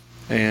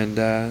 and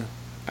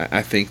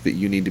I think that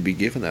you need to be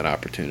given that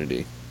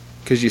opportunity,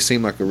 because you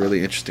seem like a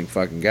really interesting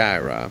fucking guy,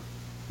 Rob.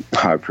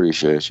 I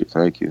appreciate you.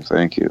 Thank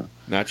you.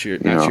 Not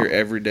your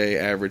everyday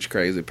average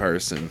crazy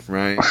person,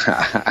 right?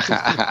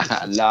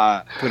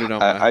 Nah. Put it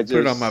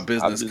on my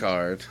business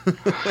card.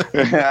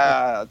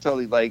 Yeah,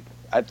 totally. Like,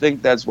 I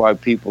think that's why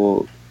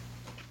people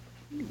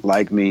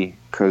like me,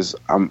 because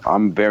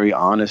I'm very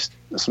honest.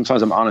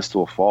 Sometimes I'm honest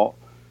to a fault,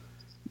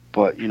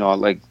 but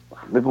like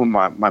living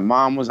with my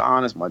mom was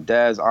honest, my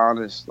dad's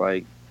honest,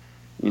 like.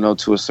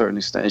 To a certain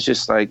extent, it's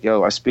just like,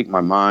 I speak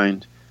my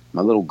mind.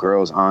 My little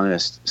girl's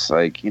honest. It's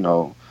like,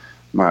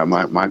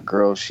 my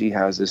girl, she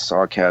has this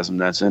sarcasm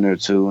that's in her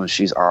too, and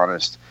she's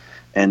honest.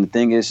 And the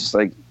thing is, it's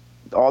like,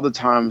 all the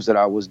times that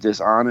I was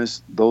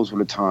dishonest, those were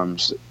the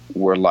times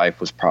where life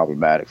was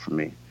problematic for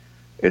me.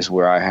 is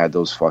where I had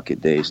those fuck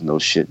it days and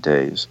those shit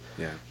days.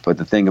 Yeah. But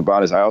the thing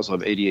about it is I also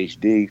have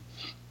ADHD.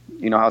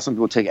 You know how some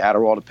people take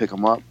Adderall to pick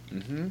them up?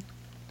 Mm-hmm.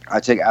 I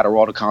take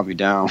Adderall to calm me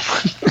down.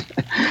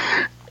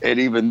 And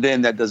even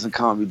then, that doesn't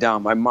calm me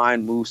down. My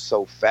mind moves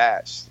so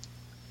fast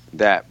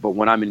but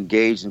when I'm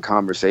engaged in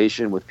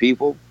conversation with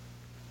people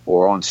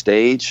or on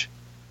stage,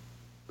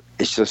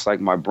 it's just like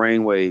my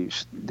brain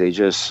waves, they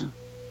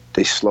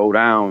slow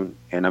down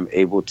and I'm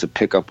able to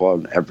pick up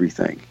on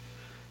everything.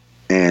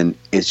 And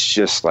it's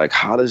just like,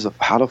 how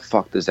the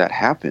fuck does that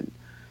happen?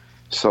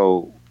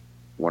 So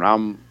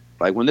when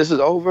this is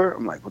over,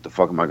 I'm like, what the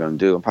fuck am I going to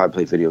do? I'll probably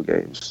play video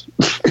games,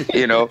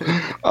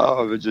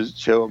 just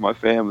chill with my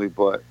family.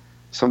 But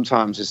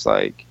sometimes it's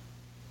like,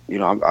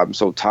 I'm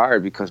so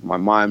tired because my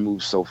mind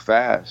moves so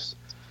fast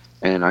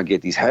and I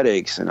get these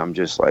headaches and I'm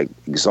just like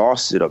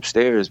exhausted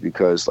upstairs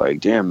because like,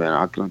 damn, man,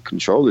 I can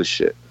control this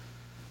shit.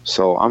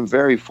 So I'm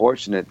very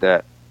fortunate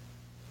that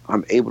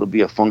I'm able to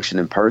be a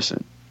functioning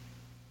person.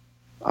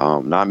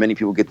 Not many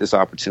people get this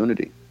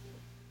opportunity.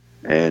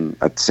 And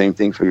the same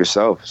thing for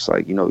yourself. It's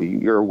like,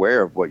 you're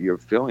aware of what you're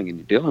feeling and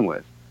you're dealing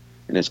with.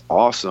 And it's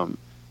awesome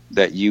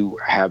that you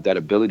have that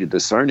ability to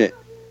discern it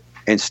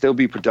and still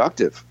be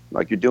productive.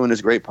 Like you're doing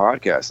this great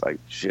podcast. Like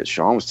shit,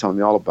 Sean was telling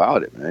me all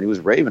about it, man. He was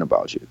raving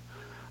about you.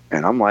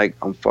 And I'm like,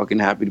 I'm fucking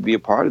happy to be a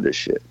part of this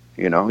shit.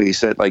 He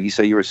said, like, you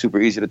said you were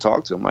super easy to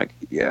talk to. I'm like,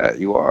 yeah,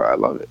 you are. I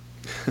love it.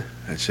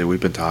 And shit,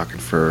 we've been talking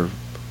for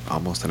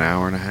almost an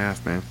hour and a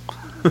half, man.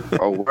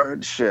 Oh,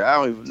 word, shit. I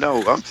don't even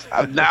know.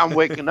 Now I'm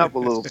waking up a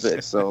little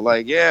bit. So,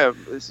 like, yeah,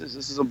 this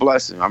is a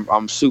blessing.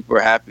 I'm super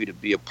happy to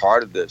be a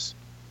part of this.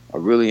 I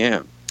really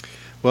am.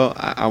 Well,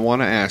 I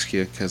want to ask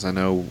you, because I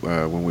know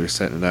when we were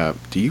setting it up,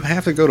 do you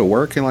have to go to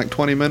work in like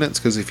 20 minutes?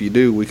 Because if you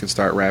do, we can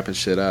start wrapping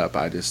shit up.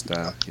 I just,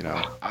 I'm having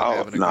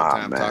a good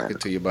time talking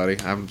to you, buddy.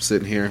 I'm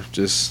sitting here,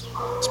 just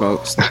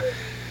smokes.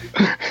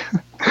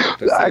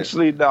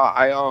 Actually, no,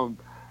 I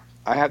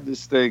have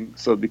this thing.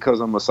 So because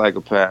I'm a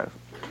psychopath,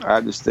 I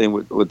have this thing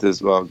with this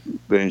the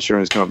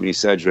insurance company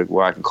Cedric,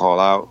 where I can call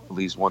out at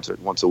least once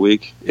a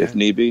week if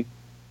need be,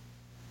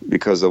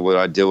 because of what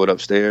I deal with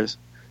upstairs.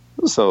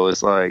 So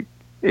it's like,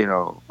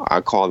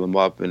 I call them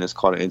up and it's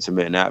called an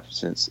intermittent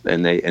absence,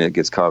 and it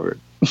gets covered.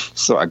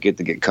 So I get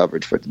to get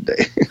coverage for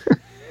today.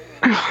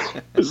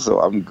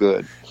 So I'm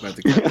good. About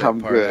to cut that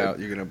part good. Out.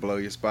 You're gonna blow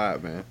your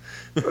spot, man.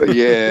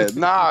 Yeah,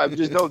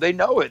 they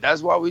know it.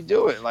 That's why we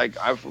do it. Like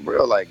for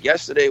real. Like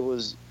yesterday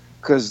was,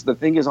 because the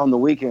thing is, on the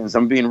weekends,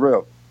 I'm being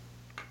real.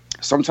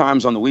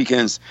 Sometimes on the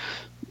weekends,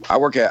 I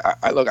work at a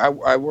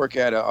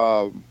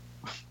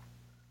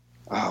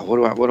what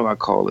do I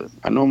call it?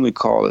 I normally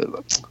call it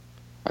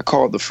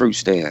the fruit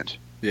stand.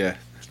 Yeah,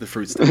 the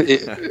fruit stand.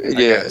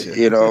 Yeah,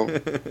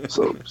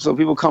 So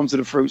people come to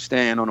the fruit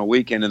stand on a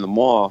weekend in the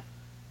mall.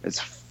 It's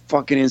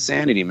fucking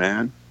insanity,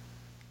 man.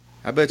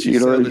 I bet you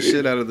sell the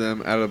shit out of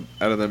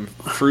them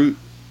fruit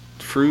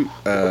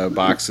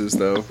boxes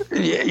though.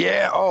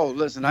 Yeah. Oh,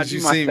 listen, I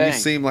do my thing. You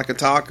seem like a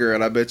talker,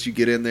 and I bet you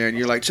get in there and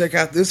you're like, check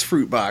out this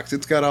fruit box.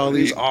 It's got all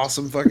these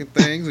awesome fucking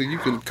things, and you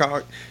can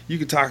talk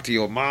to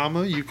your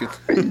mama. You can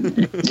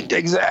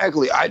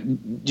exactly.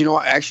 You know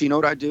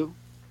what I do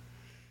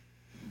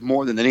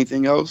more than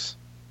anything else?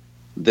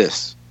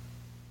 This.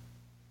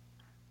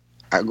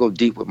 I go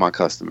deep with my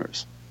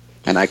customers,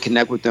 and I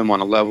connect with them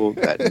on a level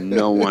that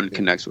no one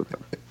connects with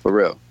them. For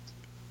real.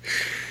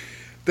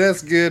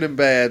 That's good and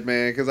bad,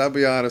 man, because I'll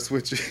be honest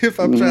with you. If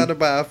I'm trying to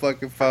buy a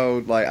fucking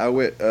phone, like I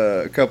went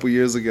a couple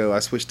years ago, I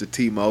switched to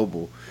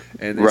T-Mobile,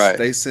 and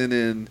they sent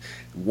in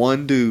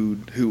one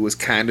dude who was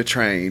kind of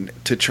trained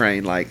to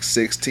train like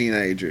 6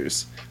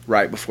 teenagers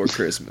right before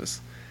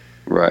Christmas.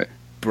 Right.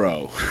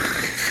 Bro,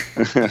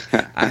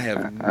 I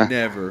have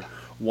never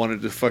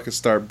wanted to fucking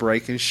start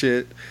breaking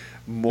shit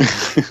more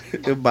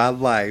in my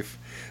life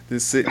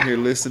than sitting here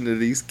listening to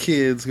these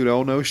kids who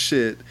don't know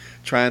shit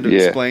trying to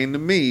explain to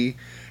me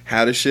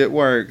how the shit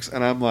works.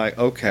 And I'm like,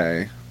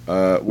 okay,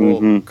 but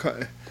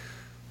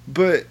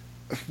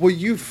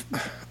you've,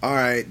 all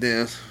right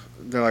then.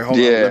 They're like, hold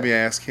on, let me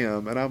ask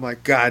him. And I'm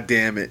like, God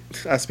damn it,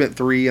 I spent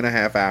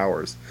 3.5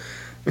 hours.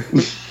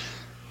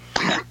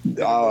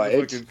 All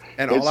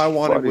I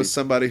wanted was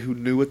somebody who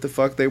knew what the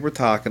fuck they were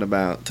talking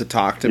about to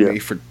talk to me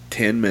for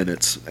 10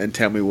 minutes and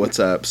tell me what's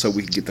up so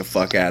we can get the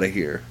fuck out of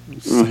here.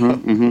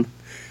 So,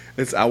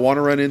 I want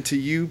to run into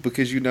you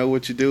because you know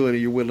what you're doing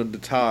and you're willing to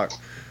talk.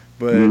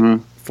 But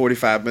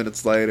 45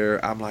 minutes later,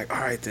 I'm like,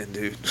 all right then,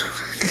 dude.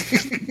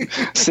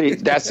 See,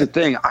 that's the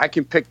thing. I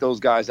can pick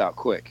those guys out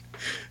quick.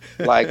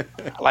 Like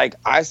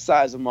I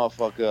size a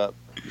motherfucker up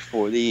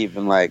before they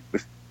even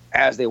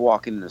as they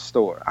walk into the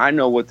store. I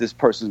know what this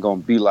person's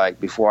going to be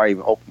like before I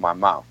even open my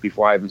mouth,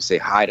 before I even say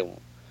hi to them.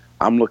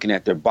 I'm looking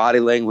at their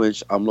body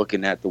language. I'm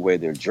looking at the way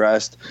they're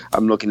dressed.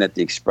 I'm looking at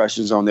the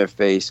expressions on their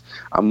face.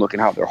 I'm looking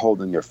how they're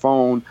holding their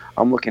phone.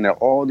 I'm looking at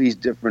all these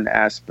different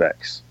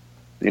aspects.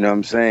 You know what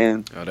I'm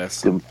saying? Oh, that's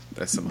some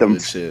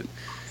good shit.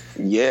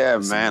 Yeah,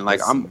 man.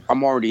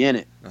 I'm already in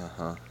it.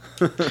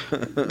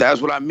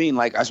 That's what I mean.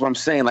 Like, that's what I'm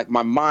saying. Like,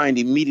 my mind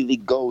immediately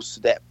goes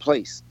to that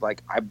place.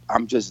 Like,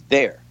 I'm just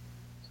there.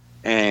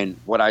 And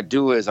what I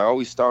do is I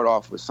always start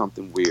off with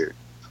something weird,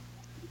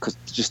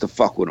 just to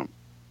fuck with them.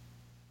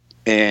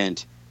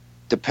 And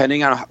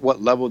depending on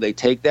what level they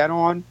take that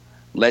on,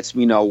 lets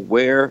me know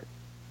where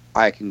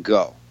I can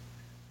go.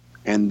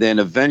 And then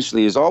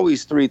eventually, there's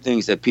always three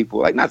things that people,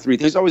 like not three,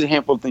 there's always a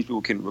handful of things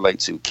people can relate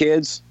to.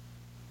 Kids,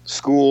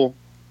 school,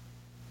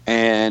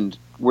 and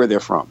where they're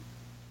from.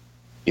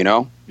 You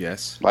know?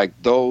 Yes. Like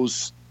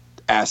those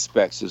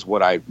aspects is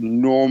what I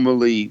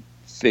normally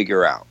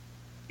figure out,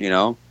 you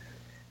know?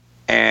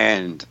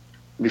 And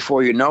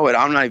before you know it,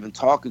 I'm not even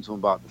talking to them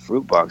about the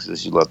fruit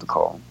boxes, you love to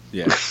call them.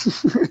 Yeah.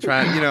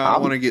 Try, you know, I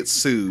don't want to get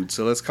sued,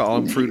 so let's call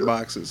them fruit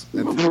boxes.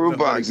 Fruit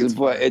boxes,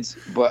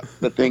 but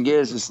the thing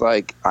is, it's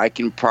like I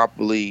can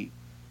properly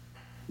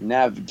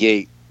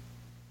navigate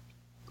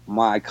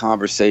my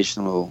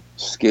conversational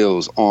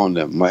skills on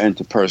them, my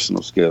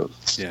interpersonal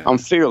skills. Yeah. I'm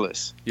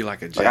fearless. You're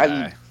like a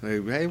Jedi.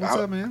 Hey, what's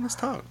up, man? Let's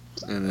talk.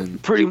 And then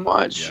pretty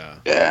much. Yeah,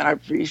 and I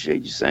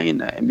appreciate you saying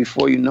that. And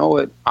before you know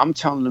it, I'm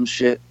telling them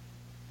shit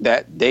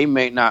that they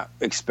may not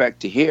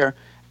expect to hear.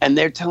 And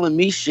they're telling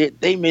me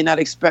shit they may not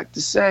expect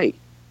to say.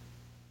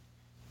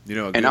 You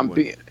know, and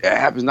it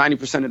happens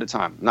 90% of the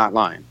time. Not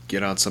lying.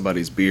 Get on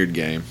somebody's beard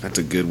game. That's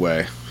a good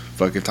way.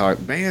 Fucking talk,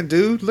 man,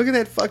 dude. Look at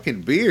that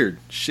fucking beard.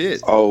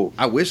 Shit. Oh,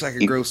 I wish I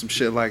could grow some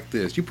shit like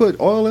this. You put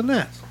oil in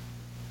that?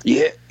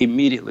 Yeah,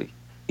 immediately.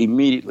 I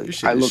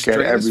look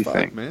at everything,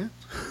 fuck, man.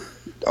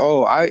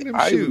 Oh, I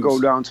even go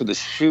down to the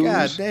shoes.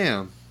 God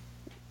damn.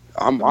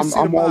 I'm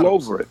all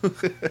over it.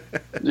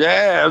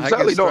 Yeah, I'm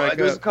telling you. No,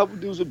 there's a couple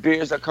dudes with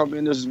beards that come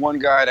in. There's one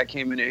guy that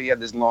came in here. He had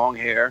this long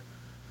hair,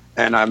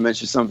 and I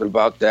mentioned something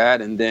about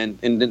that. And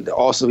then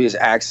also his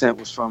accent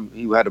was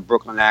he had a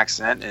Brooklyn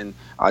accent, and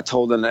I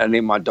told him that I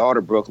named my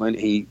daughter Brooklyn.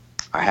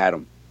 I had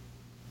him.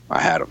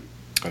 Oh,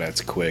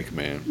 that's quick,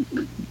 man.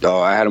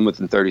 Oh, I had him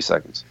within 30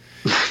 seconds.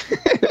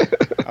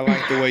 I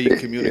like the way you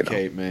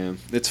communicate, man.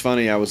 It's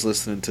funny. I was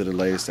listening to the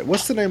latest.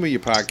 What's the name of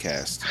your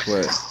podcast?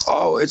 What?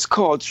 Oh, it's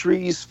called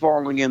Trees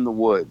Falling in the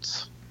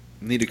Woods.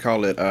 Need to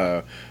call it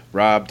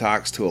Rob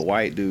Talks to a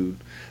White Dude.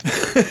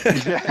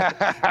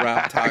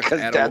 Rob talks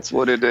that's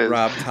what it is.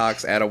 Rob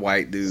talks at a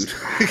white dude.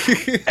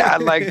 I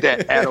like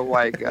that, at a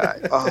white guy.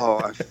 Oh,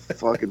 I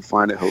fucking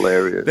find it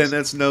hilarious. Then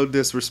that's no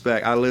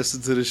disrespect. I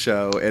listen to the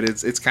show, and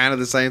it's kind of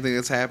the same thing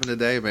that's happened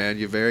today, man.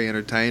 You're very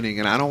entertaining,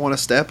 and I don't want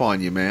to step on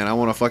you, man. I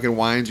want to fucking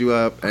wind you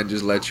up and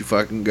just let you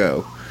fucking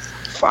go.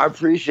 I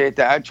appreciate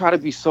that. I try to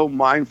be so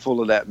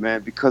mindful of that,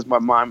 man, because my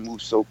mind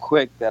moves so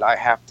quick that I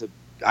have to.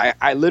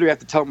 I literally have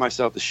to tell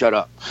myself to shut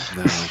up.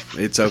 No,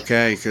 it's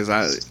okay, because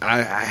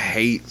I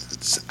hate.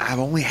 I've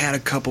only had a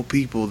couple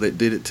people that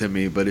did it to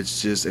me, but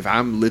it's just if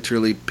I'm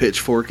literally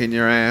pitchforking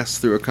your ass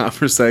through a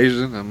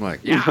conversation, I'm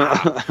like,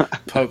 yeah,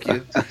 poke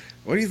you.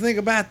 What do you think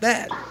about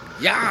that?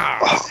 Yeah,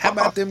 how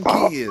about them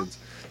kids?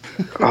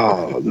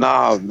 Oh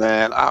no,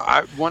 man.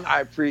 I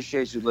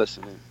appreciate you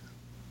listening.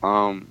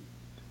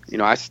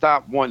 I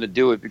stopped wanting to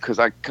do it because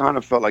I kind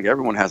of felt like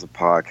everyone has a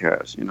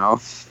podcast, you know?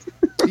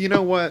 You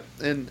know what?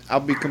 And I'll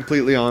be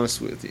completely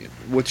honest with you.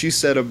 What you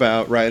said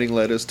about writing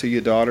letters to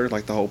your daughter,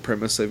 like the whole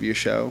premise of your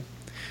show.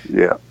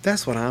 Yeah.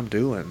 That's what I'm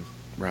doing,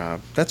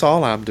 Rob. That's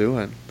all I'm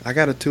doing. I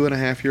got a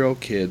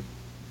 2.5-year-old kid.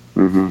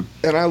 Mm-hmm.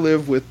 And I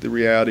live with the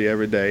reality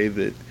every day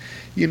that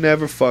you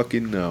never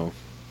fucking know,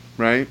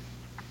 right?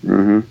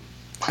 Mm-hmm.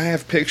 I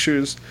have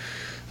pictures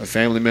of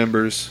family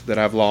members that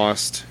I've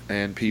lost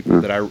and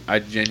people that I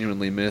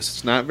genuinely miss.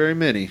 It's not very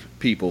many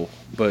people,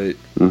 but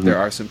there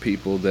are some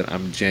people that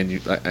I'm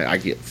I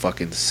get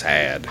fucking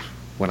sad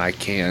when I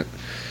can't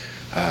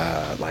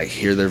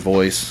hear their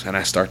voice and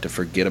I start to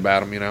forget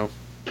about them, you know?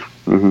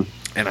 Mm-hmm.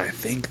 And I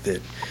think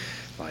that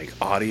like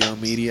audio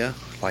media,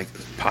 like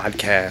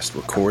podcast,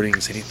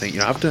 recordings, anything,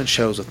 I've done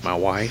shows with my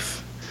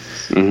wife.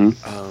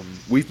 Mm-hmm.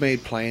 We've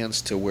made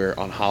plans to where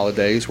on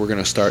holidays we're going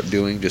to start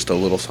doing just a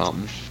little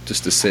something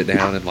just to sit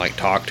down and like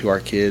talk to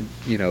our kid,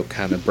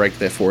 kind of break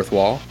that fourth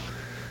wall.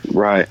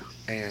 Right.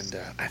 And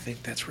I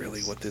think that's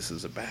really what this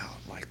is about.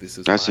 Like this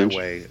is my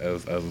way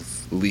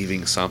of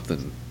leaving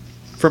something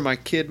for my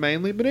kid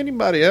mainly, but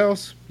anybody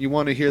else. You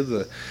want to hear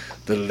the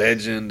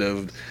legend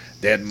of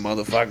that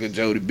motherfucker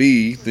Jody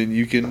B, then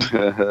you can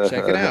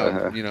check it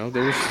out.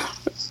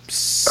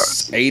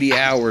 There's 80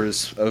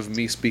 hours of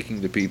me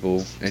speaking to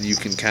people, and you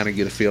can kind of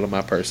get a feel of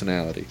my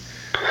personality.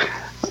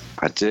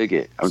 I dig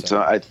it.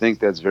 I think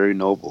that's very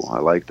noble. I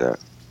like that.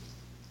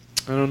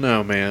 I don't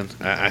know, man.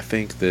 I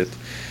think that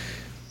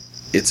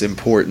it's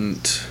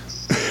important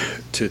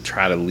to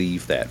try to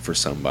leave that for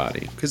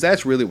somebody. Because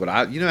that's really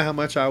what you know how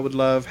much I would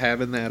love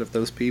having that of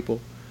those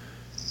people?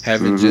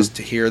 Having just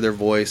to hear their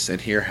voice and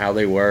hear how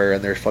they were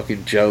and their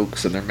fucking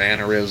jokes and their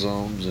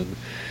mannerisms and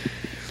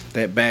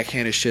that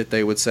backhanded shit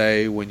they would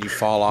say when you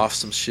fall off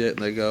some shit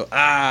and they go,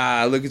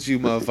 look at you,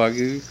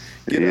 motherfucker.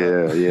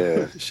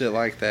 Yeah. Shit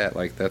like that.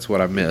 Like, that's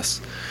what I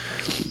miss.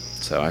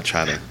 So I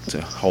try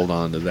to hold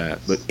on to that.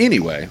 But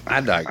anyway,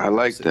 I digress. I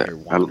like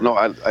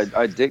that.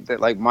 I dig that.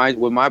 Like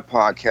with my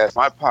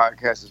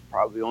podcast is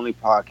probably the only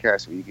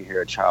podcast where you can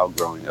hear a child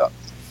growing up.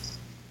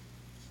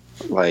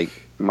 Like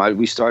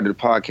we started a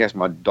podcast.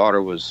 My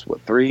daughter was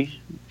 3.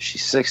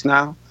 She's 6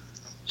 now.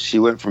 She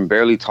went from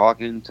barely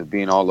talking to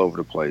being all over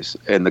the place.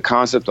 And the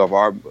concept of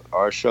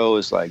our show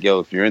is like, yo,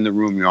 if you're in the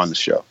room, you're on the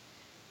show.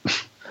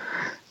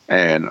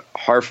 And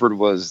Hartford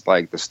was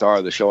like the star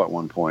of the show at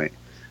one point.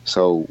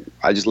 So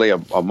I just lay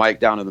a mic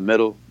down in the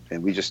middle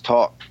and we just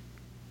talk.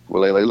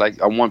 Well,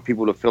 like I want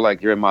people to feel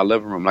like you're in my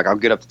living room. Like I'll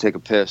get up to take a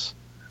piss.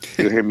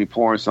 You'll hear me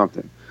pouring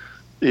something.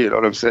 You know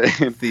what I'm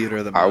saying? Theater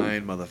of the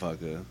mind,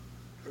 motherfucker.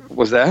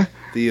 What's that?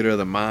 Theater of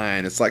the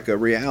mind. It's like a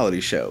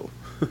reality show.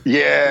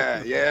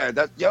 Yeah.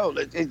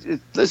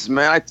 Listen,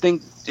 man, I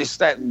think it's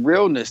that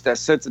realness, that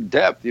sense of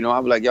depth. You know,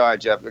 I'm like, yo, all right,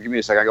 Jeff, give me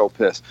a second, I go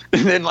piss,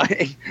 and then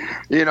like,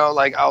 you know,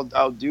 like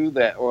I'll do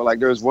that. Or like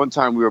there was one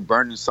time we were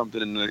burning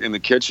something in the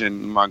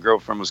kitchen. My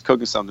girlfriend was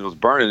cooking something, it was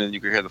burning, and you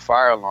could hear the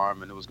fire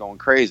alarm, and it was going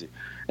crazy.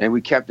 And we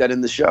kept that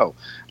in the show.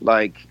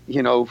 Like,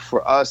 you know,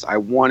 for us, I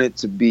want it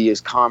to be as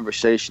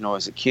conversational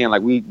as it can.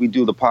 Like we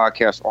do the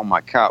podcast on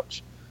my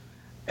couch,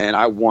 and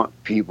I want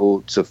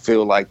people to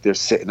feel like they're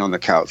sitting on the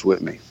couch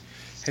with me.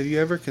 Have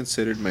you ever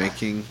considered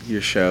making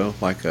your show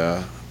like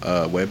a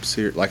web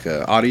series, like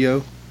an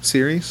audio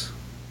series,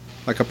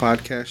 like a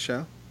podcast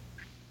show?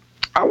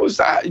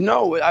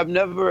 No, I've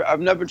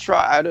never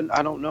tried.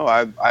 I don't know.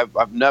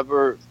 I've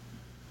never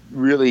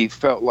really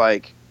felt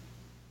like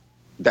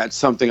that's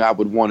something I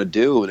would want to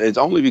do. It's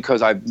only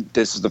because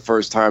this is the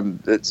first time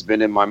it's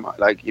been in my mind.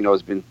 Like, you know,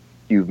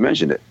 you've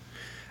mentioned it.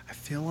 I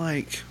feel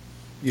like,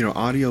 you know,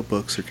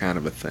 audiobooks are kind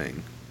of a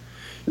thing.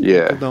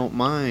 Yeah. People don't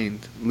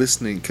mind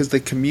listening because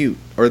they commute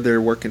or they're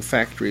working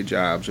factory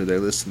jobs or they're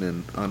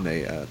listening on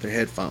their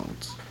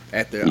headphones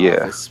at their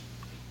office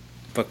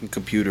fucking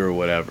computer or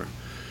whatever.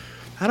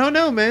 I don't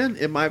know, man.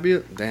 It might be.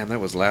 Damn, that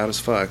was loud as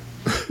fuck.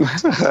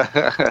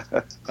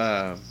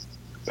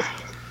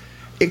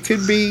 It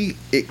could be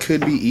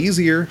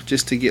easier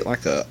just to get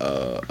like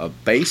a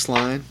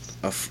baseline,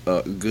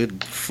 a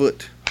good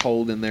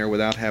foothold in there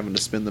without having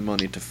to spend the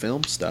money to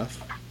film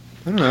stuff.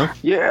 I don't know.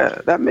 Yeah,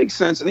 that makes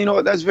sense. And you know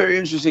what? That's very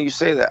interesting you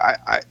say that.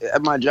 I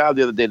at my job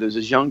the other day, there's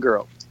this young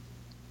girl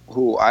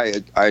who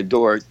I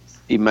adore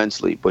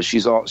immensely, but she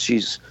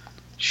doesn't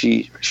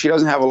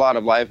have a lot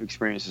of life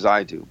experience as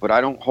I do, but I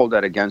don't hold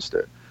that against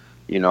her.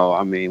 You know,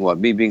 I mean,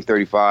 me being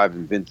 35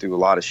 and been through a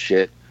lot of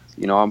shit,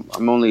 you know,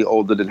 I'm only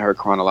older than her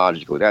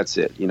chronologically. That's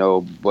it, you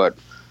know, but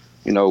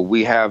you know,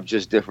 we have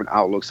just different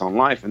outlooks on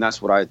life, and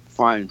that's what I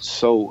find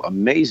so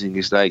amazing.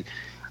 Is like,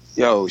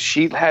 yo,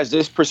 she has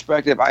this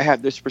perspective, I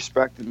have this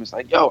perspective. It's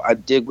like, yo, I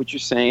dig what you're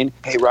saying.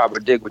 Hey, Rob, I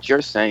dig what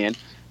you're saying.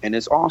 And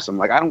it's awesome.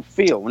 Like, I don't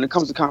feel, when it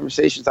comes to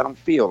conversations, I don't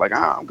feel like,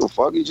 I don't go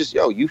fuck. You just,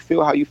 yo, you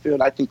feel how you feel.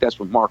 And I think that's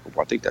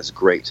remarkable. I think that's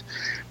great.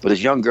 But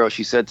this young girl,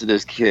 she said to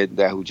this kid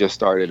who just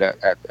started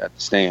at the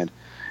stand,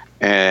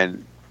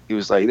 and he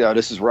was like, yo,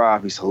 this is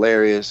Rob. He's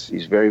hilarious.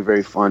 He's very,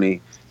 very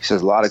funny. He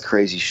says a lot of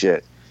crazy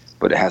shit,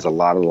 but it has a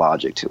lot of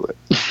logic to it.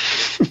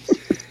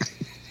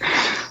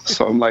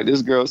 So I'm like,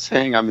 this girl's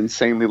saying I'm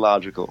insanely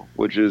logical,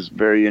 which is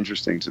very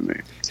interesting to me.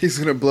 He's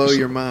going to blow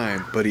your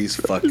mind, but he's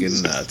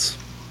fucking nuts.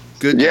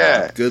 Good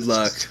job. Good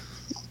luck.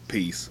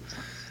 Peace.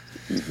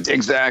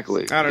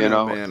 Exactly. I don't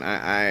know, man.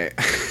 I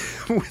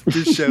with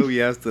the show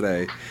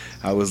yesterday,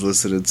 I was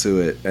listening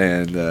to it,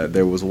 and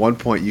there was one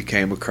point you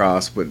came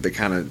across, but the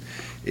kind of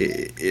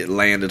it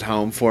landed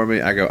home for me.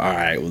 I go, all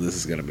right, well, this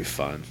is going to be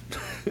fun.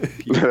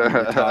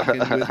 You're talking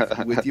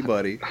with your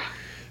buddy.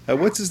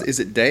 Is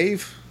it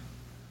Dave?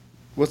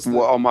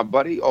 My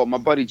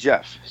buddy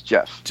Jeff.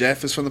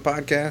 Jeff is from the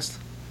podcast?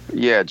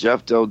 Yeah,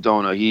 Jeff Del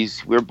Dona.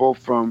 We're both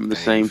from the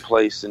same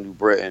place in New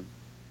Britain.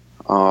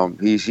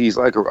 He's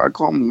like I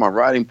call him my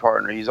writing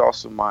partner. He's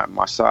also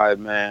my side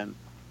man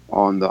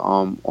on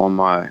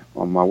my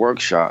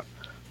workshop.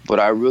 But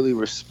I really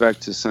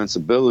respect his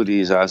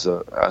sensibilities as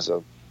a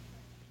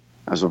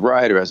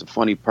writer, as a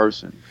funny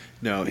person.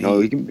 No,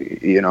 he can be,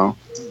 you know.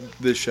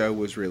 The show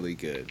was really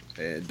good.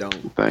 And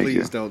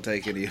please don't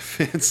take any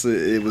offense.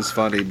 It was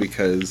funny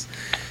because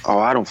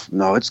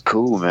it's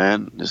cool,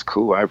 man. It's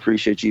cool. I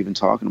appreciate you even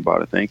talking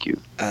about it. Thank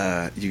you.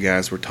 You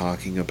guys were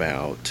talking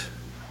about,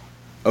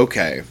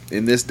 okay,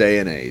 in this day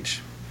and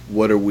age,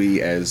 what are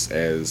we as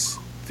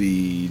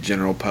the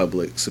general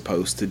public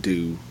supposed to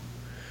do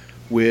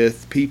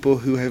with people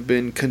who have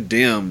been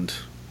condemned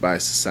by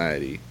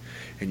society?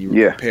 And you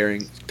were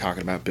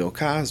talking about Bill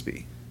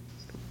Cosby.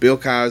 Bill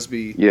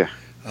Cosby,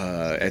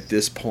 at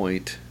this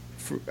point,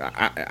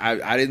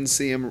 I didn't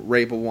see him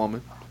rape a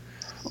woman,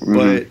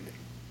 but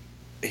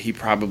he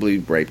probably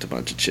raped a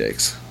bunch of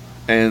chicks.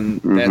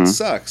 And that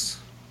sucks.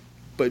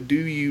 But do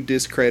you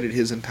discredit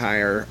his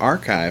entire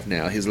archive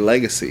now, his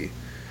legacy,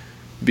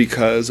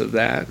 because of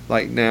that?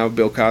 Like, now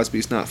Bill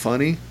Cosby's not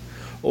funny?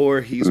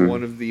 Or he's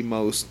one of the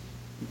most,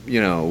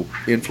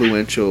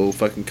 influential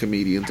fucking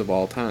comedians of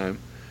all time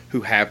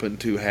who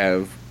happened to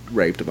have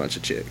raped a bunch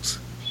of chicks?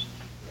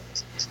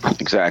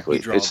 Exactly.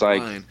 It's like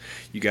line.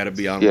 You got to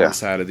be on one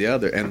side or the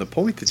other. And the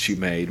point that you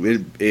made,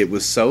 it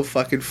was so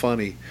fucking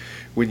funny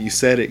when you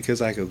said it,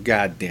 because I go,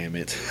 God damn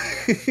it.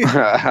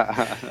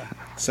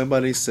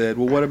 Somebody said,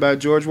 well, what about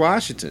George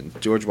Washington?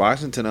 George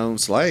Washington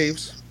owned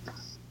slaves.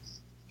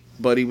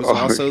 but he was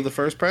also the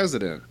first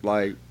president.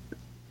 Like,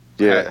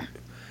 Yeah.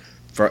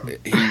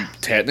 He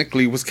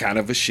technically was kind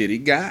of a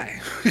shitty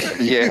guy.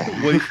 Yeah.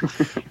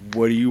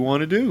 What do you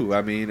want to do?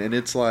 I mean, and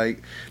it's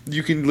like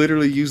you can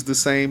literally use the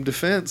same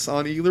defense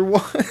on either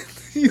one.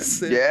 He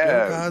said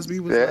Bill Cosby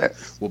was like,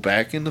 well,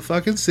 back in the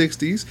fucking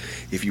 60s,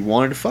 if you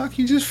wanted to fuck,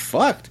 you just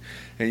fucked.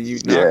 And you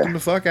knocked them the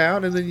fuck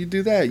out, and then you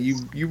do that.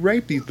 You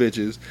rape these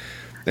bitches.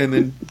 And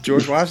then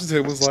George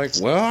Washington was like,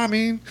 well, I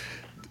mean,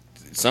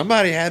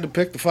 somebody had to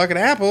pick the fucking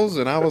apples.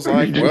 And I was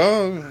like,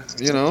 well,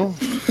 you know.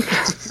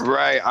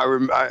 Right.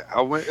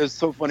 I went. It's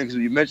so funny because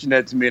you mentioned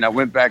that to me, and I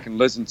went back and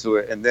listened to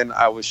it, and then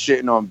I was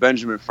shitting on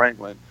Benjamin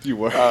Franklin. You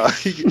were.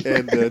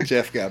 And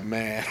Jeff got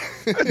mad.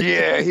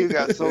 Yeah, he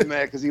got so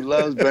mad because he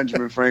loves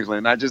Benjamin Franklin,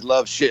 and I just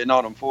love shitting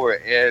on him for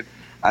it. And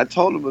I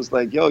told him, I was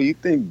like, yo, you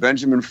think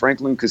Benjamin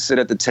Franklin could sit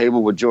at the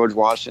table with George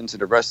Washington to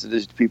the rest of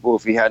these people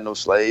if he had no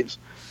slaves?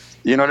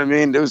 You know what I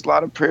mean? There was a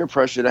lot of peer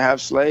pressure to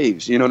have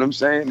slaves. You know what I'm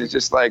saying? It's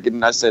just like,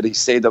 and I said he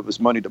saved up his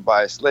money to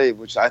buy a slave,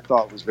 which I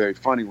thought was very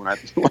funny when I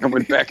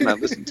went back and I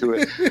listened to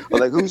it. I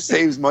was like, who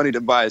saves money to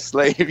buy a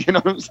slave? You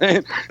know what I'm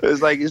saying? It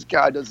was like, this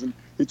guy doesn't,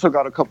 he took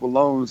out a couple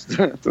loans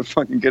to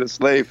fucking get a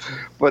slave.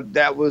 But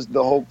that was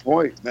the whole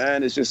point,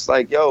 man. It's just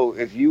like, yo,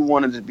 if you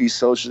wanted to be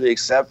socially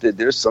accepted,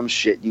 there's some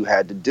shit you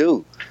had to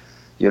do,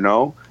 you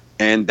know?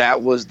 And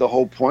that was the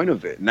whole point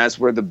of it. And that's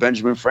where the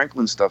Benjamin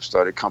Franklin stuff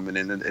started coming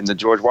in and the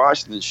George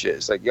Washington shit.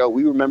 It's like, yo,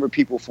 we remember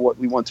people for what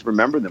we want to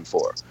remember them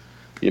for.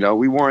 You know,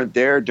 we weren't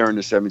there during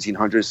the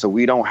 1700s, so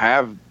we don't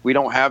have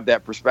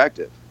that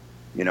perspective,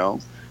 you know?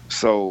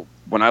 So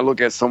when I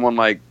look at someone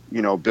like,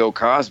 you know, Bill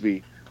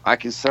Cosby, I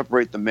can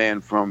separate the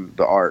man from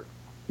the art,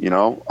 you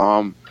know?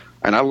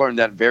 And I learned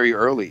that very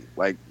early.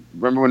 Like,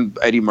 remember when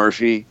Eddie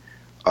Murphy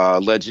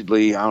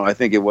allegedly, I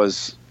think it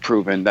was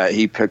proven that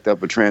he picked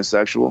up a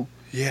transsexual?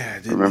 Yeah.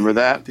 Remember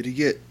that? Did he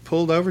get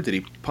pulled over? Did he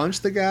punch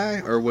the guy?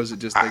 Or was it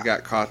just they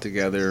got caught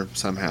together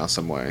somehow,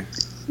 some way?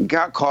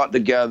 Got caught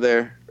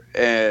together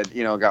and,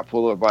 you know, got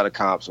pulled over by the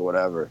cops or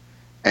whatever.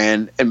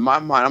 And in my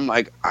mind, I'm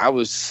like, I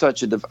was so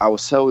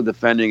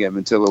defending him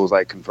until it was,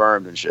 like,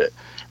 confirmed and shit.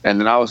 And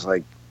then I was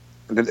like,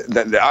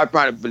 I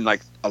might have been,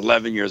 like,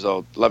 12 years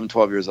old.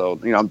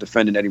 You know, I'm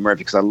defending Eddie Murphy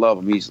because I love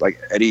him. He's, like,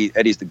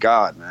 Eddie's the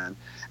god, man.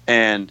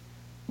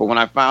 But when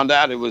I found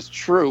out it was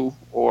true,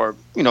 or,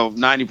 you know,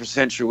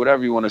 90% true,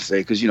 whatever you want to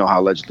say, because you know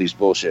how allegedly this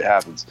bullshit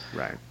happens.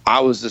 Right.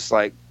 I was just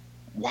like,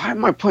 why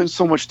am I putting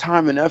so much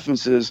time and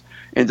emphasis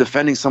in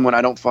defending someone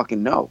I don't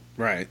fucking know?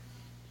 Right.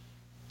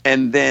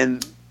 And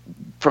then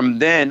from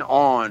then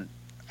on,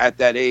 at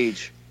that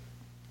age,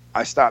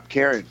 I stopped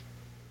caring.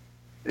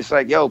 It's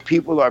like, yo,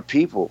 people are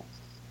people.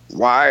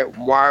 Why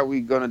are we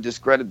going to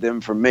discredit them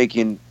for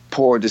making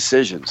poor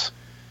decisions?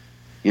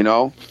 You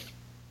know?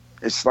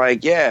 It's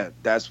like, yeah,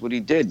 that's what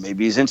he did.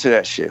 Maybe he's into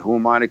that shit. Who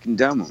am I to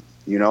condemn him?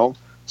 You know?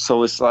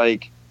 So it's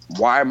like,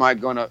 why am I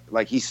going to,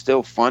 like, he's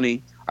still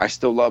funny. I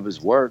still love his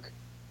work.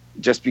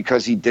 Just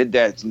because he did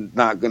that, it's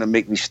not going to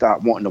make me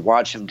stop wanting to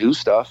watch him do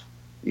stuff,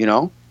 you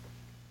know?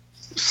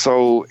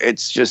 So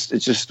it's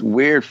just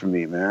weird for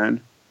me, man.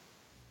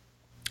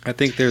 I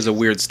think there's a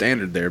weird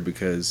standard there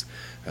because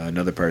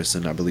another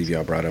person I believe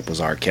y'all brought up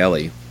was R.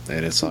 Kelly.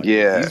 And it's like,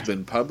 he's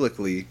been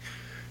publicly,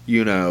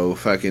 you know,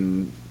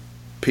 fucking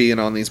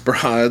peeing on these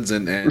broads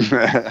and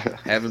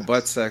having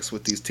butt sex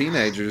with these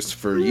teenagers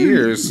for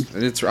years,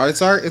 and it's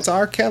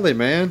R. Kelly,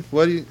 man.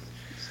 What do you?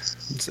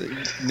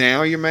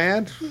 Now you're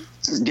mad?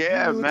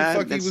 Yeah, what man.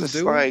 The fuck it's he was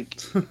just doing?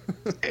 like,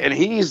 and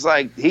he's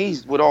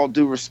with all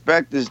due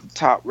respect, is the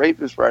top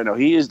rapist right now.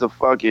 He is the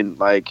fucking,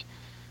 like,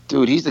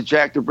 dude. He's the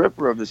Jack the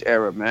Ripper of this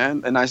era,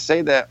 man. And I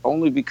say that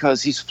only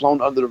because he's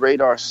flown under the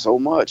radar so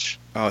much.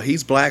 Oh,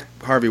 he's Black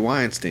Harvey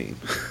Weinstein.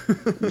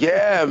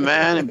 Yeah,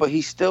 man, but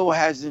he still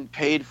hasn't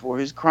paid for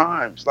his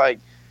crimes. Like,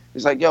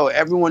 it's like, yo,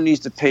 everyone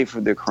needs to pay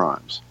for their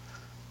crimes.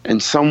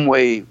 In some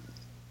way,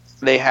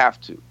 they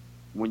have to.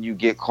 When you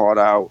get caught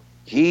out,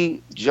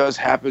 he just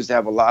happens to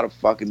have a lot of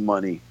fucking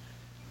money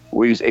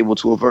where he's able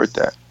to avert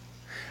that.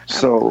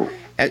 So,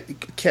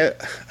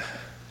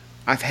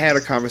 I've had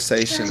a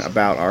conversation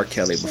about R.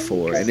 Kelly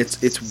before, and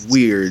it's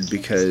weird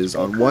because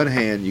on one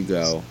hand you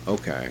go,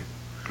 okay,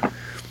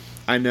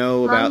 I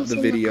know about the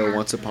video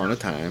Once Upon a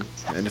Time,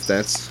 and if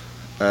that's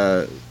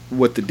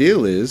what the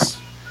deal is,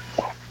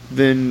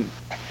 then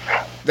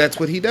that's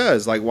what he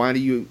does. Like, why do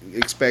you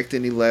expect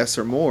any less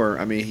or more?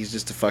 I mean, he's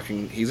just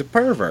he's a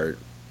pervert.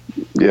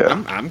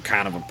 Yeah. I'm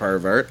kind of a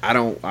pervert. I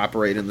don't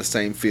operate in the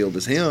same field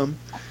as him.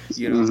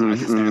 You know, I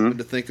just happen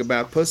to think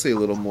about pussy a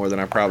little more than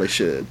I probably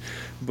should.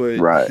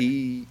 But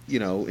he, you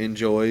know,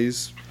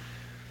 enjoys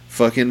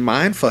fucking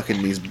mind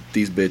fucking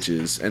these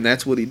bitches, and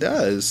that's what he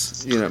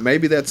does. You know,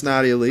 maybe that's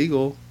not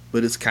illegal,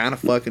 but it's kind of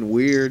fucking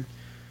weird.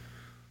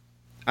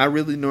 I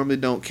really normally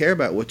don't care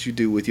about what you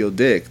do with your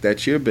dick.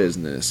 That's your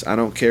business. I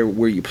don't care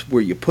where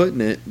you're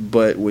putting it,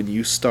 but when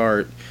you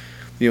start,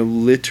 you know,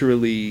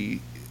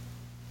 literally,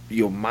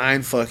 you know,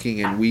 mind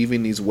fucking and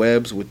weaving these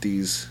webs with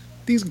these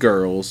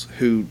girls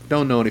who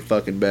don't know any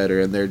fucking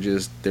better, and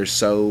they're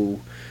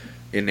so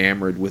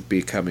enamored with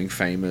becoming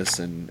famous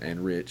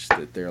and rich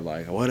that they're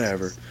like,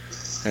 whatever.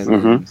 And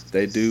then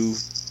they do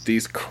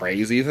these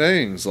crazy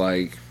things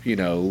like,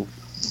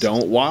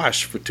 don't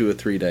wash for 2 or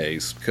 3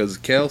 days because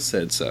Kel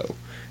said so.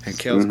 And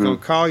Kel's going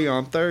to call you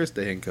on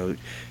Thursday and go,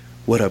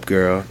 what up,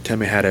 girl? Tell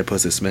me how that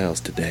pussy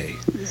smells today.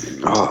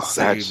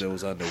 Save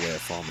those underwear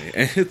for me.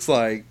 And it's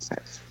like,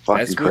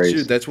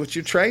 that's what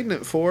you're trading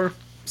it for.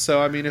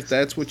 So, I mean, if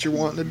that's what you're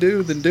wanting to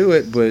do, then do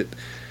it. But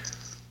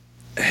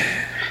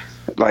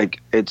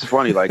like, it's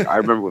funny. Like, I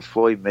remember with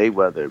Floyd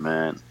Mayweather,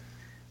 man.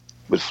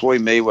 With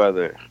Floyd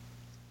Mayweather,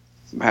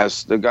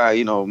 has the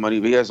guy, money.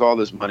 He has all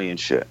this money and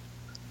shit.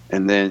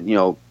 And then,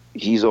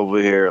 he's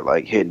over here,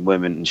 like, hitting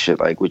women and shit,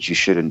 like, which you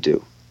shouldn't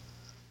do.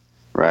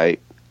 Right?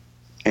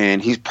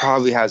 And he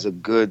probably has a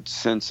good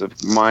sense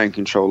of mind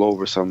control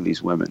over some of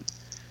these women.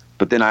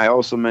 But then I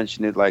also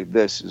mentioned it like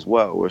this as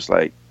well, where it's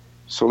like,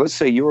 so let's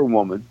say you're a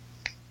woman.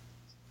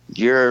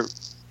 You're,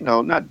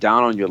 not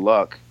down on your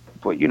luck,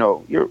 but,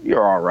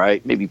 you're all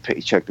right. Maybe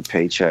paycheck to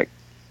paycheck.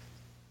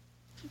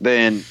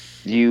 Then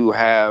you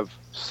have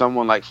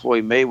someone like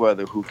Floyd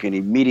Mayweather who can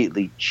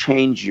immediately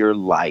change your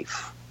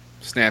life.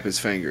 Snap his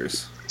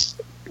fingers.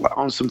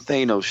 On some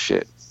Thanos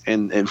shit.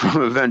 And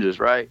from Avengers,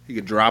 right? You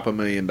could drop $1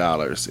 million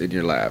in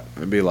your lap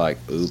and be like,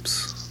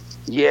 oops.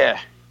 Yeah.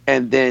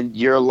 And then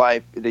your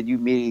life, then you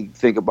immediately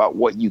think about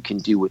what you can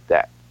do with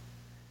that.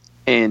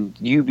 And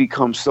you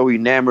become so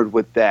enamored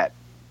with that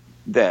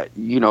you get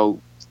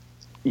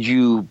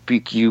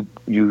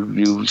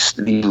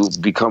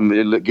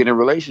in a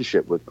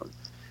relationship with them.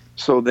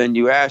 So then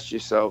you ask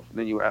yourself,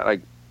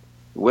 like,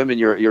 women,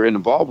 you're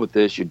involved with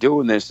this, you're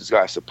doing this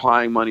guy's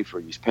supplying money for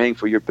you, he's paying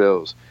for your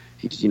bills.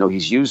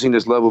 He's using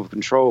this level of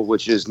control,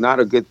 which is not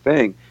a good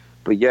thing,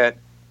 but yet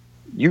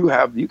you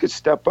could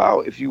step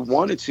out if you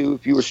wanted to.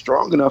 If you were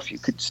strong enough, you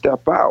could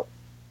step out.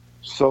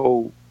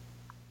 So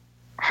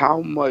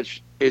how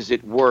much is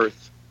it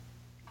worth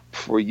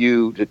for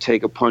you to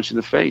take a punch in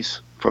the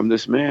face from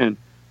this man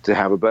to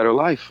have a better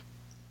life?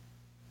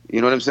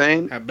 You know what I'm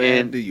saying? How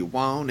bad do you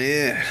want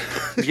it?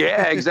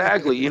 Yeah,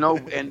 exactly.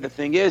 And the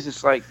thing is,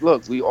 it's like,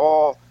 look, we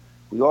all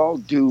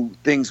do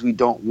things we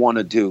don't want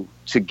to do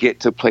to get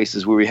to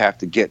places where we have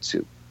to get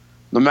to,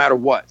 no matter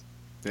what.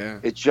 Yeah.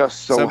 It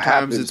just so sometimes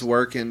happens. It's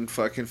working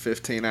fucking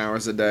 15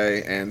 hours a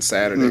day and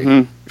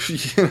Saturday.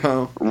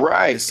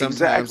 Right.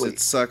 Sometimes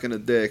it's sucking a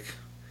dick.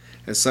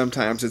 And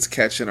sometimes it's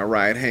catching a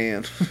right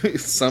hand.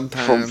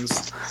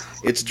 Sometimes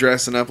it's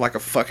dressing up like a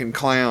fucking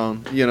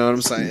clown. You know what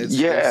I'm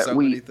saying?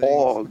 We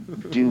all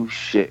do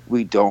shit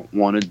we don't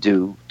want to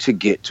do to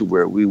get to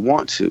where we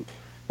want to.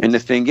 And the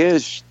thing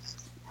is,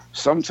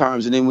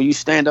 sometimes, and then when you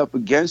stand up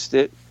against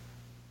it,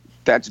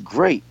 that's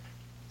great.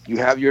 You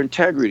have your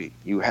integrity.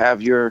 You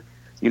have your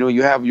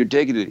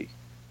dignity.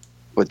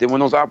 But then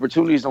when those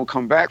opportunities don't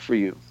come back for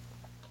you,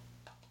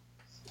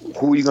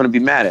 who are you going to be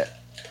mad at?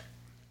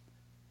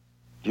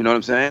 You know what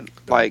I'm saying?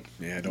 Like,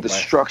 the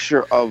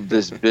structure of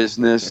this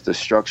business, the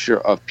structure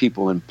of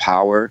people in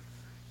power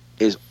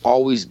has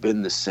always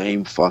been the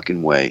same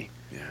fucking way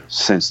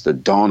since the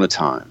dawn of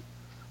time.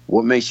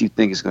 What makes you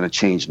think it's going to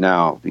change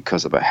now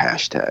because of a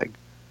hashtag?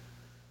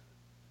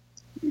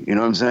 You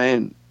know what I'm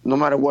saying? No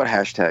matter what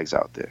hashtag's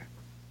out there.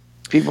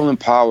 People in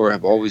power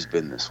have always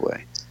been this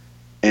way.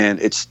 And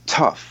it's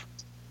tough.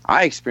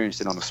 I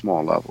experienced it on a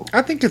small level.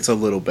 I think it's a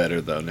little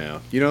better, though,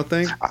 now. You don't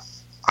think?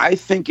 I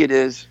think it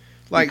is.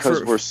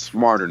 Because we're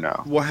smarter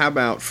now. Well, how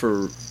about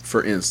for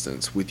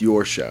instance, with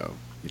your show?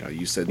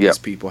 You said these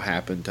people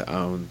happen to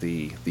own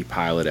the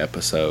pilot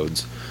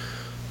episodes,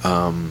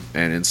 and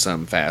in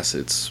some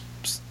facets,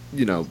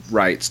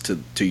 rights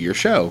to your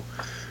show.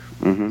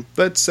 Mm-hmm.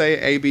 Let's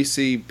say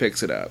ABC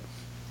picks it up.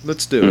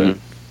 Let's do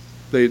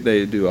it.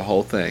 They do a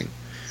whole thing.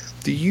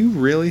 Do you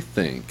really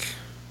think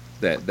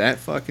that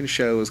fucking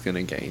show is going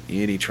to gain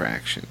any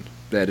traction?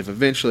 That if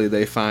eventually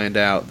they find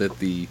out that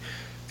the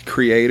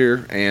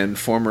creator and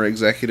former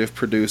executive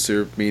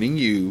producer, meaning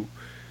you,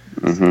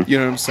 you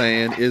know what I'm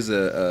saying, is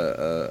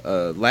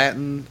a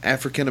Latin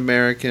African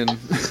American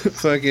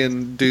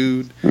fucking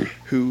dude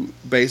who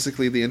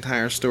basically the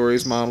entire story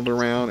is modeled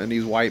around, and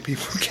these white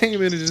people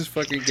came in and just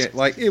fucking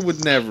it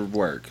would never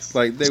work.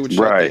 Like, they would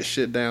shut that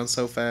shit down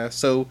so fast.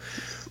 So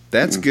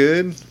that's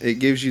good. It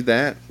gives you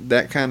that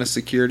kind of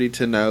security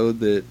to know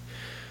that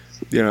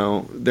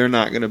they're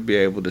not going to be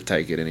able to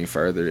take it any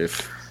further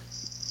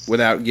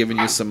without giving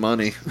you some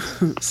money.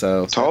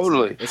 So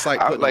totally, it's like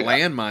putting a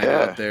landmine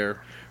out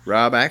there,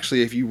 Rob.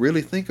 Actually, if you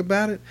really think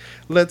about it,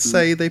 let's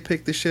say they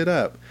pick the shit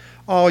up.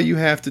 All you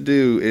have to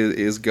do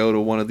is go to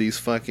one of these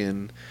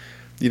fucking,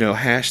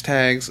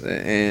 hashtags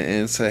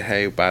and say,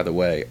 hey, by the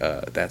way,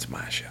 that's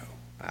my show.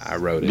 I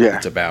wrote it. Yeah.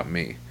 It's about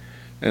me.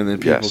 And then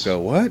people go,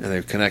 what? And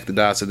they connect the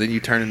dots. And then you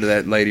turn into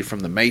that lady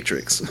from The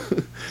Matrix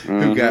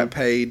who got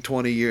paid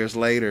 20 years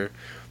later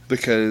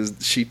because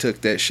she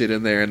took that shit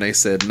in there and they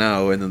said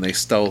no, and then they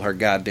stole her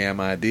goddamn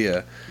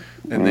idea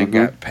and then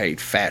got paid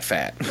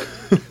fat.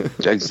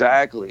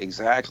 Exactly.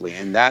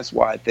 And that's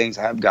why things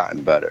have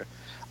gotten better.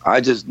 I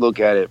just look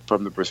at it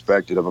from the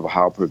perspective of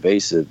how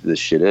pervasive this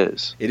shit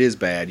is. It is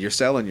bad. You're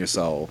selling your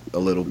soul a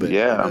little bit.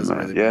 Yeah, it doesn't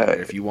man, really yeah.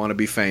 matter. If you want to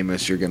be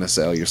famous, you're going to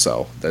sell your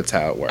soul. That's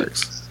how it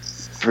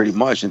works. Pretty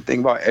much. And think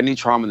about any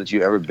trauma that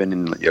you've ever been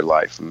in your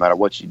life, no matter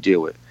what you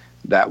deal with,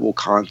 that will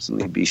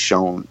constantly be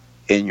shown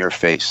in your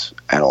face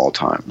at all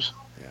times.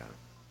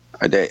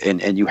 Yeah.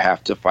 And you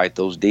have to fight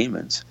those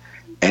demons.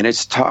 And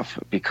it's tough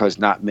because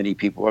not many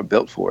people are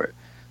built for it.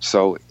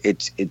 So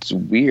it's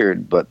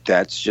weird, but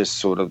that's just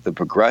sort of the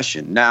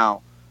progression.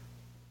 Now,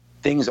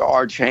 things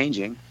are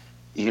changing.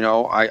 You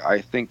know, I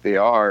think they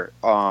are.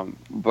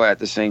 But at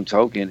the same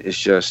token, it's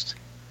just,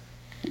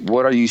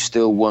 what are you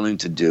still willing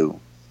to do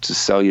to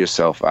sell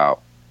yourself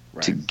out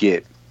to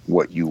get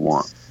what you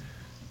want?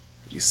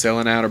 You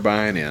selling out or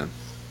buying in?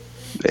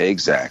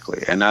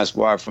 Exactly. And that's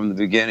why from the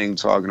beginning,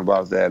 talking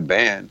about that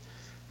band,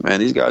 man,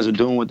 these guys are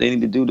doing what they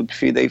need to do to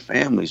feed their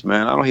families,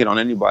 man. I don't hate on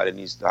anybody that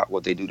needs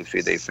what they do to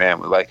feed their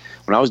family. Like,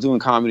 when I was doing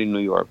comedy in New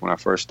York, when I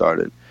first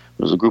started,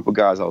 there was a group of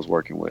guys I was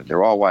working with.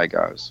 They're all white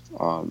guys,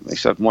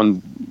 except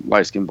one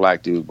light-skinned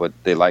black dude, but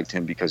they liked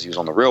him because he was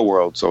on The Real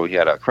World, so he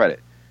had a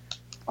credit.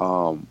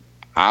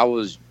 I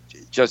was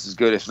just as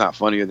good, if not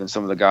funnier, than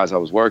some of the guys I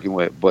was working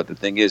with, but the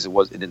thing is,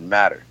 it didn't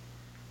matter.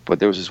 But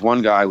there was this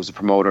one guy who was a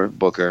promoter,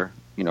 booker,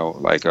 you know,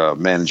 like a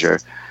manager.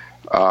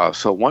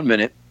 So one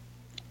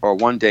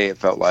day it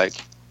felt like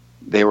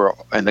they were,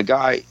 and the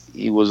guy,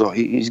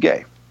 he's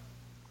gay.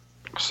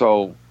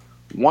 So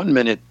one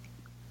minute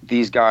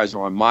these guys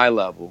are on my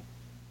level,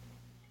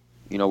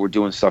 you know, we're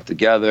doing stuff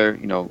together,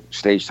 you know,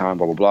 stage time,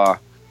 blah, blah, blah.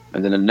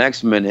 And then the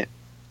next minute,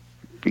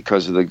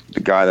 because of the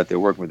guy that they're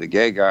working with, the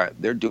gay guy,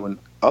 they're doing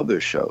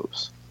other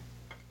shows.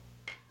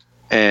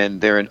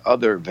 And they're in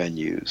other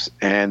venues,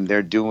 and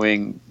they're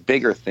doing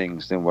bigger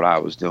things than what I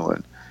was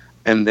doing.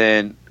 And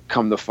then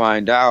come to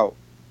find out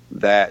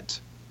that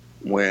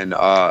when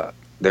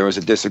there was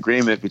a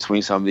disagreement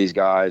between some of these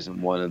guys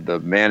and one of the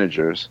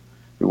managers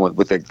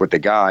with the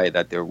guy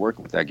that they're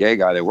working with, that gay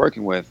guy they're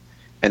working with,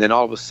 and then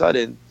all of a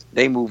sudden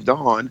they moved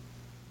on.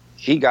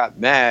 He got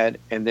mad,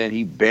 and then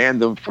he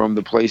banned them from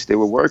the place they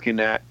were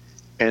working at,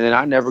 and then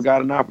I never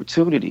got an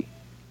opportunity.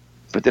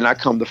 But then I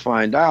come to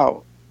find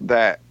out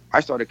that I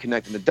started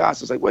connecting the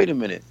dots. I was like, wait a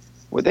minute,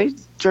 were they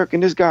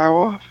jerking this guy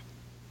off?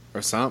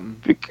 Or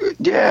something.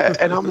 Yeah,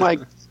 and I'm like,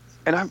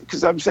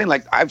 because I'm saying,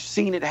 like, I've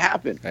seen it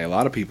happen. Hey, a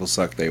lot of people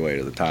suck their way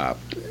to the top.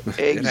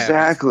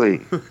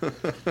 Exactly.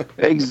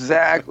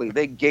 Exactly.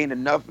 They gained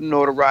enough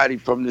notoriety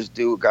from this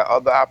dude, got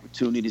other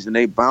opportunities, and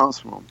they bounce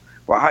from him.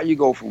 Well, how you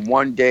go from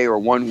one day or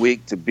 1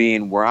 week to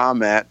being where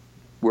I'm at,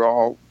 we're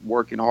all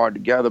working hard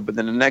together, but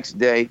then the next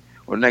day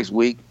or the next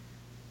week,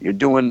 you're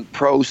doing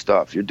pro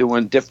stuff. You're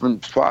doing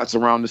different spots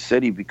around the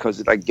city because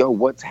it's like, yo,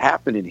 what's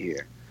happening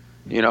here?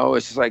 You know,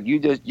 it's just like you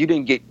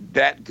didn't get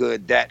that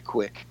good that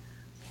quick,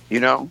 you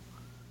know?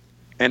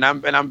 And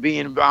I'm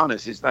being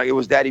honest. It's like it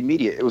was that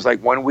immediate. It was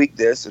like 1 week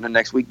this and the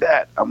next week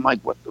that. I'm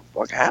like, what the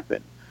fuck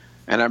happened?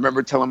 And I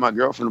remember telling my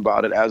girlfriend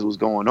about it as it was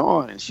going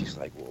on, and she's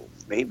like, well,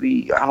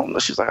 maybe, I don't know.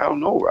 She's like, I don't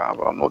know, Rob.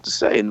 I don't know what to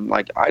say. And I'm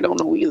like, I don't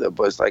know either.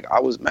 But it's like, I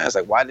was mad. It's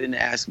like, why didn't they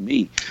ask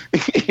me?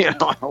 You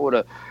know, I would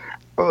have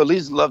at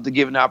least loved to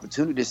give an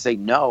opportunity to say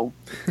no.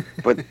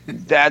 But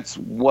that's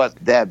what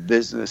that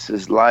business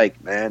is like,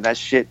 man. That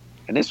shit.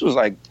 And this was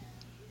only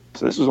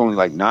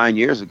like 9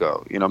 years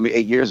ago, you know,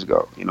 8 years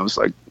ago. You know, it's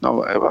like,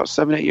 no, about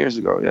 7, 8 years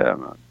ago. Yeah,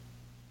 man.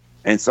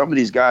 And some of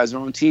these guys are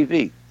on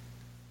TV,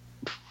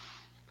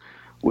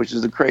 which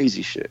is the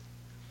crazy shit.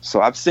 So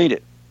I've seen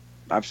it,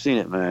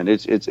 man.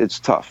 It's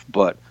tough,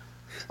 but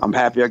I'm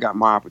happy I got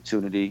my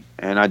opportunity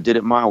and I did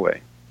it my way.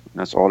 And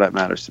that's all that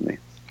matters to me.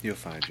 You'll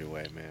find your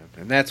way, man.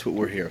 And that's what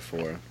we're here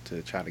for,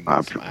 to try to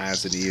get some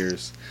eyes and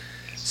ears.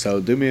 So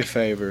do me a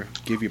favor,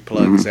 give your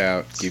plugs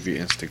out, give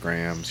your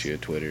Instagrams, your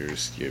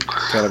Twitters,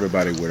 tell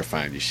everybody where to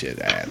find your shit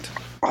at.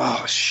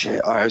 Oh,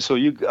 shit. All right, so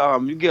you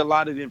get a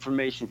lot of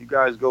information. If you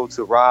guys go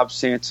to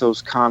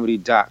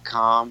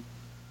robsantoscomedy.com,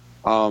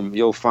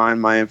 you'll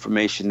find my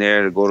information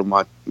there. To go to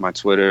my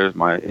Twitter,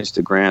 my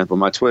Instagram. But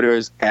my Twitter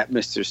is at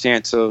Mr.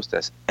 Santos.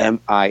 That's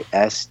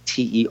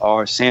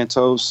Mister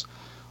Santos.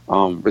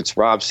 It's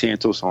Rob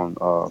Santos on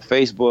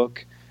Facebook,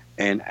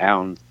 and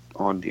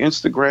on the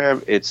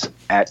Instagram, it's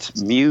at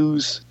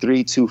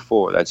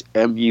Muse324. That's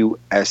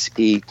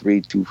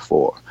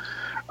MUSE324.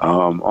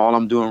 All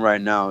I'm doing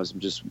right now is I'm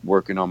just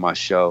working on my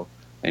show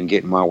and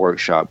getting my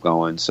workshop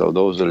going. So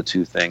those are the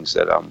two things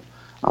that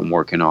I'm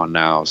working on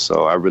now.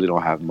 So I really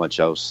don't have much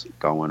else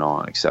going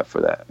on except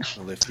for that.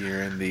 Well, if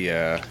you're in the,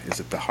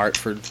 is it the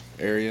Hartford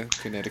area,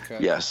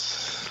 Connecticut?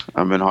 Yes,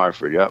 I'm in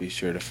Hartford, yep. Be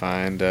sure to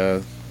find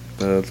the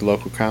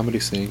local comedy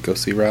scene. Go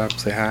see Rob,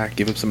 say hi,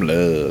 give him some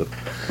love.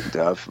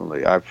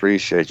 Definitely. I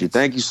appreciate you.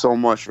 Thank you so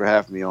much for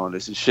having me on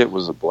this. This shit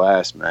was a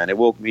blast, man. It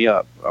woke me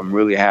up. I'm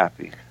really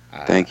happy.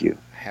 Thank you.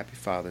 Happy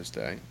Father's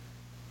Day.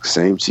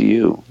 Same to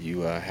you.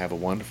 You have a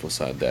wonderful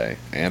Sunday.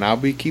 And I'll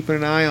be keeping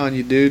an eye on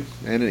you, dude,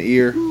 and an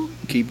ear.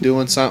 keep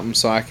doing something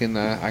so I can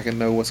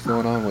know what's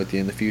going on with you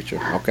in the future.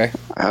 Okay.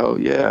 Oh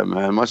yeah,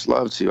 man. Much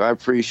love to you. I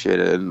appreciate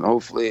it, and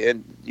hopefully,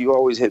 and you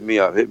always hit me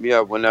up. Hit me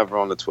up whenever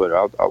on the Twitter.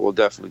 I will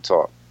definitely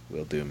talk.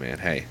 Will do, man.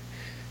 Hey,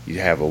 you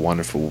have a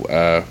wonderful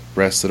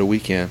rest of the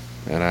weekend,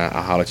 and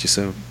I'll holler at you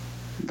soon.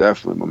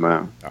 Definitely, my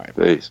man. All right.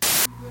 Peace.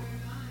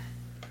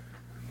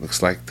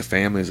 Looks like the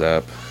family's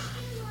up.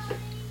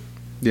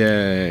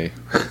 Yay.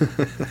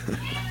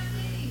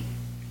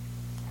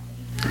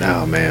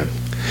 Oh, man.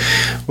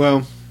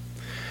 Well,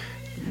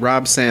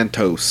 Rob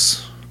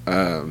Santos.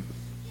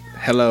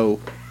 Hello.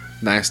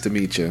 Nice to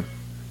meet you.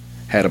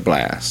 Had a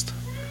blast.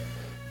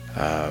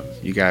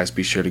 You guys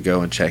be sure to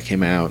go and check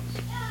him out.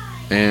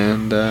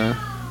 And,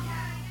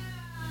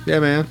 yeah,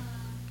 man.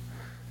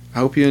 I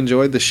hope you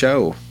enjoyed the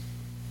show.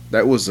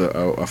 That was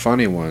a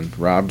funny one.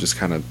 Rob just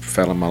kind of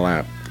fell in my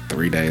lap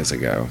 3 days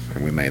ago,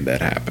 and we made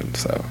that happen,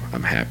 so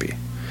I'm happy.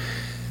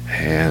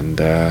 And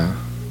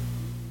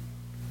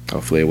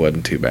hopefully it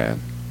wasn't too bad.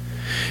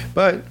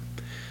 But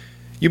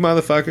you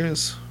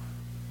motherfuckers,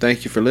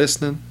 thank you for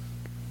listening.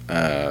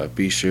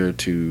 Be sure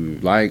to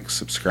like,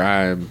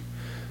 subscribe,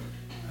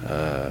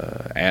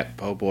 at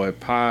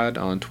PoBoyPod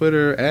on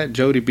Twitter, at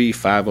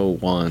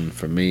JodyB501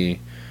 for me.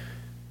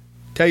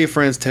 Tell your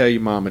friends, tell your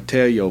mama,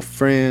 tell your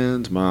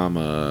friends,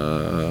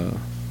 mama,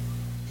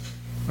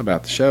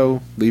 about the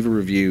show. Leave a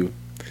review.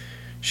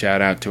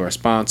 Shout out to our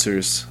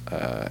sponsors,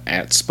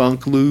 at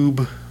Spunk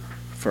Lube,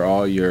 for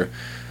all your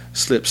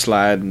slip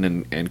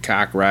sliding and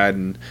cock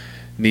riding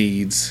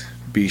needs.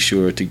 Be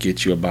sure to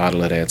get you a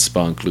bottle of that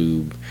Spunk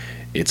Lube.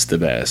 It's the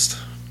best.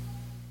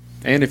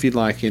 And if you'd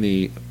like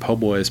any Po'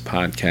 Boys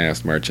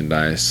podcast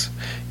merchandise,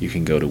 you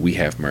can go to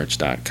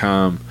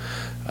wehavemerch.com.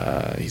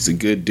 He's a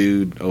good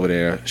dude over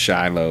there,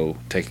 Shiloh,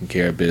 taking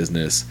care of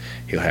business.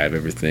 He'll have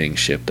everything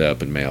shipped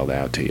up and mailed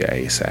out to you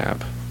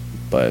ASAP.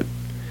 But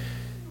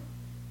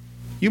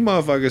you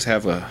motherfuckers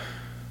have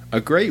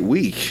a great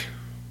week.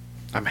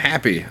 I'm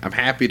happy. I'm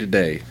happy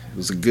today. It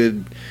was a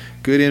good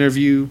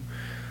interview.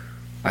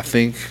 I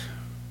think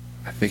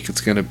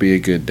it's gonna be a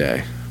good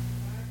day.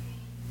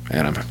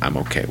 And I'm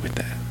okay with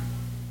that.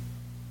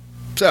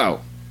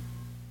 So,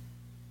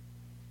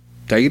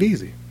 take it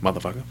easy,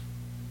 motherfucker.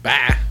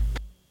 Bye.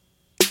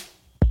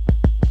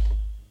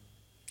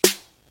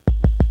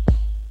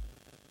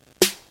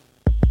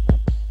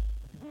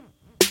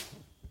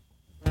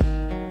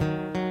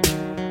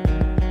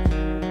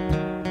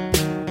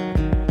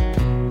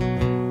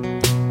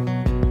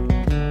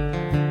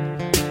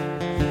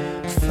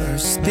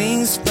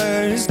 Things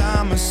first,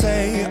 I'ma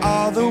say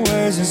all the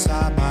words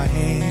inside my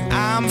head.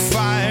 I'm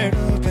fired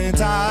up and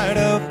tired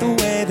of the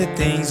way that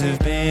things have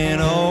been.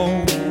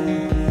 Oh,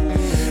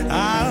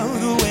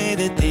 the way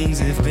that things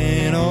have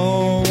been.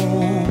 Oh,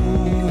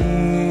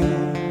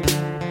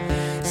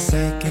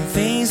 second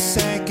things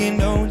second,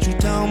 don't you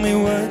tell me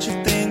what you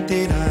think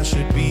that I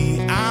should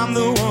be. I'm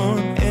the one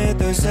at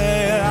the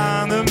set,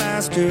 I'm the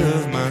master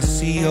of my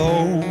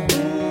CO.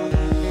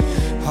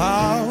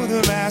 Oh,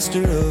 the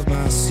master of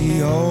my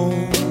CO.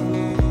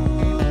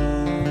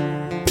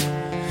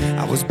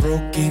 I was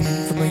broken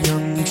from a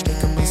young age,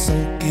 taking my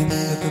soaking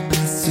into the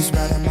masses,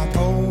 writing my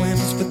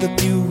poems for the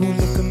few who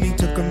look at me,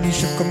 took on me,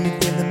 shook on me,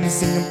 feeling me,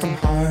 singing from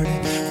heart,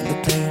 from the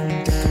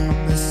pain, taking my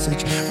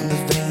message from the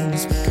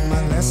veins, speaking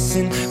my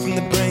lesson from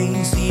the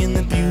brain, seeing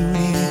the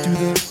beauty through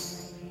the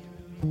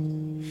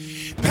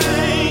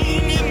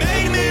pain. You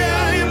made me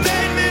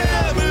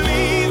a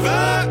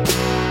believer,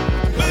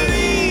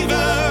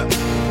 believer.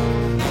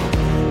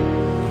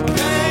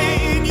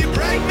 Pain, you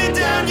break me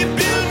down, you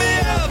build me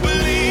a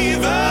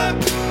believer,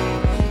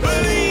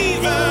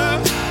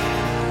 believer.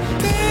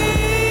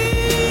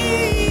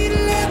 Pain,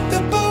 let the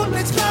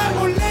bullets fly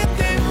or let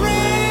them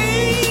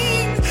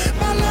rain.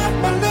 My life,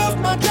 my love,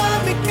 my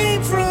drive, it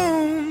came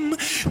from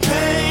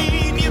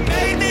pain. You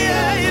made me a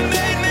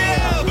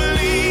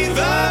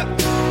believer,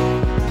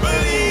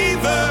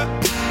 believer.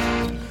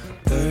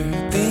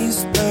 Third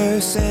things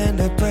first, and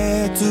a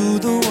prayer to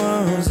the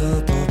ones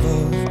up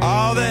above.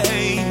 All the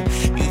hate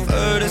you've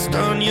heard has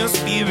turned your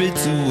spirit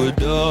to a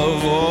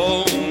dove.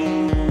 Oh,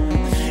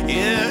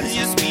 yeah,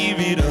 your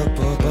spirit up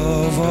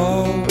above.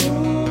 Oh,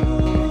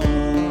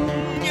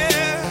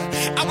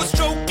 yeah. I was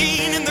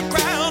choking in the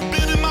crowd,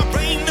 building my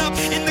brain up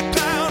in the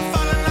cloud,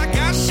 falling like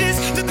ashes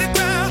to the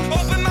ground.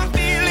 Open my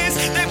feelings,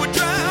 they would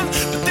drown,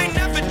 but they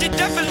never did.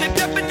 Definitely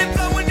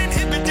flowing,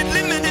 inhibited,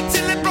 limited,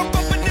 till it broke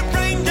open and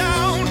rained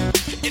down.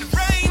 It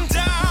rained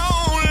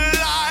down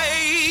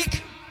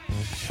like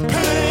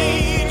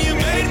pain. You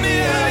made me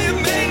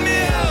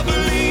a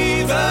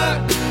believer,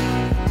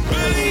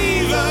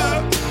 believer.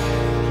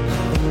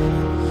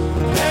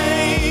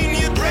 Pain,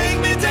 you break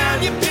me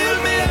down, you build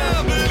me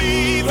a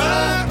believer,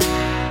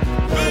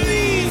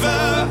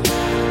 believer.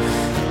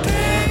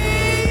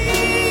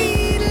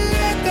 Pain,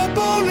 let the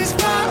bullets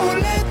fly or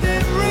let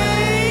them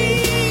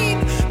rain.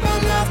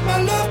 My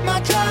love, my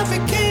drive,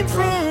 it came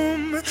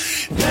from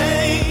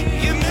pain.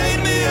 You made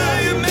me a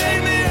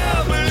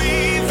believer,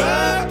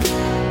 believer.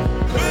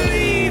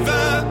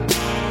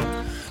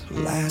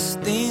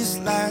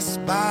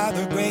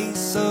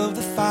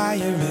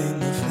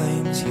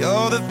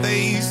 the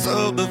face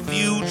of the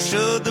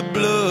future, the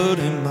blood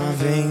in my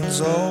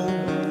veins, oh.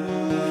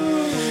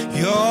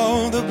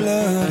 You're the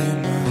blood in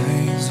my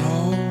veins,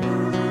 oh.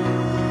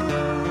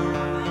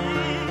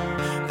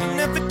 We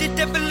never did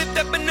ever lived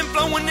up and then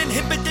flowing,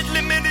 inhibited,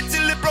 limited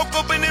till it broke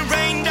open and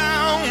rained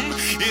down.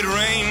 It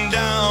rained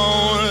down.